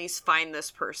the police find this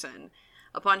person.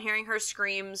 Upon hearing her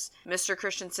screams, Mr.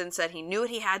 Christensen said he knew what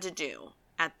he had to do.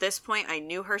 At this point, I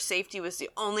knew her safety was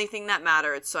the only thing that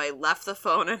mattered, so I left the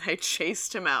phone and I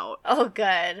chased him out. Oh,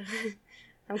 good.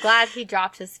 I'm glad he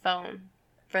dropped his phone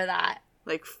for that.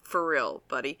 Like, for real,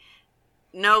 buddy.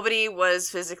 Nobody was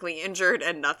physically injured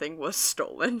and nothing was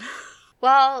stolen.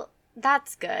 Well,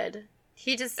 that's good.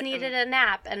 He just needed a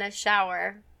nap and a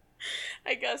shower.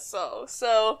 I guess so.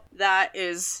 So, that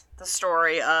is the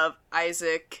story of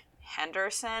Isaac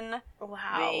Henderson.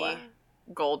 Wow.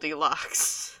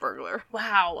 Goldilocks burglar.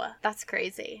 Wow, that's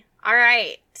crazy. All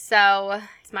right, so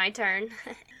it's my turn.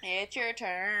 It's your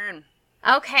turn.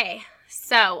 Okay,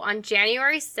 so on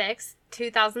January 6th,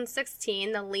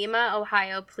 2016, the Lima,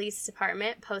 Ohio Police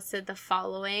Department posted the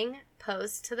following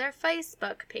post to their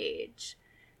Facebook page.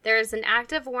 There is an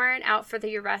active warrant out for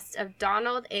the arrest of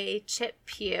Donald A. Chip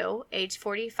Pugh, age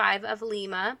 45, of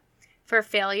Lima, for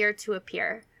failure to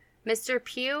appear. Mr.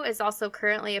 Pugh is also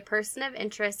currently a person of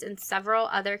interest in several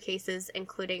other cases,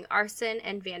 including arson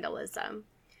and vandalism.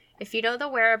 If you know the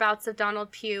whereabouts of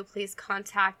Donald Pugh, please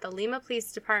contact the Lima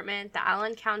Police Department, the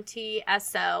Allen County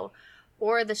SO,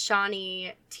 or the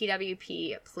Shawnee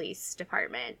TWP Police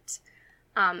Department.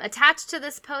 Attached to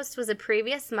this post was a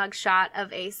previous mugshot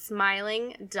of a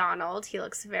smiling Donald. He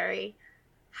looks very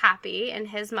happy in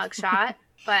his mugshot,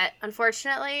 but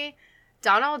unfortunately,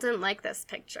 Donald didn't like this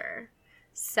picture.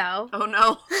 So, oh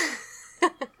no.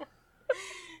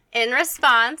 In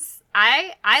response,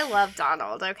 I love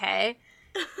Donald, okay?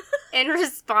 In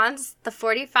response, the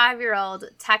 45-year-old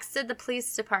texted the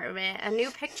police department a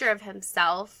new picture of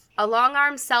himself, a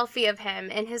long-arm selfie of him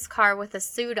in his car with a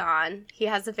suit on. He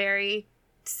has a very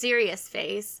serious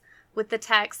face, with the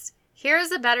text,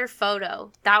 "Here's a better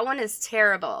photo. That one is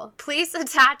terrible. Please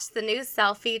attach the new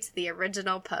selfie to the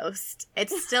original post.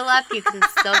 It's still up. You can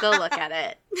still go look at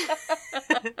it."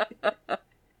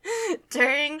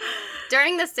 During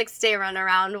the 6-day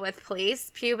runaround with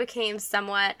police, Pugh became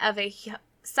somewhat of a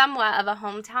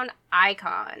hometown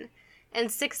icon. In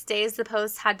 6 days, the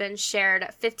post had been shared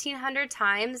 1,500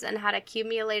 times and had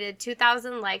accumulated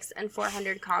 2,000 likes and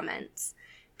 400 comments.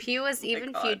 Pugh was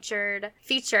even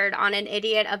featured on an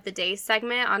Idiot of the Day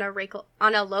segment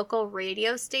on a local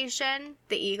radio station,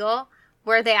 The Eagle,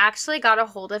 where they actually got a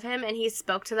hold of him and he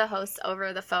spoke to the host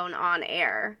over the phone on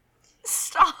air.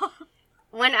 Stop.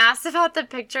 When asked about the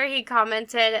picture, he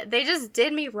commented, "They just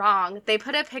did me wrong. They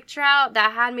put a picture out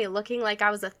that had me looking like I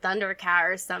was a Thundercat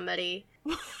or somebody."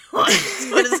 What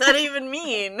does that even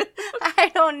mean?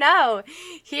 I don't know.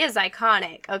 He is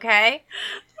iconic, okay?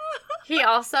 He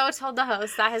also told the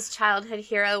host that his childhood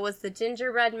hero was the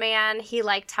gingerbread man. He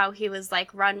liked how he was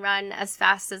like, "Run, run as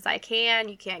fast as I can.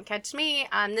 You can't catch me.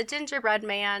 I'm the gingerbread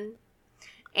man."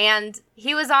 And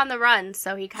he was on the run,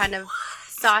 so he kind of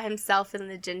saw himself in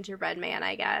the gingerbread man,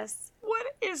 I guess.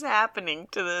 What is happening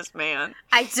to this man?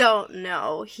 I don't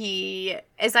know. He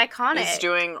is iconic. He's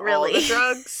doing really. all the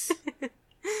drugs?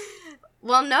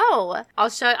 Well, no.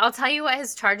 I'll tell you what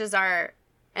his charges are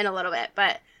in a little bit,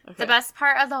 but okay. The best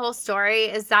part of the whole story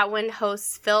is that when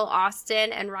hosts Phil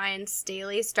Austin and Ryan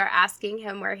Staley start asking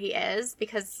him where he is,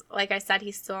 because, like I said,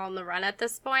 he's still on the run at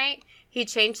this point, he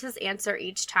changed his answer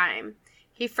each time.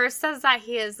 He first says that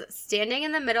he is standing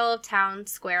in the middle of town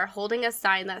square holding a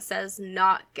sign that says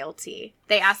 "Not Guilty."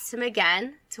 They asked him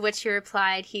again, to which he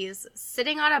replied he's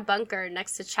sitting on a bunker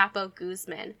next to Chapo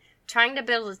Guzman, trying to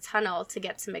build a tunnel to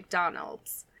get to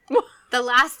McDonald's. The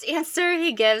last answer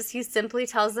he gives, he simply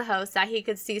tells the host that he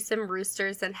could see some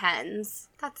roosters and hens.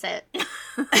 That's it.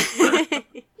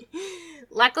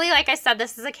 Luckily, like I said,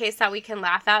 this is a case that we can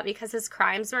laugh at because his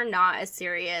crimes were not as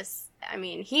serious. I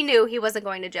mean, he knew he wasn't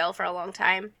going to jail for a long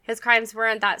time. His crimes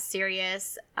weren't that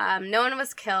serious. No one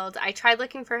was killed. I tried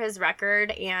looking for his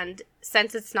record, and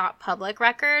since it's not public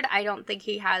record, I don't think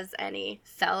he has any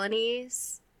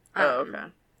felonies. Okay.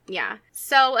 Yeah.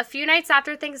 So a few nights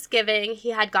after Thanksgiving,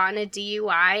 he had gotten a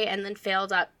DUI and then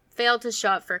failed to show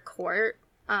up for court,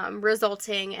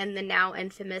 resulting in the now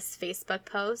infamous Facebook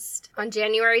post. On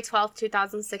January 12th,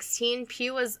 2016,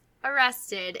 Pugh was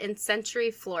arrested in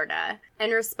Century, Florida. In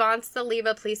response, the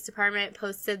Lima Police Department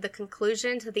posted the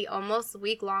conclusion to the almost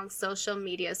week-long social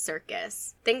media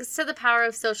circus. Thanks to the power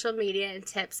of social media and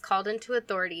tips called into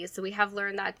authorities, we have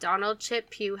learned that Donald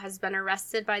Chip Pugh has been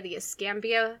arrested by the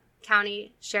Escambia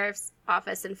County Sheriff's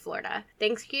Office in Florida.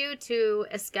 Thank you to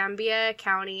Escambia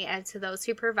County and to those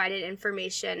who provided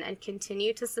information and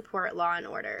continue to support law and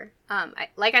order.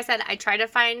 Like I said, I tried to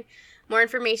find more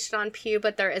information on Pugh,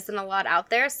 but there isn't a lot out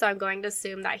there, so I'm going to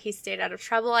assume that he stayed out of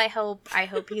trouble. I hope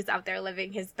he's out there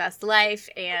living his best life,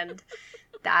 and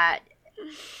that,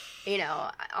 you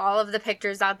know, all of the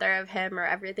pictures out there of him are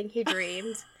everything he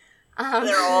dreamed.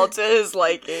 They're all to his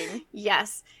liking.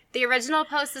 Yes. The original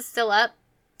post is still up.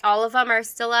 All of them are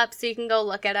still up, so you can go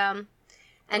look at them.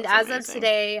 And That's as amazing. of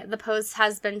today, the post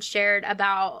has been shared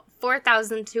about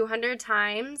 4,200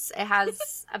 times. It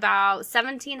has about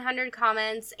 1,700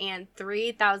 comments and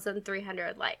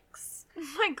 3,300 likes.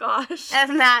 Oh my gosh.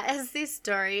 And that is the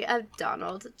story of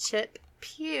Donald Chip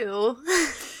Pugh.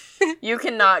 You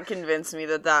cannot convince me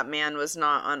that man was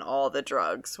not on all the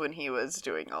drugs when he was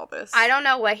doing all this. I don't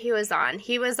know what he was on.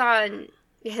 He was on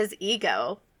his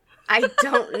ego. I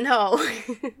don't know.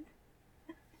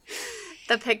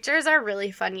 The pictures are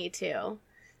really funny too.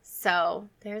 So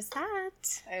there's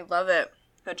that. I love it.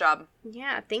 Good job.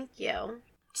 Yeah, thank you.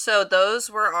 So those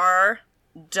were our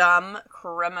dumb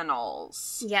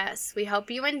criminals. Yes, we hope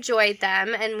you enjoyed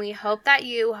them, and we hope that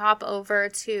you hop over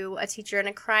to A Teacher in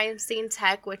a Crime Scene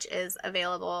Tech, which is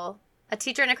available. A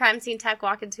Teacher in a Crime Scene Tech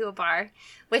Walk into a Bar,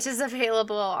 which is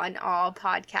available on all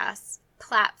podcast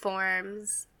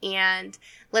platforms, and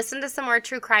listen to some more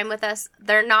true crime with us.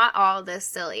 They're not all this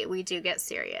silly. We do get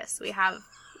serious. We have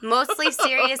mostly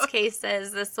serious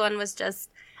cases. This one was just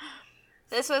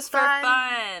This was for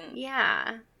fun.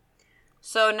 Yeah.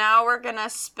 So now we're going to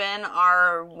spin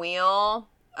our wheel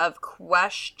of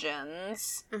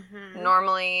questions. Mm-hmm.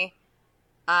 Normally,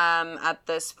 at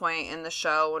this point in the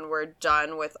show, when we're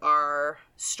done with our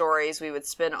stories, we would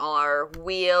spin all our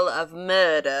wheel of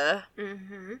murder.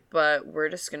 Mm-hmm. But we're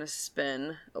just going to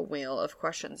spin a wheel of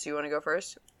questions. You want to go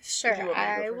first? Sure. You want me to go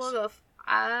I first? will go.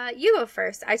 You go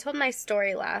first. I told my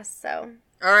story last, so.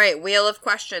 All right, wheel of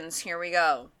questions. Here we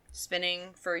go.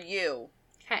 Spinning for you.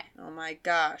 Okay. Oh my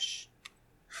gosh.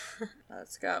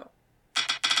 Let's go.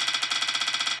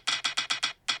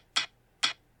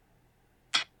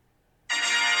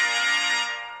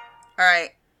 All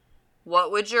right.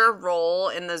 What would your role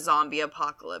in the zombie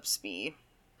apocalypse be?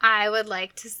 I would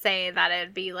like to say that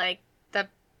it'd be like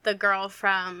the girl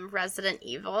from Resident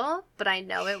Evil, but I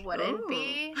know it wouldn't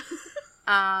be.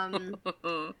 I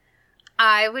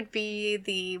would be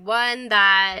the one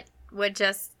that would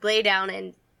just lay down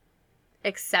and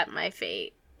accept my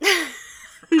fate.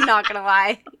 Not gonna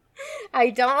lie. I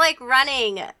don't like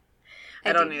running.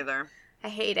 I don't either. I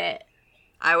hate it.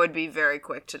 I would be very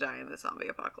quick to die in the zombie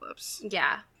apocalypse.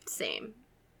 Yeah, same.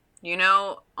 You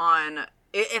know,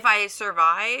 if I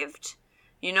survived,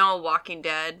 you know, Walking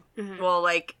Dead, Mm-hmm. well,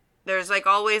 like, there's, like,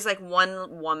 always, like,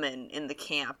 one woman in the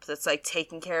camp that's, like,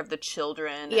 taking care of the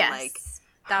children Yes, and, like,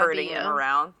 that would herding be them you.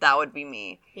 around. That would be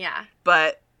me. Yeah.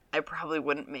 But I probably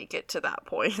wouldn't make it to that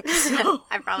point. So.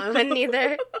 I probably wouldn't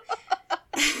either.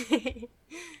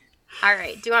 All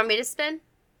right. Do you want me to spin?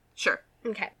 Sure.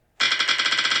 Okay.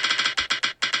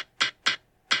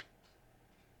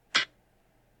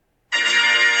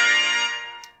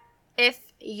 If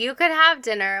you could have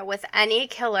dinner with any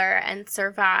killer and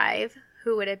survive,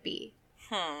 who would it be?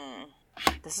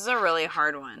 This is a really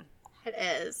hard one. It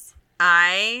is.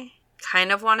 I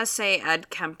kind of want to say Ed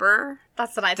Kemper.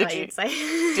 That's what I thought you'd say.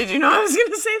 Did you know I was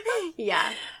going to say that?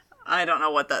 Yeah. I don't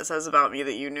know what that says about me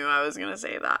that you knew I was going to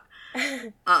say that.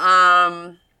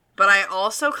 But I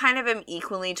also kind of am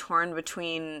equally torn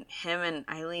between him and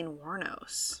Eileen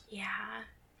Wuornos. Yeah.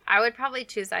 I would probably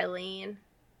choose Eileen.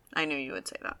 I knew you would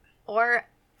say that. Or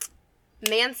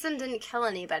Manson didn't kill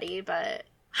anybody, but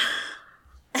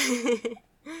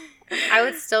I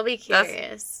would still be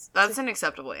curious. That's an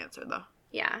acceptable answer, though.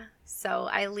 Yeah. So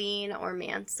Eileen or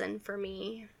Manson for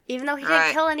me. Even though he All didn't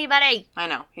right. kill anybody. I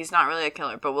know. He's not really a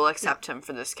killer, but we'll accept him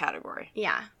for this category.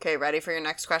 Yeah. Okay, ready for your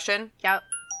next question? Yep.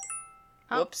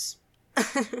 Oh. Whoops.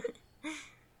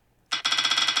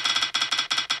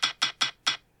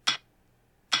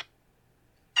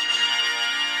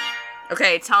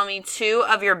 Okay, tell me 2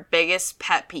 of your biggest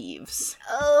pet peeves.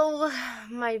 Oh,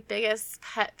 my biggest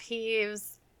pet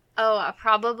peeves. Oh,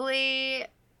 probably...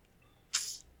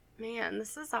 Man,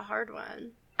 this is a hard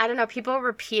one. I don't know, people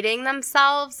repeating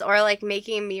themselves or, like,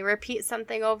 making me repeat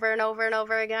something over and over and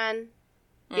over again.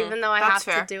 Even though I have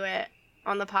to do it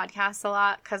on the podcast a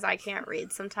lot because I can't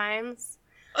read sometimes.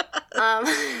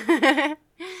 And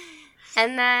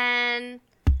then...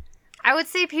 I would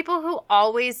say people who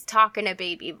always talk in a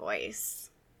baby voice.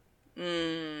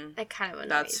 It kind of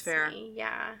annoys me.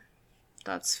 Yeah.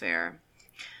 That's fair.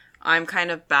 I'm kind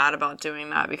of bad about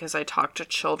doing that because I talk to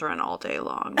children all day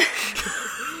long.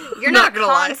 You're not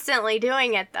constantly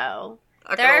doing it, though.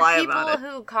 Not there gonna lie are people about it.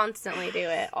 who constantly do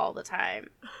it all the time.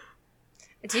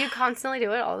 Do you constantly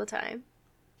do it all the time?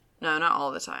 No, not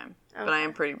all the time. Okay. But I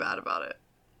am pretty bad about it.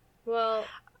 Well,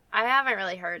 I haven't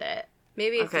really heard it.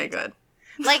 Maybe a Okay, few good. times.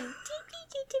 Like,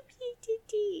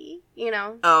 you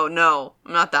know? Oh, no.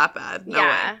 I'm not that bad. No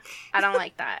yeah, way. I don't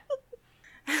like that.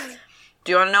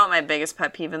 Do you want to know what my biggest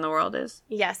pet peeve in the world is?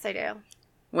 Yes, I do.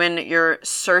 When you're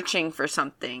searching for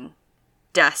something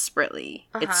desperately,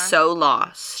 it's Uh-huh. so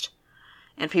lost,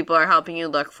 and people are helping you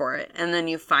look for it, and then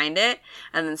you find it,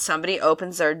 and then somebody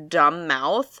opens their dumb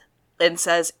mouth and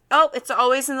says, "Oh, it's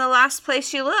always in the last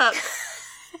place you look."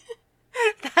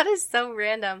 That is so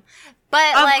random.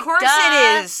 But, Of course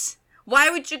it is. Why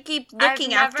would you keep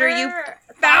looking after you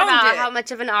found about it? how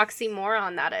much of an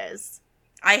oxymoron that is.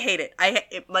 I hate it.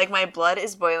 Like, my blood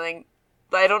is boiling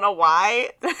I don't know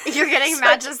why. You're getting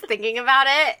mad just thinking about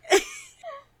it?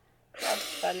 That's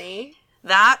funny.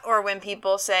 That, or when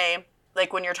people say,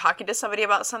 like, when you're talking to somebody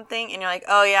about something and you're like,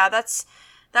 oh yeah, that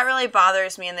really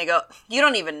bothers me, and they go, you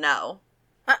don't even know.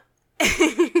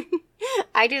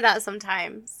 I do that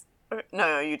sometimes.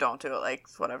 No, you don't do it. Like,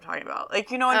 it's what I'm talking about.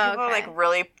 Like, you know when people are, like,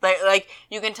 really, like,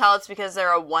 you can tell it's because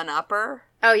they're a one-upper?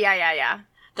 Oh, yeah.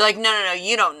 They're like, no,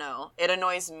 you don't know. It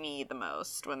annoys me the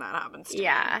most when that happens to me.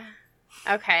 Yeah.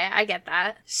 Okay, I get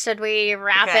that. Should we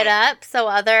wrap it up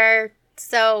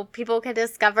so people can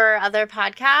discover other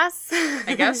podcasts?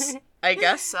 I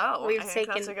guess so. I think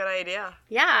that's a good idea.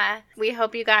 Yeah. We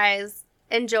hope you guys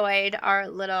enjoyed our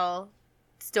little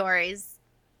stories,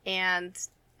 and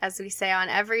as we say on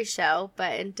every show,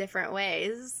 but in different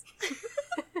ways,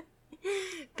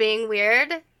 being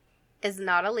weird is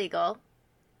not illegal.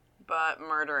 But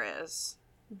murder is.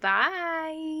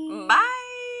 Bye. Bye.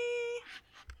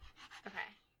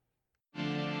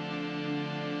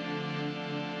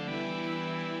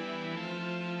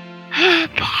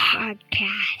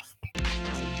 Podcast.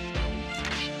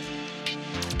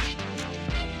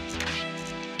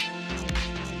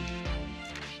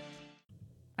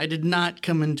 I did not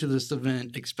come into this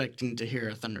event expecting to hear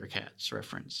a Thundercats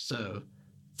reference, so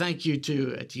thank you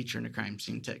to A Teacher in a Crime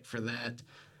Scene Tech for that.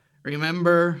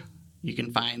 Remember, you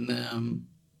can find them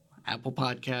Apple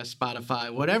Podcasts,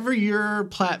 Spotify, whatever your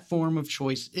platform of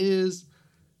choice is,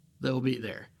 they'll be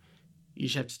there. You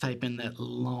just have to type in that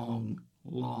long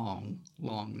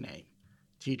name.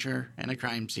 Teacher and a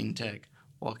Crime Scene Tech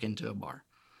walk into a bar.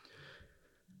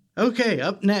 Okay,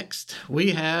 up next,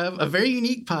 we have a very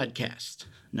unique podcast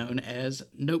known as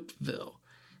Nopeville,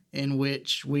 in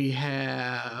which we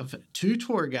have two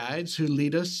tour guides who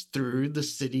lead us through the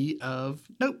city of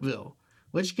Nopeville,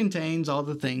 which contains all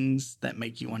the things that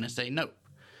make you want to say nope.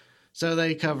 So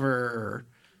they cover,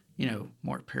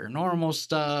 more paranormal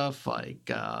stuff,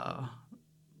 like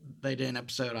they did an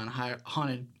episode on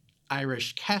haunted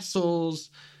Irish castles.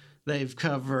 They've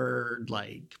covered,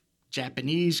 like,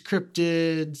 Japanese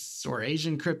cryptids or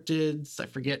Asian cryptids. I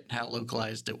forget how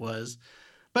localized it was.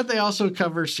 But they also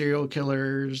cover serial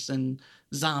killers and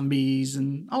zombies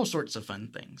and all sorts of fun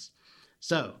things.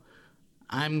 So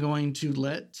I'm going to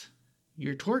let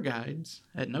your tour guides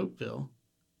at Nopeville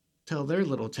tell their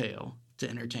little tale to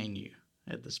entertain you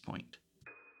at this point.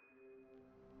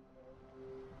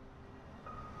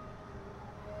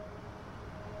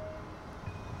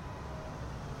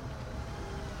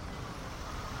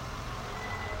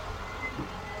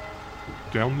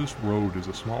 Down this road is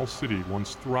a small city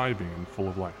once thriving and full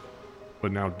of life,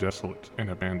 but now desolate and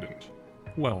abandoned.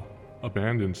 Well,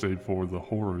 abandoned save for the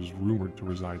horrors rumored to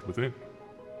reside within,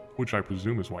 which I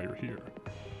presume is why you're here.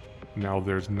 Now,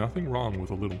 there's nothing wrong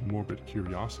with a little morbid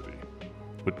curiosity,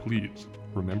 but please,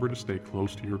 remember to stay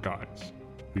close to your guides.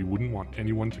 We wouldn't want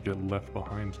anyone to get left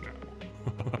behind now.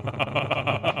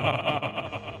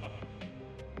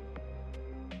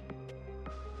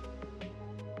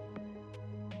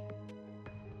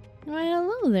 Well,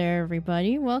 hello there,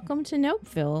 everybody. Welcome to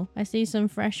Nopeville. I see some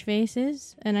fresh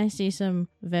faces, and I see some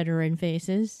veteran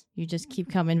faces. You just keep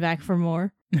coming back for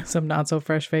more. Some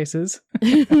not-so-fresh faces.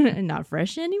 Not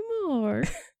fresh anymore.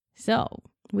 So,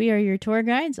 we are your tour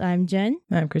guides. I'm Jen.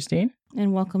 I'm Christine.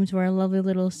 And welcome to our lovely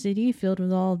little city filled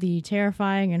with all the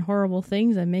terrifying and horrible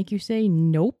things that make you say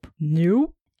nope.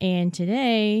 Nope. And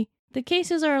today, the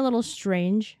cases are a little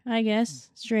strange, I guess.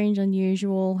 Strange,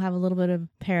 unusual, have a little bit of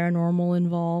paranormal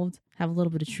involved, have a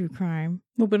little bit of true crime.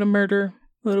 A little bit of murder,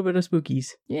 a little bit of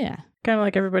spookies. Yeah. Kind of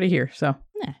like everybody here, so.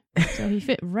 Yeah. So he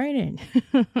fit right in.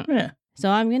 Yeah. So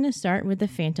I'm going to start with the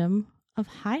Phantom of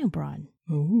Heilbronn.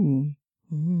 Ooh.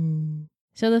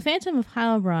 So the Phantom of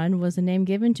Heilbronn was the name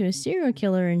given to a serial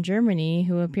killer in Germany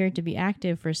who appeared to be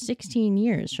active for 16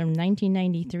 years, from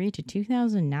 1993 to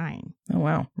 2009. Oh,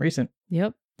 wow. Recent.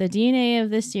 Yep. The DNA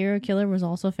of this serial killer was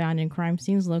also found in crime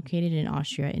scenes located in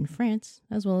Austria and France,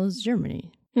 as well as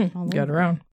Germany. Got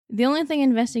around. The only thing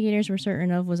investigators were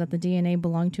certain of was that the DNA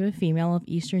belonged to a female of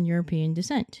Eastern European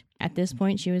descent. At this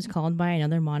point, she was called by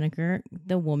another moniker,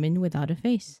 the Woman Without a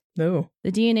Face. Oh.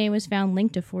 The DNA was found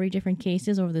linked to 40 different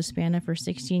cases over the span of her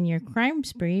 16-year crime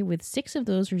spree, with 6 of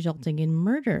those resulting in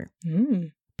murder.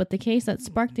 But the case that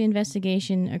sparked the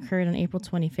investigation occurred on April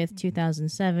 25th,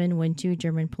 2007, when 2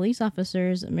 German police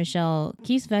officers, Michelle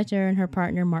Kieswetter and her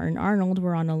partner Martin Arnold,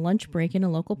 were on a lunch break in a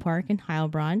local park in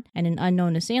Heilbronn, and an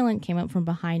unknown assailant came up from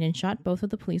behind and shot both of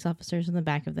the police officers in the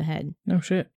back of the head. No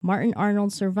shit. Martin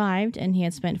Arnold survived, and he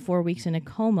had spent 4 weeks in a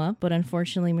coma, but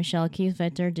unfortunately Michelle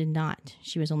Kieswetter did not.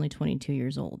 She was only 22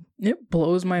 years old. It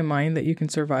blows my mind that you can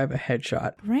survive a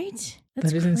headshot. Right?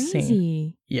 That's that is crazy.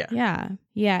 insane. Yeah. Yeah.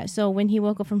 Yeah. So when he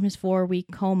woke up from his 4-week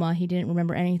coma, he didn't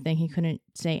remember anything. He couldn't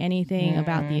say anything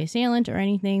about the assailant or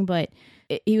anything, but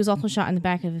he was also shot in the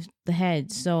back of the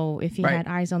head. So if he had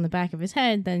eyes on the back of his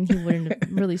head, then he wouldn't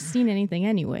have really seen anything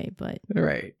anyway. But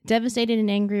devastated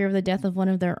and angry over the death of one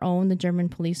of their own, the German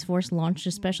police force launched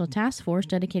a special task force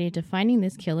dedicated to finding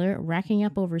this killer, racking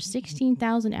up over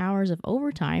 16,000 hours of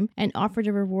overtime and offered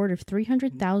a reward of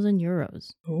 300,000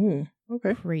 euros. Oh,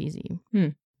 okay. Crazy.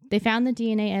 They found the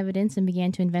DNA evidence and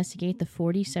began to investigate the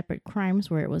 40 separate crimes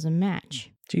where it was a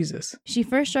match. Jesus. She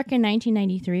first struck in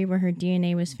 1993, where her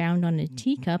DNA was found on a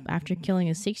teacup after killing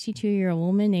a 62-year-old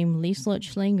woman named Lieslott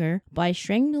Schlinger by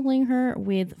strangling her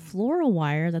with floral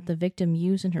wire that the victim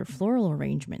used in her floral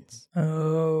arrangements.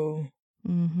 Oh.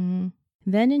 Then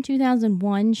in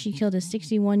 2001, she killed a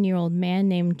 61-year-old man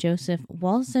named Joseph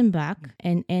Walsenbach,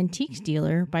 an antiques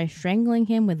dealer, by strangling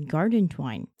him with garden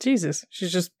twine. Jesus.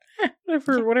 She's just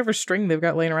whatever string they've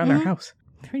got laying around their house.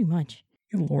 Pretty much.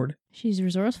 Good Lord. She's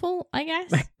resourceful, I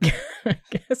guess. I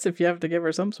guess if you have to give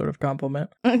her some sort of compliment.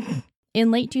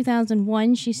 In late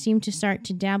 2001, she seemed to start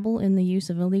to dabble in the use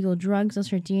of illegal drugs as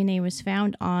her DNA was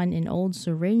found on an old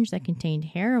syringe that contained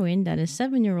heroin that a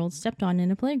 7-year-old stepped on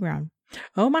in a playground.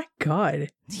 Oh my God.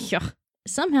 Yeah.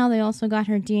 Somehow they also got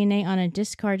her DNA on a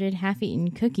discarded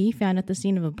half-eaten cookie found at the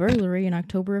scene of a burglary in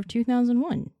October of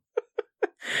 2001.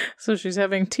 So she's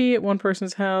having tea at one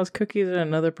person's house, cookies at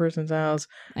another person's house,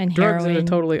 and drugs heroin at a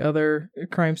totally other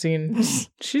crime scene.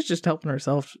 She's just helping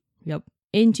herself. Yep.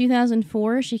 In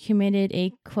 2004, she committed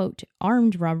a, quote,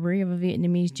 armed robbery of a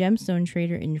Vietnamese gemstone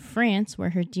trader in France where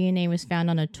her DNA was found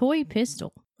on a toy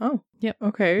pistol. Oh. Yep.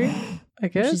 Okay. I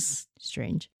guess. Which is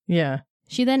strange. Yeah.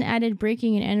 She then added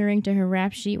breaking and entering to her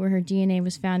rap sheet where her DNA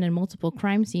was found in multiple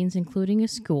crime scenes, including a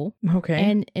school. Okay.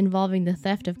 And involving the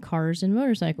theft of cars and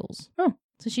motorcycles. Oh.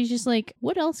 So she's just like,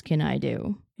 what else can I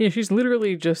do? Yeah, she's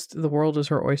literally just, the world is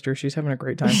her oyster. She's having a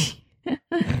great time.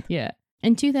 Yeah.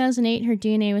 In 2008, her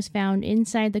DNA was found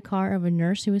inside the car of a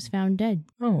nurse who was found dead.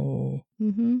 Oh.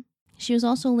 She was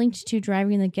also linked to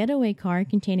driving the getaway car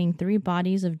containing 3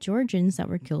 bodies of Georgians that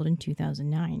were killed in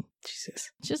 2009. Jesus.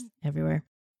 Just everywhere.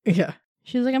 Yeah.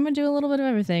 She was like, I'm going to do a little bit of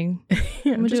everything.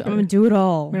 Yeah, I'm going to do it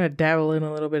all. I'm going to dabble in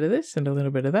a little bit of this and a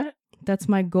little bit of that. That's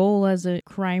my goal as a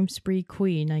crime spree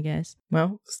queen, I guess.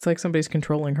 Well, it's like somebody's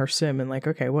controlling her sim and like,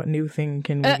 okay, what new thing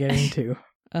can we get into?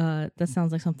 That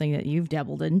sounds like something that you've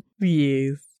dabbled in.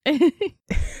 Yes.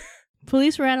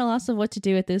 Police were at a loss of what to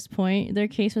do at this point. Their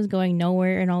case was going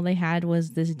nowhere, and all they had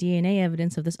was this DNA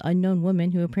evidence of this unknown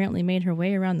woman who apparently made her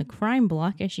way around the crime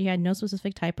block as she had no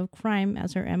specific type of crime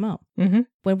as her MO.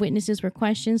 When witnesses were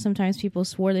questioned, sometimes people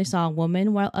swore they saw a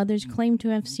woman, while others claimed to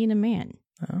have seen a man.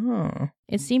 Oh.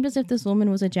 It seemed as if this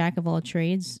woman was a jack of all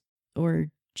trades, or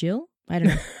Jill? I don't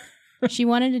know. She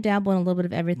wanted to dabble in a little bit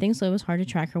of everything, so it was hard to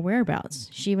track her whereabouts.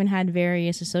 She even had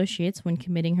various associates when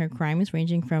committing her crimes,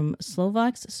 ranging from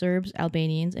Slovaks, Serbs,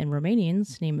 Albanians, and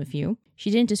Romanians, to name a few.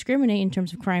 She didn't discriminate in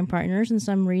terms of crime partners, and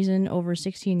some reason, over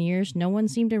 16 years, no one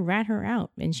seemed to rat her out,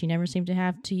 and she never seemed to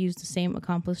have to use the same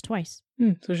accomplice twice.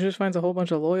 So she just finds a whole bunch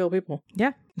of loyal people.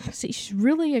 Yeah. See, she's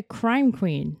really a crime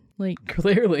queen. Like,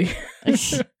 clearly.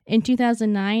 In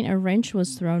 2009, a wrench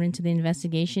was thrown into the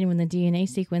investigation when the DNA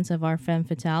sequence of our femme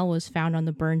fatale was found on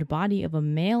the burned body of a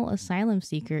male asylum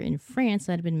seeker in France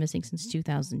that had been missing since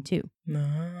 2002.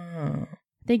 No.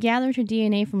 They gathered her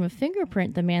DNA from a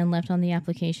fingerprint the man left on the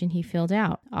application he filled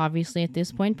out. Obviously, at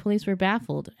this point, police were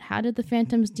baffled. How did the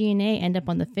Phantom's DNA end up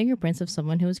on the fingerprints of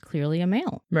someone who was clearly a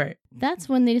male? Right. That's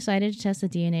when they decided to test the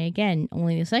DNA again.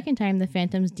 Only the second time the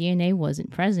Phantom's DNA wasn't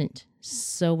present.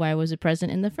 So why was it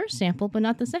present in the first sample but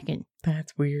not the second?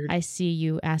 That's weird. I see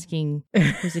you asking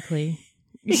quizzically.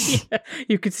 Yeah,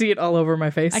 you could see it all over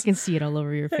my face. I can see it all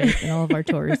over your face and all of our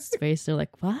tourists' face. They're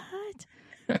like, what?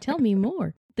 Tell me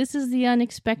more. This is the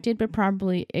unexpected but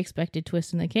probably expected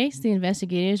twist in the case. The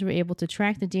investigators were able to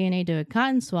track the DNA to a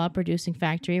cotton swab producing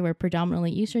factory where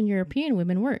predominantly Eastern European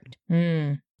women worked.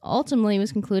 Ultimately, it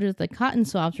was concluded that the cotton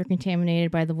swabs were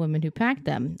contaminated by the women who packed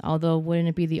them. Although, wouldn't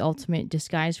it be the ultimate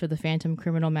disguise for the Phantom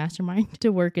criminal mastermind to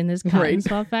work in this cotton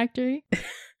swab factory?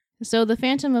 So the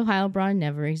Phantom of Heilbronn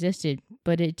never existed,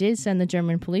 but it did send the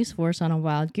German police force on a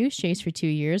wild goose chase for 2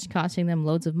 years, costing them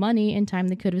loads of money and time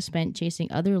they could have spent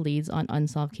chasing other leads on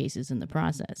unsolved cases in the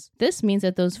process. This means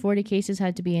that those 40 cases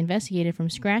had to be investigated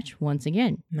from scratch once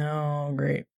again. No,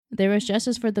 great. There was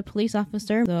justice for the police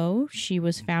officer, though she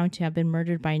was found to have been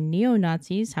murdered by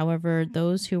neo-Nazis. However,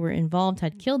 those who were involved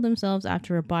had killed themselves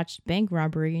after a botched bank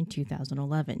robbery in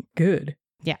 2011. Good.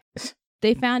 Yeah.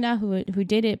 They found out who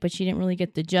did it, but she didn't really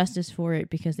get the justice for it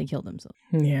because they killed themselves.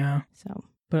 Yeah. So,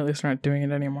 but at least they're not doing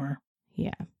it anymore.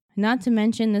 Yeah. Not to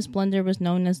mention, this blunder was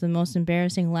known as the most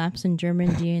embarrassing lapse in German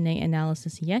DNA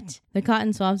analysis yet. The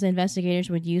cotton swabs the investigators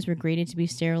would use were graded to be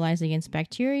sterilized against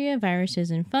bacteria,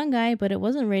 viruses, and fungi, but it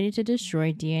wasn't rated to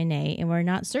destroy DNA and were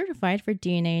not certified for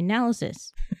DNA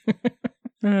analysis.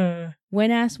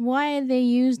 When asked why they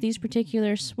used these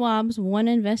particular swabs, one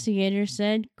investigator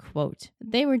said, quote,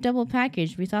 "They were double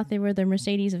packaged. We thought they were the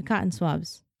Mercedes of cotton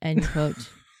swabs," end quote.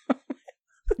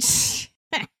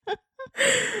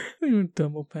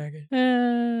 Double package.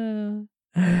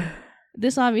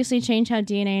 This obviously changed how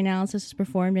DNA analysis is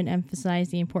performed and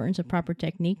emphasized the importance of proper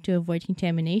technique to avoid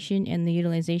contamination and the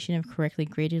utilization of correctly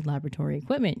graded laboratory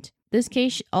equipment. This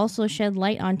case also shed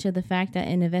light onto the fact that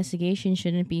an investigation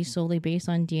shouldn't be solely based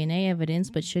on DNA evidence,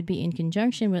 but should be in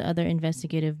conjunction with other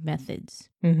investigative methods.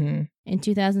 Mm-hmm. In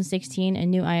 2016, a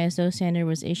new ISO standard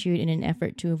was issued in an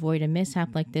effort to avoid a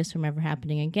mishap like this from ever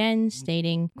happening again,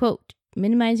 stating, quote,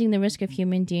 "Minimizing the risk of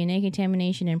human DNA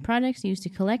contamination in products used to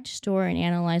collect, store, and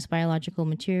analyze biological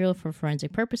material for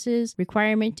forensic purposes.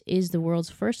 Requirement is the world's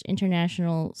first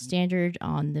international standard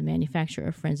on the manufacture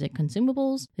of forensic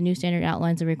consumables. The new standard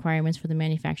outlines the requirements for the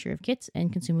manufacture of kits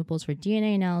and consumables for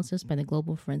DNA analysis by the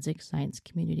global forensic science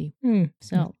community."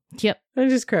 So, yep. That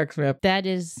just cracks me up. That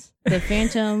is the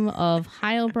Phantom of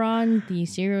Heilbronn, the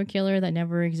serial killer that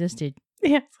never existed.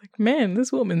 Yeah, it's like, man,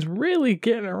 this woman's really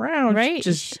getting around. Right?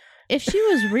 If she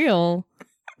was real,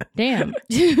 damn.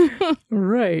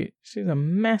 Right. She's a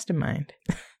mastermind.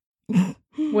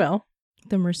 Well.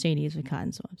 The Mercedes with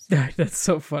cotton swabs. That's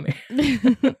so funny.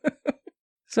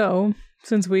 So,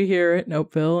 since we here at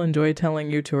Nopeville enjoy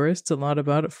telling you tourists a lot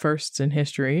about firsts in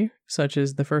history, such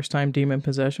as the first time demon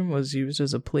possession was used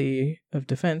as a plea of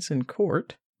defense in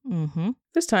court,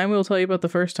 this time we'll tell you about the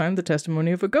first time the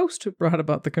testimony of a ghost brought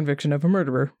about the conviction of a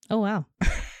murderer. Oh, wow.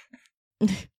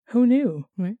 Who knew?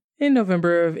 Right. In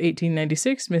November of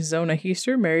 1896, Miss Zona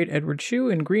Heister married Edward Shue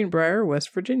in Greenbrier,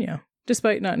 West Virginia.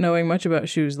 Despite not knowing much about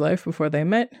Shue's life before they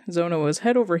met, Zona was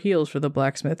head over heels for the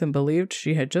blacksmith and believed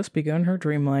she had just begun her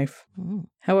dream life.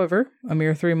 However, a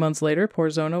mere 3 months later, poor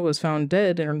Zona was found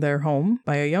dead in their home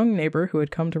by a young neighbor who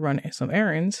had come to run some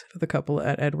errands for the couple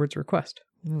at Edward's request.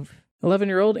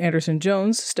 11-year-old Anderson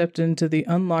Jones stepped into the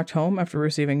unlocked home after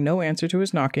receiving no answer to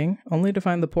his knocking, only to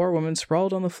find the poor woman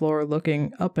sprawled on the floor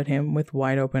looking up at him with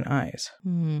wide-open eyes.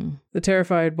 The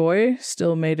terrified boy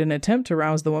still made an attempt to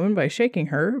rouse the woman by shaking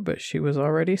her, but she was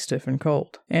already stiff and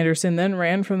cold. Anderson then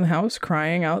ran from the house,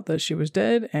 crying out that she was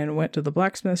dead, and went to the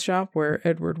blacksmith shop where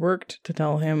Edward worked to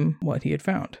tell him what he had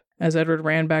found. As Edward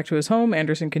ran back to his home,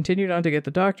 Anderson continued on to get the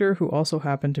doctor, who also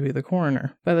happened to be the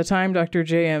coroner. By the time Dr.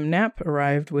 J.M. Knapp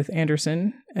arrived with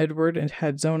Anderson, Edward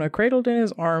had Zona cradled in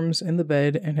his arms in the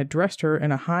bed and had dressed her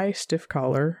in a high, stiff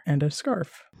collar and a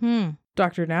scarf.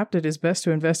 Dr. Knapp did his best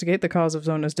to investigate the cause of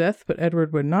Zona's death, but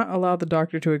Edward would not allow the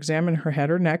doctor to examine her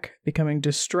head or neck, becoming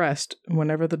distressed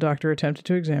whenever the doctor attempted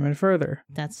to examine further.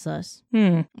 That's sus.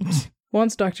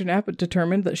 Once Dr. Knapp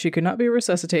determined that she could not be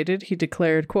resuscitated, he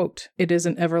declared, quote, "It is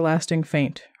an everlasting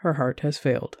faint. Her heart has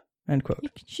failed," end quote.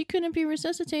 She couldn't be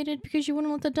resuscitated because you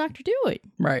wouldn't let the doctor do it.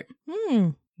 Right.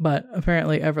 But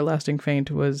apparently everlasting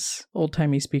faint was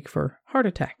old-timey speak for heart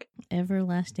attack.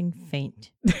 Everlasting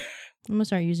faint. I'm going to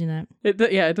start using that.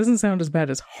 It doesn't sound as bad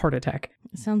as heart attack.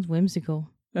 It sounds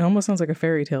whimsical. It almost sounds like a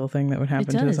fairy tale thing that would happen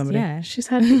to somebody. Yeah. She's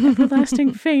had an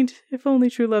everlasting faint. If only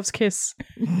true love's kiss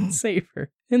save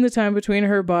her. In the time between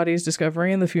her body's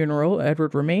discovery and the funeral,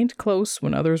 Edward remained close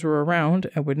when others were around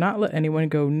and would not let anyone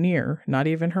go near, not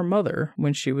even her mother,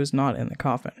 when she was not in the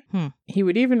coffin. He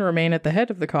would even remain at the head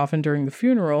of the coffin during the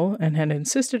funeral and had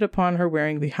insisted upon her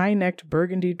wearing the high-necked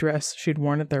burgundy dress she'd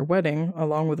worn at their wedding,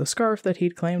 along with a scarf that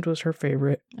he'd claimed was her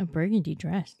favorite. A burgundy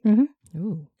dress?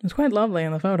 Ooh. It was quite lovely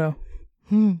in the photo.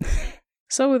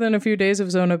 So within a few days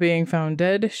of Zona being found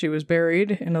dead, she was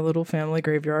buried in a little family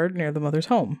graveyard near the mother's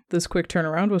home. This quick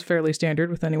turnaround was fairly standard,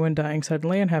 with anyone dying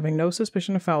suddenly and having no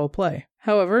suspicion of foul play.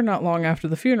 However, not long after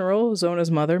the funeral, Zona's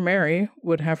mother, Mary,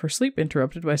 would have her sleep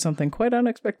interrupted by something quite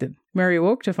unexpected. Mary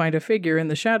woke to find a figure in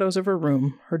the shadows of her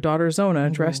room, her daughter Zona,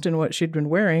 dressed in what she'd been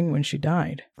wearing when she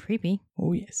died. Creepy.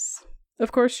 Oh, yes.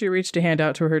 Of course, she reached a hand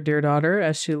out to her dear daughter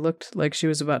as she looked like she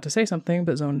was about to say something,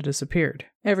 but Zona disappeared.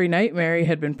 Every night, Mary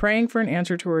had been praying for an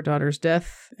answer to her daughter's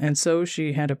death, and so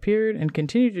she had appeared and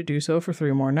continued to do so for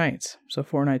 3 more nights, so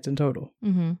 4 nights in total.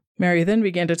 Mary then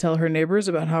began to tell her neighbors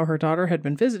about how her daughter had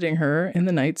been visiting her in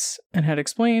the nights and had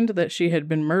explained that she had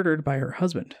been murdered by her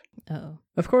husband.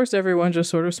 Of course, everyone just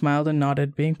sort of smiled and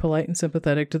nodded, being polite and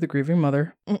sympathetic to the grieving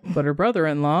mother. But her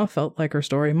brother-in-law felt like her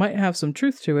story might have some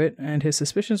truth to it, and his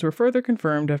suspicions were further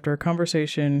confirmed after a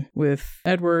conversation with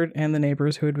Edward and the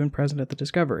neighbors who had been present at the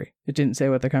discovery. It didn't say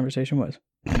what the conversation was.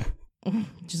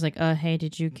 Just like, hey,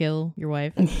 did you kill your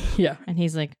wife? Yeah. And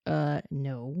he's like,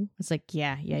 no. It's like,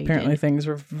 yeah, you Apparently did. things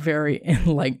were very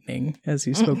enlightening as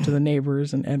he spoke to the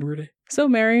neighbors and Edward. So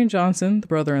Marion Johnson, the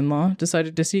brother-in-law,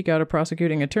 decided to seek out a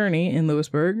prosecuting attorney in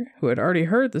Lewisburg who had already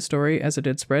heard the story as it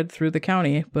had spread through the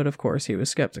county, but of course he was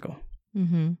skeptical.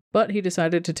 Mm-hmm. But he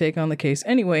decided to take on the case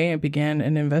anyway and began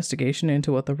an investigation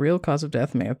into what the real cause of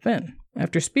death may have been.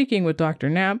 After speaking with Dr.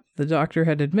 Knapp, the doctor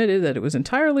had admitted that it was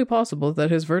entirely possible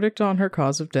that his verdict on her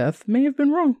cause of death may have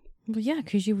been wrong. Well, yeah,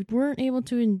 because you weren't able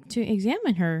to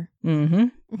examine her.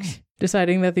 Mm-hmm.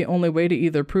 Deciding that the only way to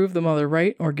either prove the mother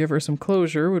right or give her some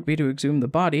closure would be to exhume the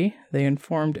body, they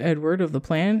informed Edward of the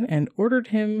plan and ordered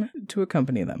him to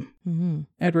accompany them. Mm-hmm.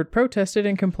 Edward protested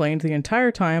and complained the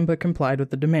entire time, but complied with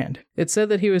the demand. It said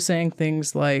that he was saying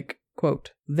things like,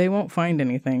 quote, "They won't find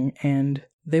anything," and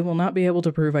 "They will not be able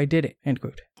to prove I did it," end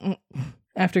quote.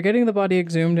 After getting the body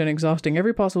exhumed and exhausting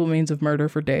every possible means of murder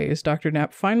for days, Dr.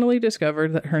 Knapp finally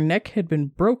discovered that her neck had been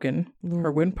broken, her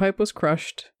windpipe was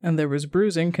crushed, and there was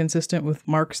bruising consistent with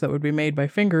marks that would be made by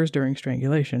fingers during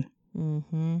strangulation.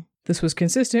 Mm-hmm. This was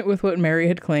consistent with what Mary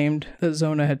had claimed that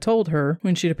Zona had told her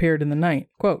when she'd appeared in the night.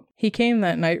 Quote, "He came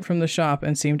that night from the shop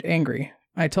and seemed angry.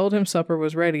 I told him supper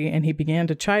was ready, and he began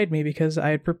to chide me because I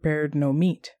had prepared no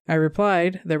meat. I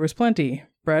replied there was plenty,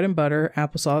 bread and butter,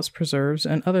 applesauce, preserves,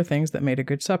 and other things that made a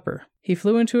good supper. He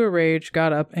flew into a rage,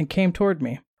 got up, and came toward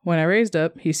me. When I raised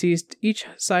up, he seized each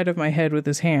side of my head with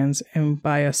his hands, and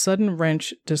by a sudden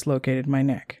wrench dislocated my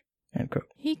neck." End quote.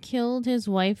 He killed his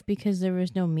wife because there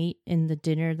was no meat in the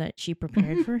dinner that she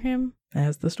prepared for him?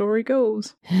 As the story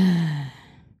goes.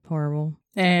 Horrible.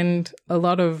 And a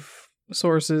lot of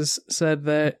sources said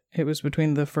that it was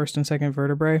between the first and second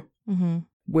vertebrae, Mm-hmm.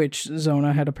 which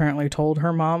Zona had apparently told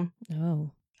her mom.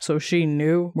 Oh. So she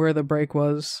knew where the break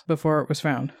was before it was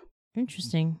found.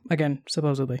 Interesting. Again,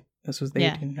 supposedly. This was the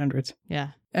 1800s. Yeah.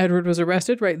 Edward was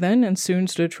arrested right then and soon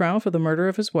stood trial for the murder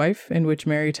of his wife, in which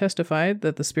Mary testified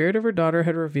that the spirit of her daughter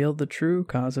had revealed the true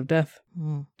cause of death.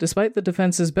 Mm. Despite the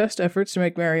defense's best efforts to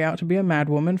make Mary out to be a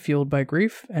madwoman fueled by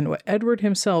grief, and Edward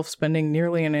himself spending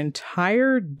nearly an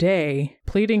entire day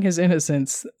pleading his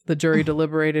innocence, the jury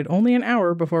deliberated only an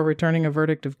hour before returning a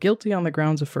verdict of guilty on the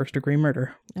grounds of first-degree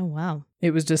murder. Oh, wow.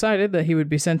 It was decided that he would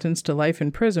be sentenced to life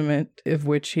imprisonment, of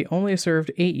which he only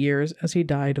served 8 years as he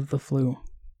died of the flu.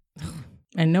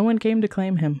 And no one came to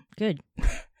claim him. Good.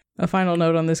 A final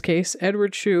note on this case,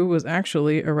 Edward Shue was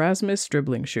actually Erasmus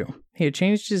Stribling Shue. He had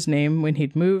changed his name when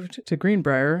he'd moved to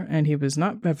Greenbrier, and he was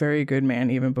not a very good man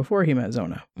even before he met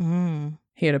Zona. Mm.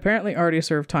 He had apparently already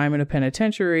served time in a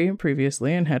penitentiary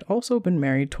previously and had also been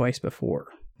married twice before.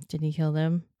 Did he kill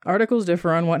them? Articles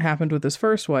differ on what happened with his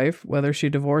first wife, whether she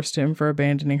divorced him for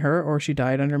abandoning her or she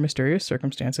died under mysterious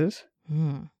circumstances.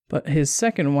 Mm. But his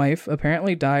second wife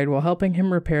apparently died while helping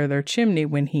him repair their chimney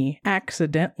when he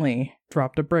accidentally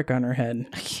dropped a brick on her head.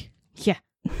 Yeah.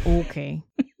 Okay.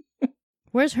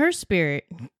 Where's her spirit?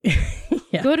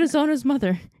 Yeah. Go to Zona's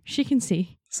mother. She can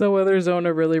see. So whether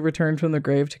Zona really returned from the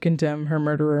grave to condemn her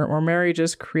murderer or Mary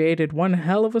just created one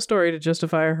hell of a story to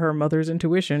justify her mother's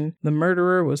intuition, the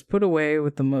murderer was put away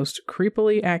with the most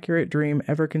creepily accurate dream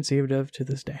ever conceived of to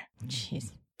this day.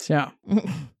 Jeez. So.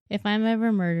 If I'm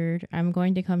ever murdered, I'm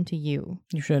going to come to you.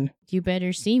 You should. You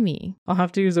better see me. I'll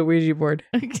have to use a Ouija board.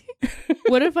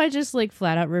 What if I just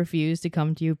flat out refuse to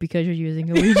come to you because you're using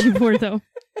a Ouija board though?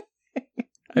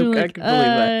 I could believe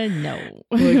that. No.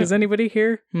 Is anybody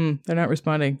here? They're not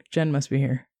responding. Jen must be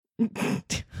here.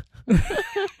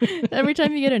 Every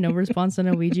time you get a no response on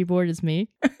a Ouija board, it's me.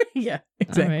 Yeah,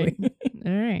 exactly.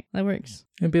 All right. That works.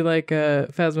 It'd be like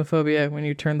Phasmophobia. When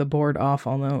you turn the board off,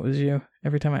 I'll know it was you.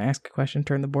 Every time I ask a question,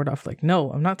 turn the board off. Like,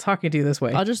 no, I'm not talking to you this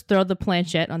way. I'll just throw the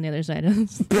planchette on the other side.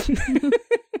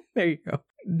 There you go.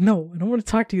 No, I don't want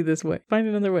to talk to you this way. Find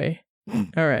another way.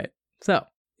 All right. So,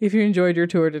 if you enjoyed your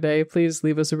tour today, please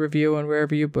leave us a review on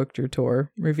wherever you booked your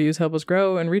tour. Reviews help us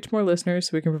grow and reach more listeners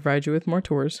so we can provide you with more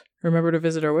tours. Remember to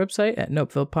visit our website at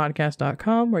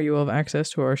nopevillepodcast.com, where you will have access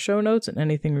to our show notes and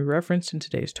anything we referenced in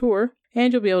today's tour.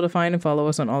 And you'll be able to find and follow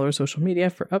us on all our social media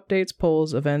for updates,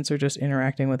 polls, events, or just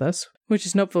interacting with us, which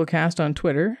is Nopevillecast on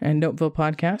Twitter and Nopeville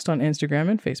Podcast on Instagram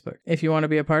and Facebook. If you want to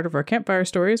be a part of our campfire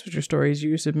stories, which are stories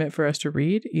you submit for us to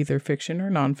read, either fiction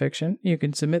or nonfiction, you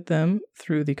can submit them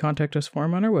through the Contact Us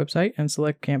form on our website and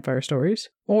select Campfire Stories.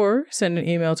 Or send an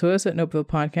email to us at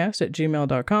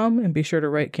nopevillepodcast@gmail.com and be sure to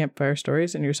write Campfire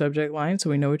Stories in your subject line so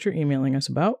we know what you're emailing us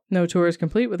about. No tour is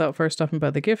complete without first stopping by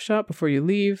the gift shop before you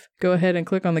leave. Go ahead and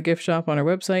click on the gift shop on our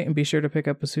website and be sure to pick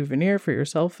up a souvenir for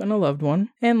yourself and a loved one.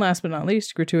 And last but not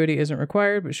least, gratuity isn't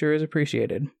required but sure is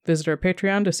appreciated. Visit our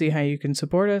Patreon to see how you can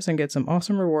support us and get some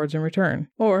awesome rewards in return.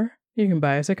 Or you can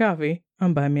buy us a coffee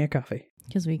on Buy Me a Coffee.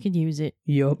 Because we could use it.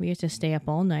 Yup. We have to stay up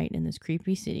all night in this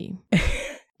creepy city.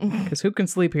 Because who can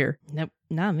sleep here? Nope,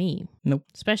 not me. Nope.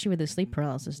 Especially with the sleep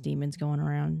paralysis demons going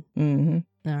around.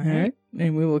 Mm-hmm. All right.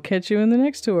 And we will catch you in the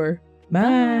next tour.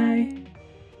 Bye.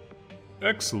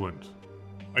 Excellent.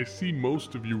 I see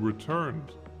most of you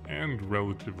returned, and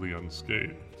relatively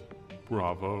unscathed.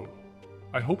 Bravo.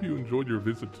 I hope you enjoyed your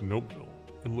visit to Nobeville,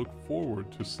 and look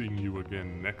forward to seeing you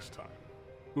again next time.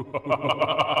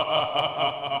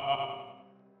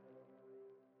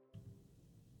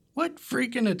 What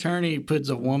freaking attorney puts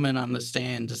a woman on the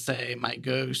stand to say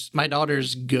my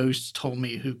daughter's ghost told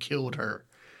me who killed her?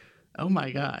 Oh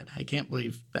my God, I can't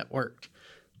believe that worked.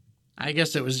 I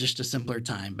guess it was just a simpler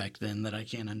time back then that I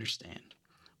can't understand.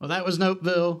 Well, that was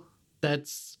Noteville.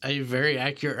 That's a very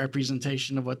accurate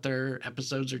representation of what their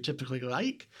episodes are typically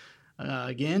like.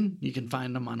 Again, you can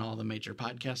find them on all the major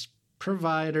podcast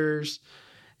providers,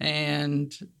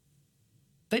 and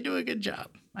they do a good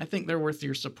job. I think they're worth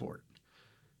your support.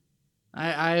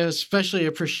 I especially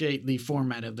appreciate the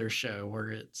format of their show, where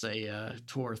it's a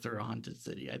tour through a haunted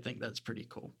city. I think that's pretty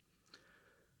cool.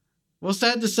 Well,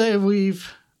 sad to say,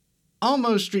 we've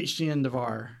almost reached the end of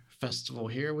our festival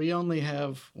here. We only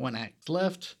have one act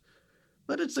left,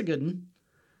 but it's a good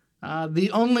one.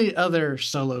 The only other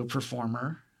solo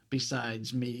performer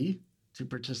besides me to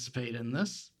participate in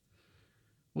this,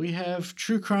 we have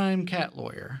True Crime Cat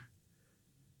Lawyer,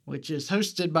 which is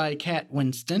hosted by Kat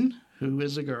Winston, who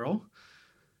is a girl,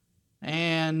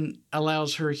 and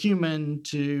allows her human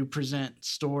to present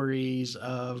stories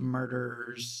of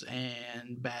murders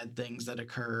and bad things that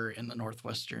occur in the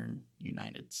northwestern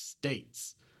United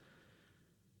States.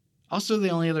 Also,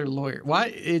 the only other lawyer. Why?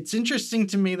 It's interesting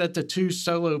to me that the two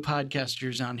solo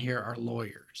podcasters on here are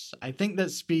lawyers. I think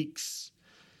that speaks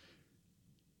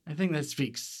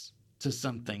to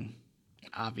something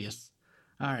obvious.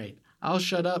 All right, I'll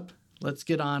shut up. Let's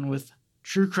get on with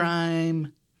True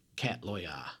Crime Cat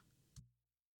Lawyer.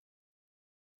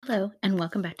 Hello, and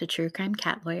welcome back to True Crime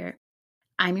Cat Lawyer.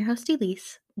 I'm your host,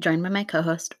 Elise, joined by my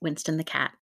co-host, Winston the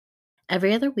Cat.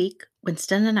 Every other week,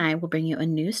 Winston and I will bring you a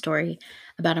new story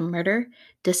about a murder,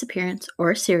 disappearance, or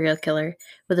a serial killer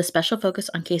with a special focus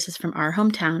on cases from our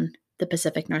hometown, the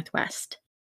Pacific Northwest.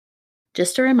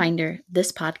 Just a reminder,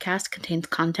 this podcast contains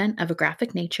content of a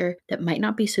graphic nature that might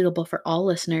not be suitable for all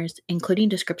listeners, including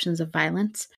descriptions of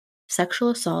violence, sexual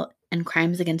assault, and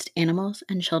crimes against animals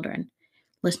and children.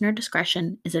 Listener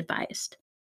discretion is advised.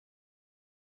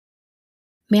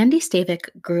 Mandy Stavik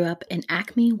grew up in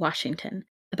Acme, Washington,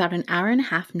 about an hour and a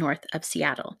half north of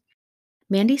Seattle.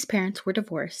 Mandy's parents were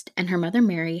divorced, and her mother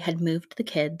Mary had moved the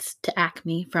kids to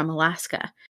Acme from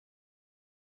Alaska.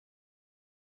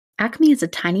 Acme is a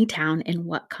tiny town in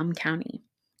Whatcom County.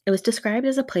 It was described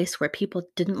as a place where people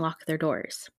didn't lock their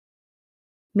doors.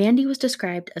 Mandy was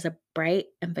described as a bright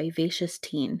and vivacious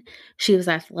teen. She was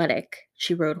athletic.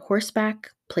 She rode horseback,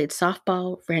 played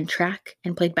softball, ran track,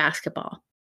 and played basketball.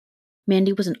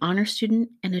 Mandy was an honor student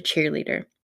and a cheerleader.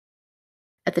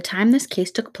 At the time this case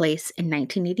took place in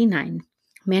 1989,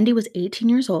 Mandy was 18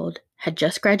 years old, had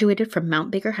just graduated from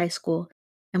Mount Baker High School,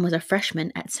 and was a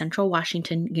freshman at Central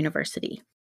Washington University.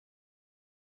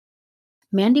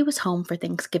 Mandy was home for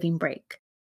Thanksgiving break.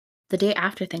 The day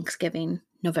after Thanksgiving,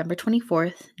 November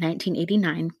 24th,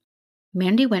 1989,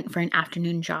 Mandy went for an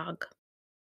afternoon jog.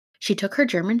 She took her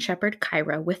German Shepherd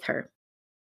Kyra with her.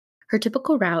 Her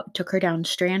typical route took her down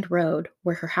Strand Road,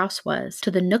 where her house was,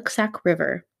 to the Nooksack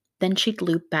River, then she'd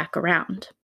loop back around.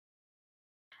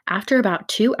 After about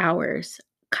 2 hours,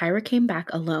 Kyra came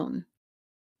back alone.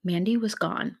 Mandy was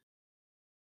gone.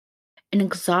 An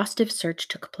exhaustive search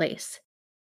took place.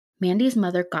 Mandy's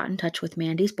mother got in touch with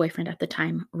Mandy's boyfriend at the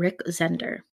time, Rick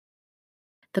Zender.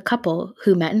 The couple,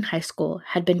 who met in high school,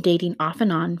 had been dating off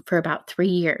and on for about 3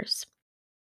 years.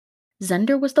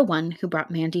 Zender was the one who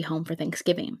brought Mandy home for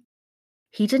Thanksgiving.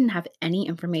 He didn't have any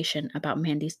information about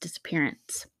Mandy's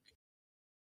disappearance.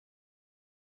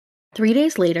 3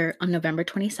 days later, on November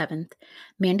 27th,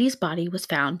 Mandy's body was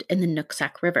found in the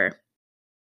Nooksack River.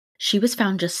 She was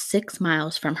found just 6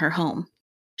 miles from her home.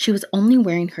 She was only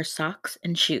wearing her socks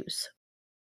and shoes.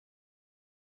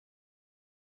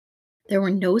 There were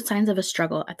no signs of a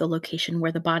struggle at the location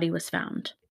where the body was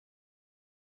found.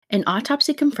 An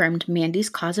autopsy confirmed Mandy's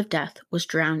cause of death was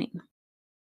drowning.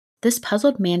 This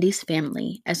puzzled Mandy's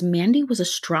family, as Mandy was a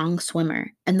strong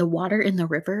swimmer and the water in the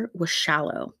river was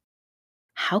shallow.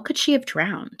 How could she have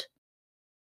drowned?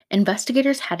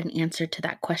 Investigators had an answer to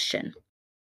that question.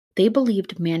 They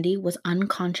believed Mandy was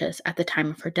unconscious at the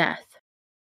time of her death.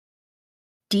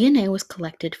 DNA was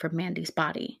collected from Mandy's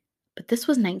body, But this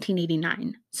was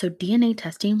 1989, so DNA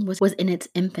testing was in its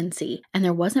infancy, and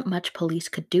there wasn't much police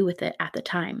could do with it at the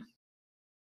time.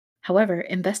 However,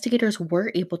 investigators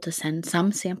were able to send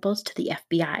some samples to the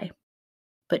FBI,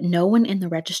 but no one in the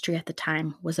registry at the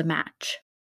time was a match.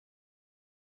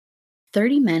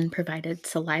 30 men provided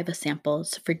saliva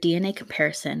samples for DNA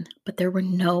comparison, but there were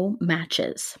no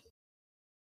matches.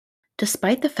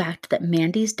 Despite the fact that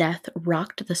Mandy's death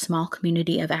rocked the small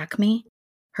community of Acme,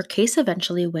 her case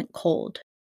eventually went cold.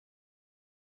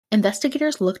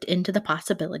 Investigators looked into the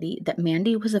possibility that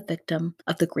Mandy was a victim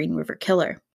of the Green River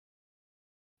Killer.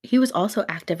 He was also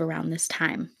active around this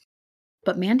time,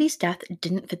 but Mandy's death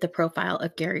didn't fit the profile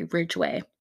of Gary Ridgway.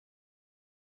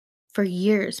 For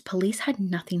years, police had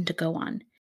nothing to go on.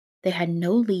 They had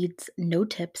no leads, no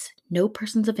tips, no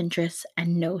persons of interest,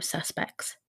 and no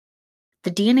suspects.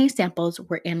 The DNA samples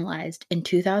were analyzed in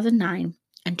 2009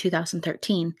 and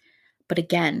 2013, but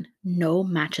again, no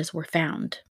matches were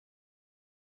found.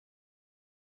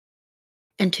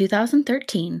 In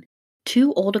 2013,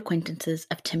 2 old acquaintances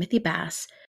of Timothy Bass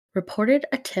reported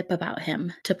a tip about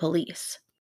him to police.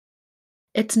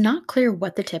 It's not clear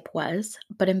what the tip was,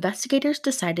 but investigators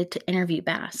decided to interview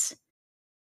Bass.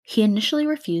 He initially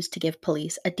refused to give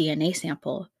police a DNA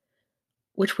sample,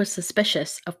 which was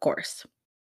suspicious, of course.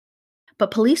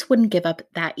 But police wouldn't give up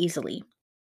that easily.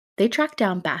 They tracked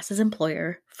down Bass's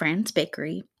employer, Fran's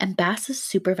Bakery, and Bass's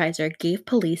supervisor gave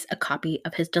police a copy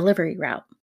of his delivery route.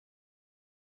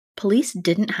 Police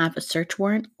didn't have a search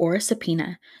warrant or a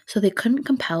subpoena, so they couldn't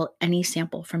compel any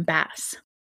sample from Bass.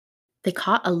 They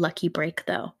caught a lucky break,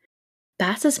 though.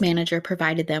 Bass's manager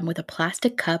provided them with a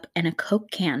plastic cup and a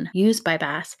Coke can used by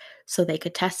Bass so they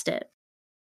could test it.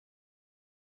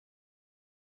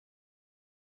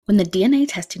 When the DNA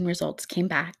testing results came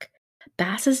back,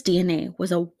 Bass's DNA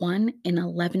was a 1 in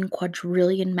 11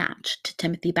 quadrillion match to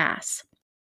Timothy Bass.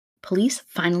 Police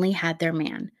finally had their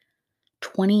man,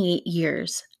 28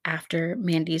 years after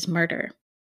Mandy's murder.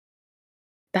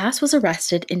 Bass was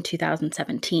arrested in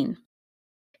 2017.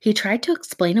 He tried to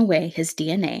explain away his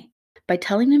DNA by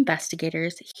telling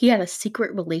investigators he had a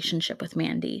secret relationship with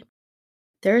Mandy.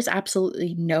 There is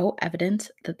absolutely no evidence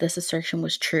that this assertion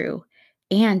was true,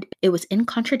 and it was in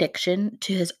contradiction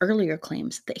to his earlier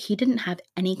claims that he didn't have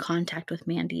any contact with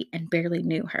Mandy and barely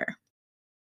knew her.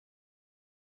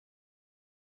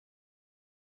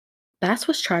 Bass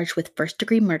was charged with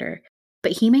first-degree murder,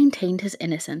 but he maintained his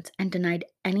innocence and denied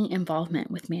any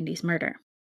involvement with Mandy's murder.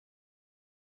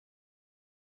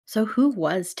 So who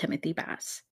was Timothy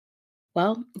Bass?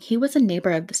 Well, he was a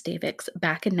neighbor of the Stavicks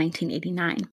back in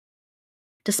 1989.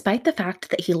 Despite the fact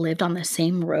that he lived on the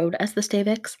same road as the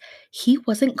Stavicks, he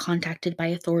wasn't contacted by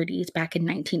authorities back in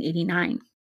 1989.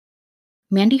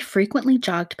 Mandy frequently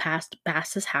jogged past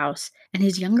Bass's house, and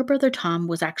his younger brother Tom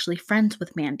was actually friends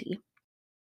with Mandy.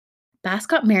 Bass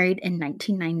got married in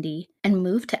 1990 and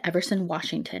moved to Everson,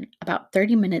 Washington, about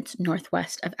 30 minutes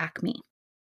northwest of Acme.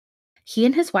 He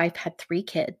and his wife had 3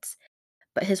 kids,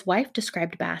 but his wife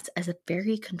described Bass as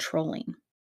very controlling.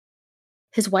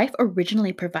 His wife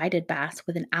originally provided Bass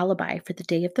with an alibi for the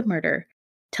day of the murder,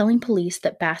 telling police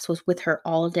that Bass was with her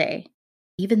all day,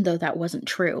 even though that wasn't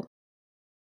true.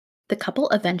 The couple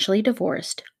eventually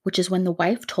divorced, which is when the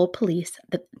wife told police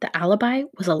that the alibi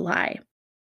was a lie.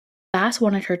 Bass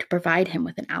wanted her to provide him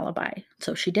with an alibi,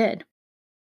 so she did.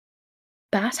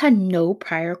 Bass had no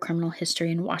prior criminal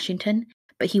history in Washington,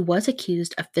 but he was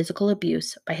accused of physical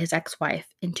abuse by his ex-wife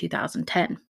in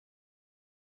 2010.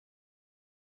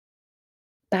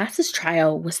 Bass's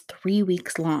trial was 3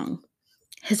 weeks long.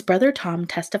 His brother Tom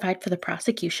testified for the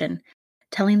prosecution,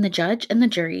 telling the judge and the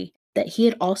jury that he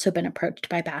had also been approached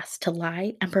by Bass to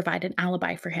lie and provide an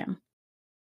alibi for him.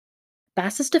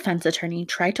 Bass's defense attorney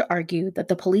tried to argue that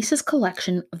the police's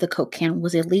collection of the Coke can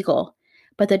was illegal,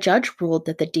 but the judge ruled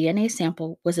that the DNA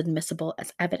sample was admissible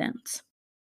as evidence.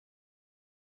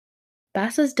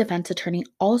 Bass's defense attorney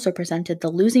also presented the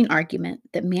losing argument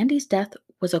that Mandy's death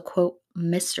was a, quote,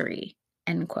 mystery,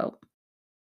 end quote.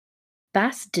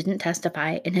 Bass didn't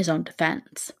testify in his own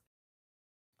defense.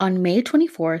 On May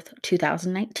 24,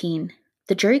 2019,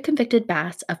 the jury convicted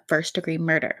Bass of first-degree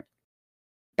murder.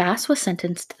 Bass was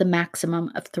sentenced to the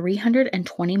maximum of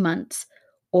 320 months,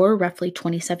 or roughly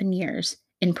 27 years,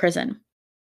 in prison.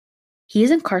 He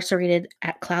is incarcerated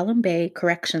at Clallam Bay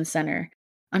Correction Center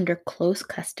under close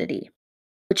custody,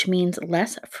 which means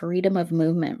less freedom of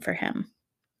movement for him.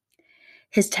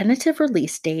 His tentative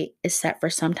release date is set for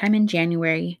sometime in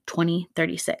January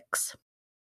 2036.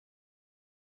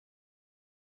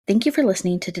 Thank you for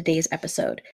listening to today's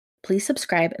episode. Please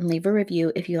subscribe and leave a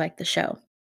review if you like the show.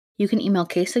 You can email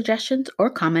case suggestions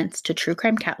or comments to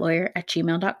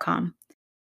truecrimecatLawyer@gmail.com.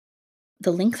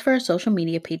 The links for our social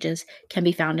media pages can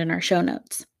be found in our show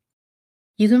notes.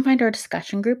 You can find our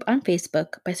discussion group on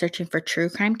Facebook by searching for True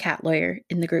Crime Cat Lawyer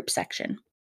in the group section.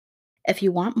 If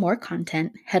you want more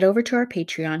content, head over to our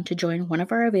Patreon to join one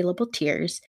of our available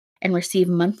tiers and receive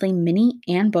monthly mini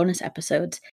and bonus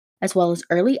episodes, as well as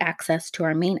early access to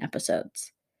our main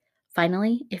episodes.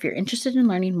 Finally, if you're interested in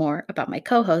learning more about my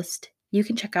co-host, you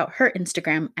can check out her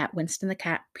Instagram at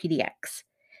WinstonTheCatPDX.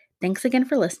 Thanks again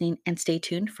for listening, and stay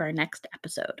tuned for our next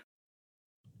episode.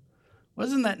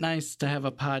 Wasn't that nice to have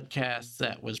a podcast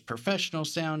that was professional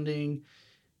sounding,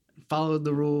 followed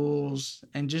the rules,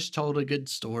 and just told a good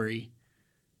story?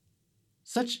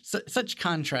 Such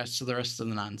contrast to the rest of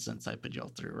the nonsense I put y'all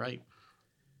through, right?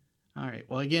 All right.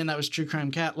 Well, again, that was True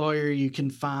Crime Cat Lawyer. You can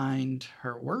find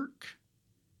her work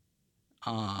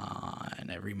on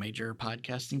every major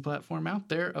podcasting platform out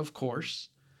there, of course.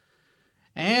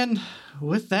 And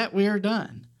with that, we are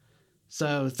done.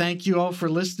 So thank you all for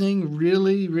listening.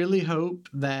 Really, really hope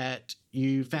that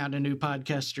you found a new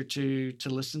podcast or two to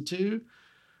listen to.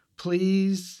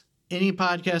 Please, any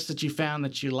podcast that you found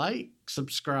that you like,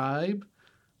 subscribe,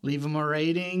 leave them a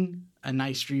rating. A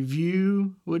nice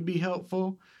review would be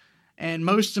helpful. And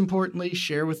most importantly,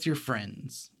 share with your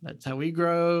friends. That's how we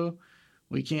grow.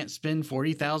 We can't spend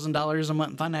 $40,000 a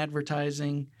month on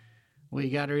advertising. We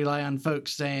got to rely on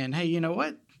folks saying, hey, you know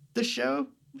what? This show,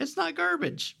 it's not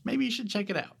garbage. Maybe you should check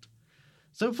it out.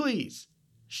 So please,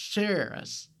 share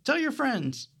us. Tell your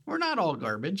friends. We're not all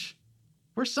garbage.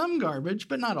 We're some garbage,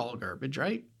 but not all garbage,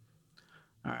 right?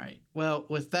 All right. Well,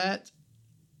 with that,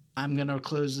 I'm going to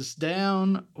close this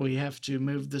down. We have to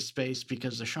move the space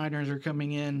because the Shriners are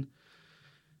coming in.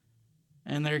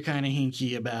 And they're kind of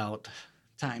hinky about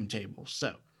timetables.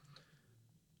 So,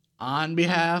 on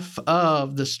behalf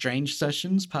of the Strange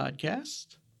Sessions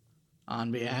podcast,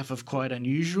 on behalf of Quite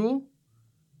Unusual,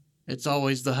 it's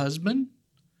always the husband,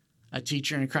 a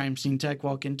teacher and a crime scene tech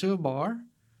walk into a bar.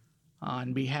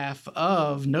 On behalf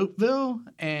of Noteville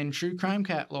and True Crime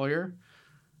Cat Lawyer,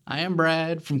 I am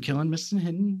Brad from Killing, Missing,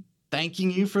 Hidden,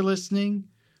 thanking you for listening,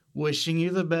 wishing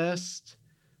you the best,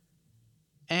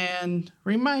 and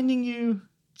reminding you,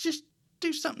 just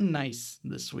do something nice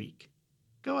this week.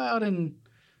 Go out and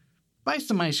buy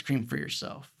some ice cream for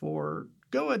yourself, or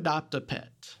go adopt a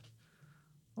pet.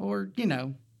 Or,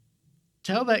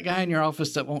 tell that guy in your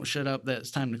office that won't shut up that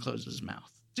it's time to close his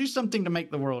mouth. Do something to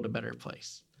make the world a better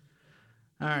place.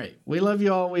 All right. We love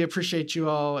you all. We appreciate you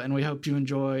all. And we hope you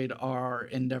enjoyed our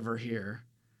endeavor here.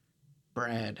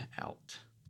 Brad out.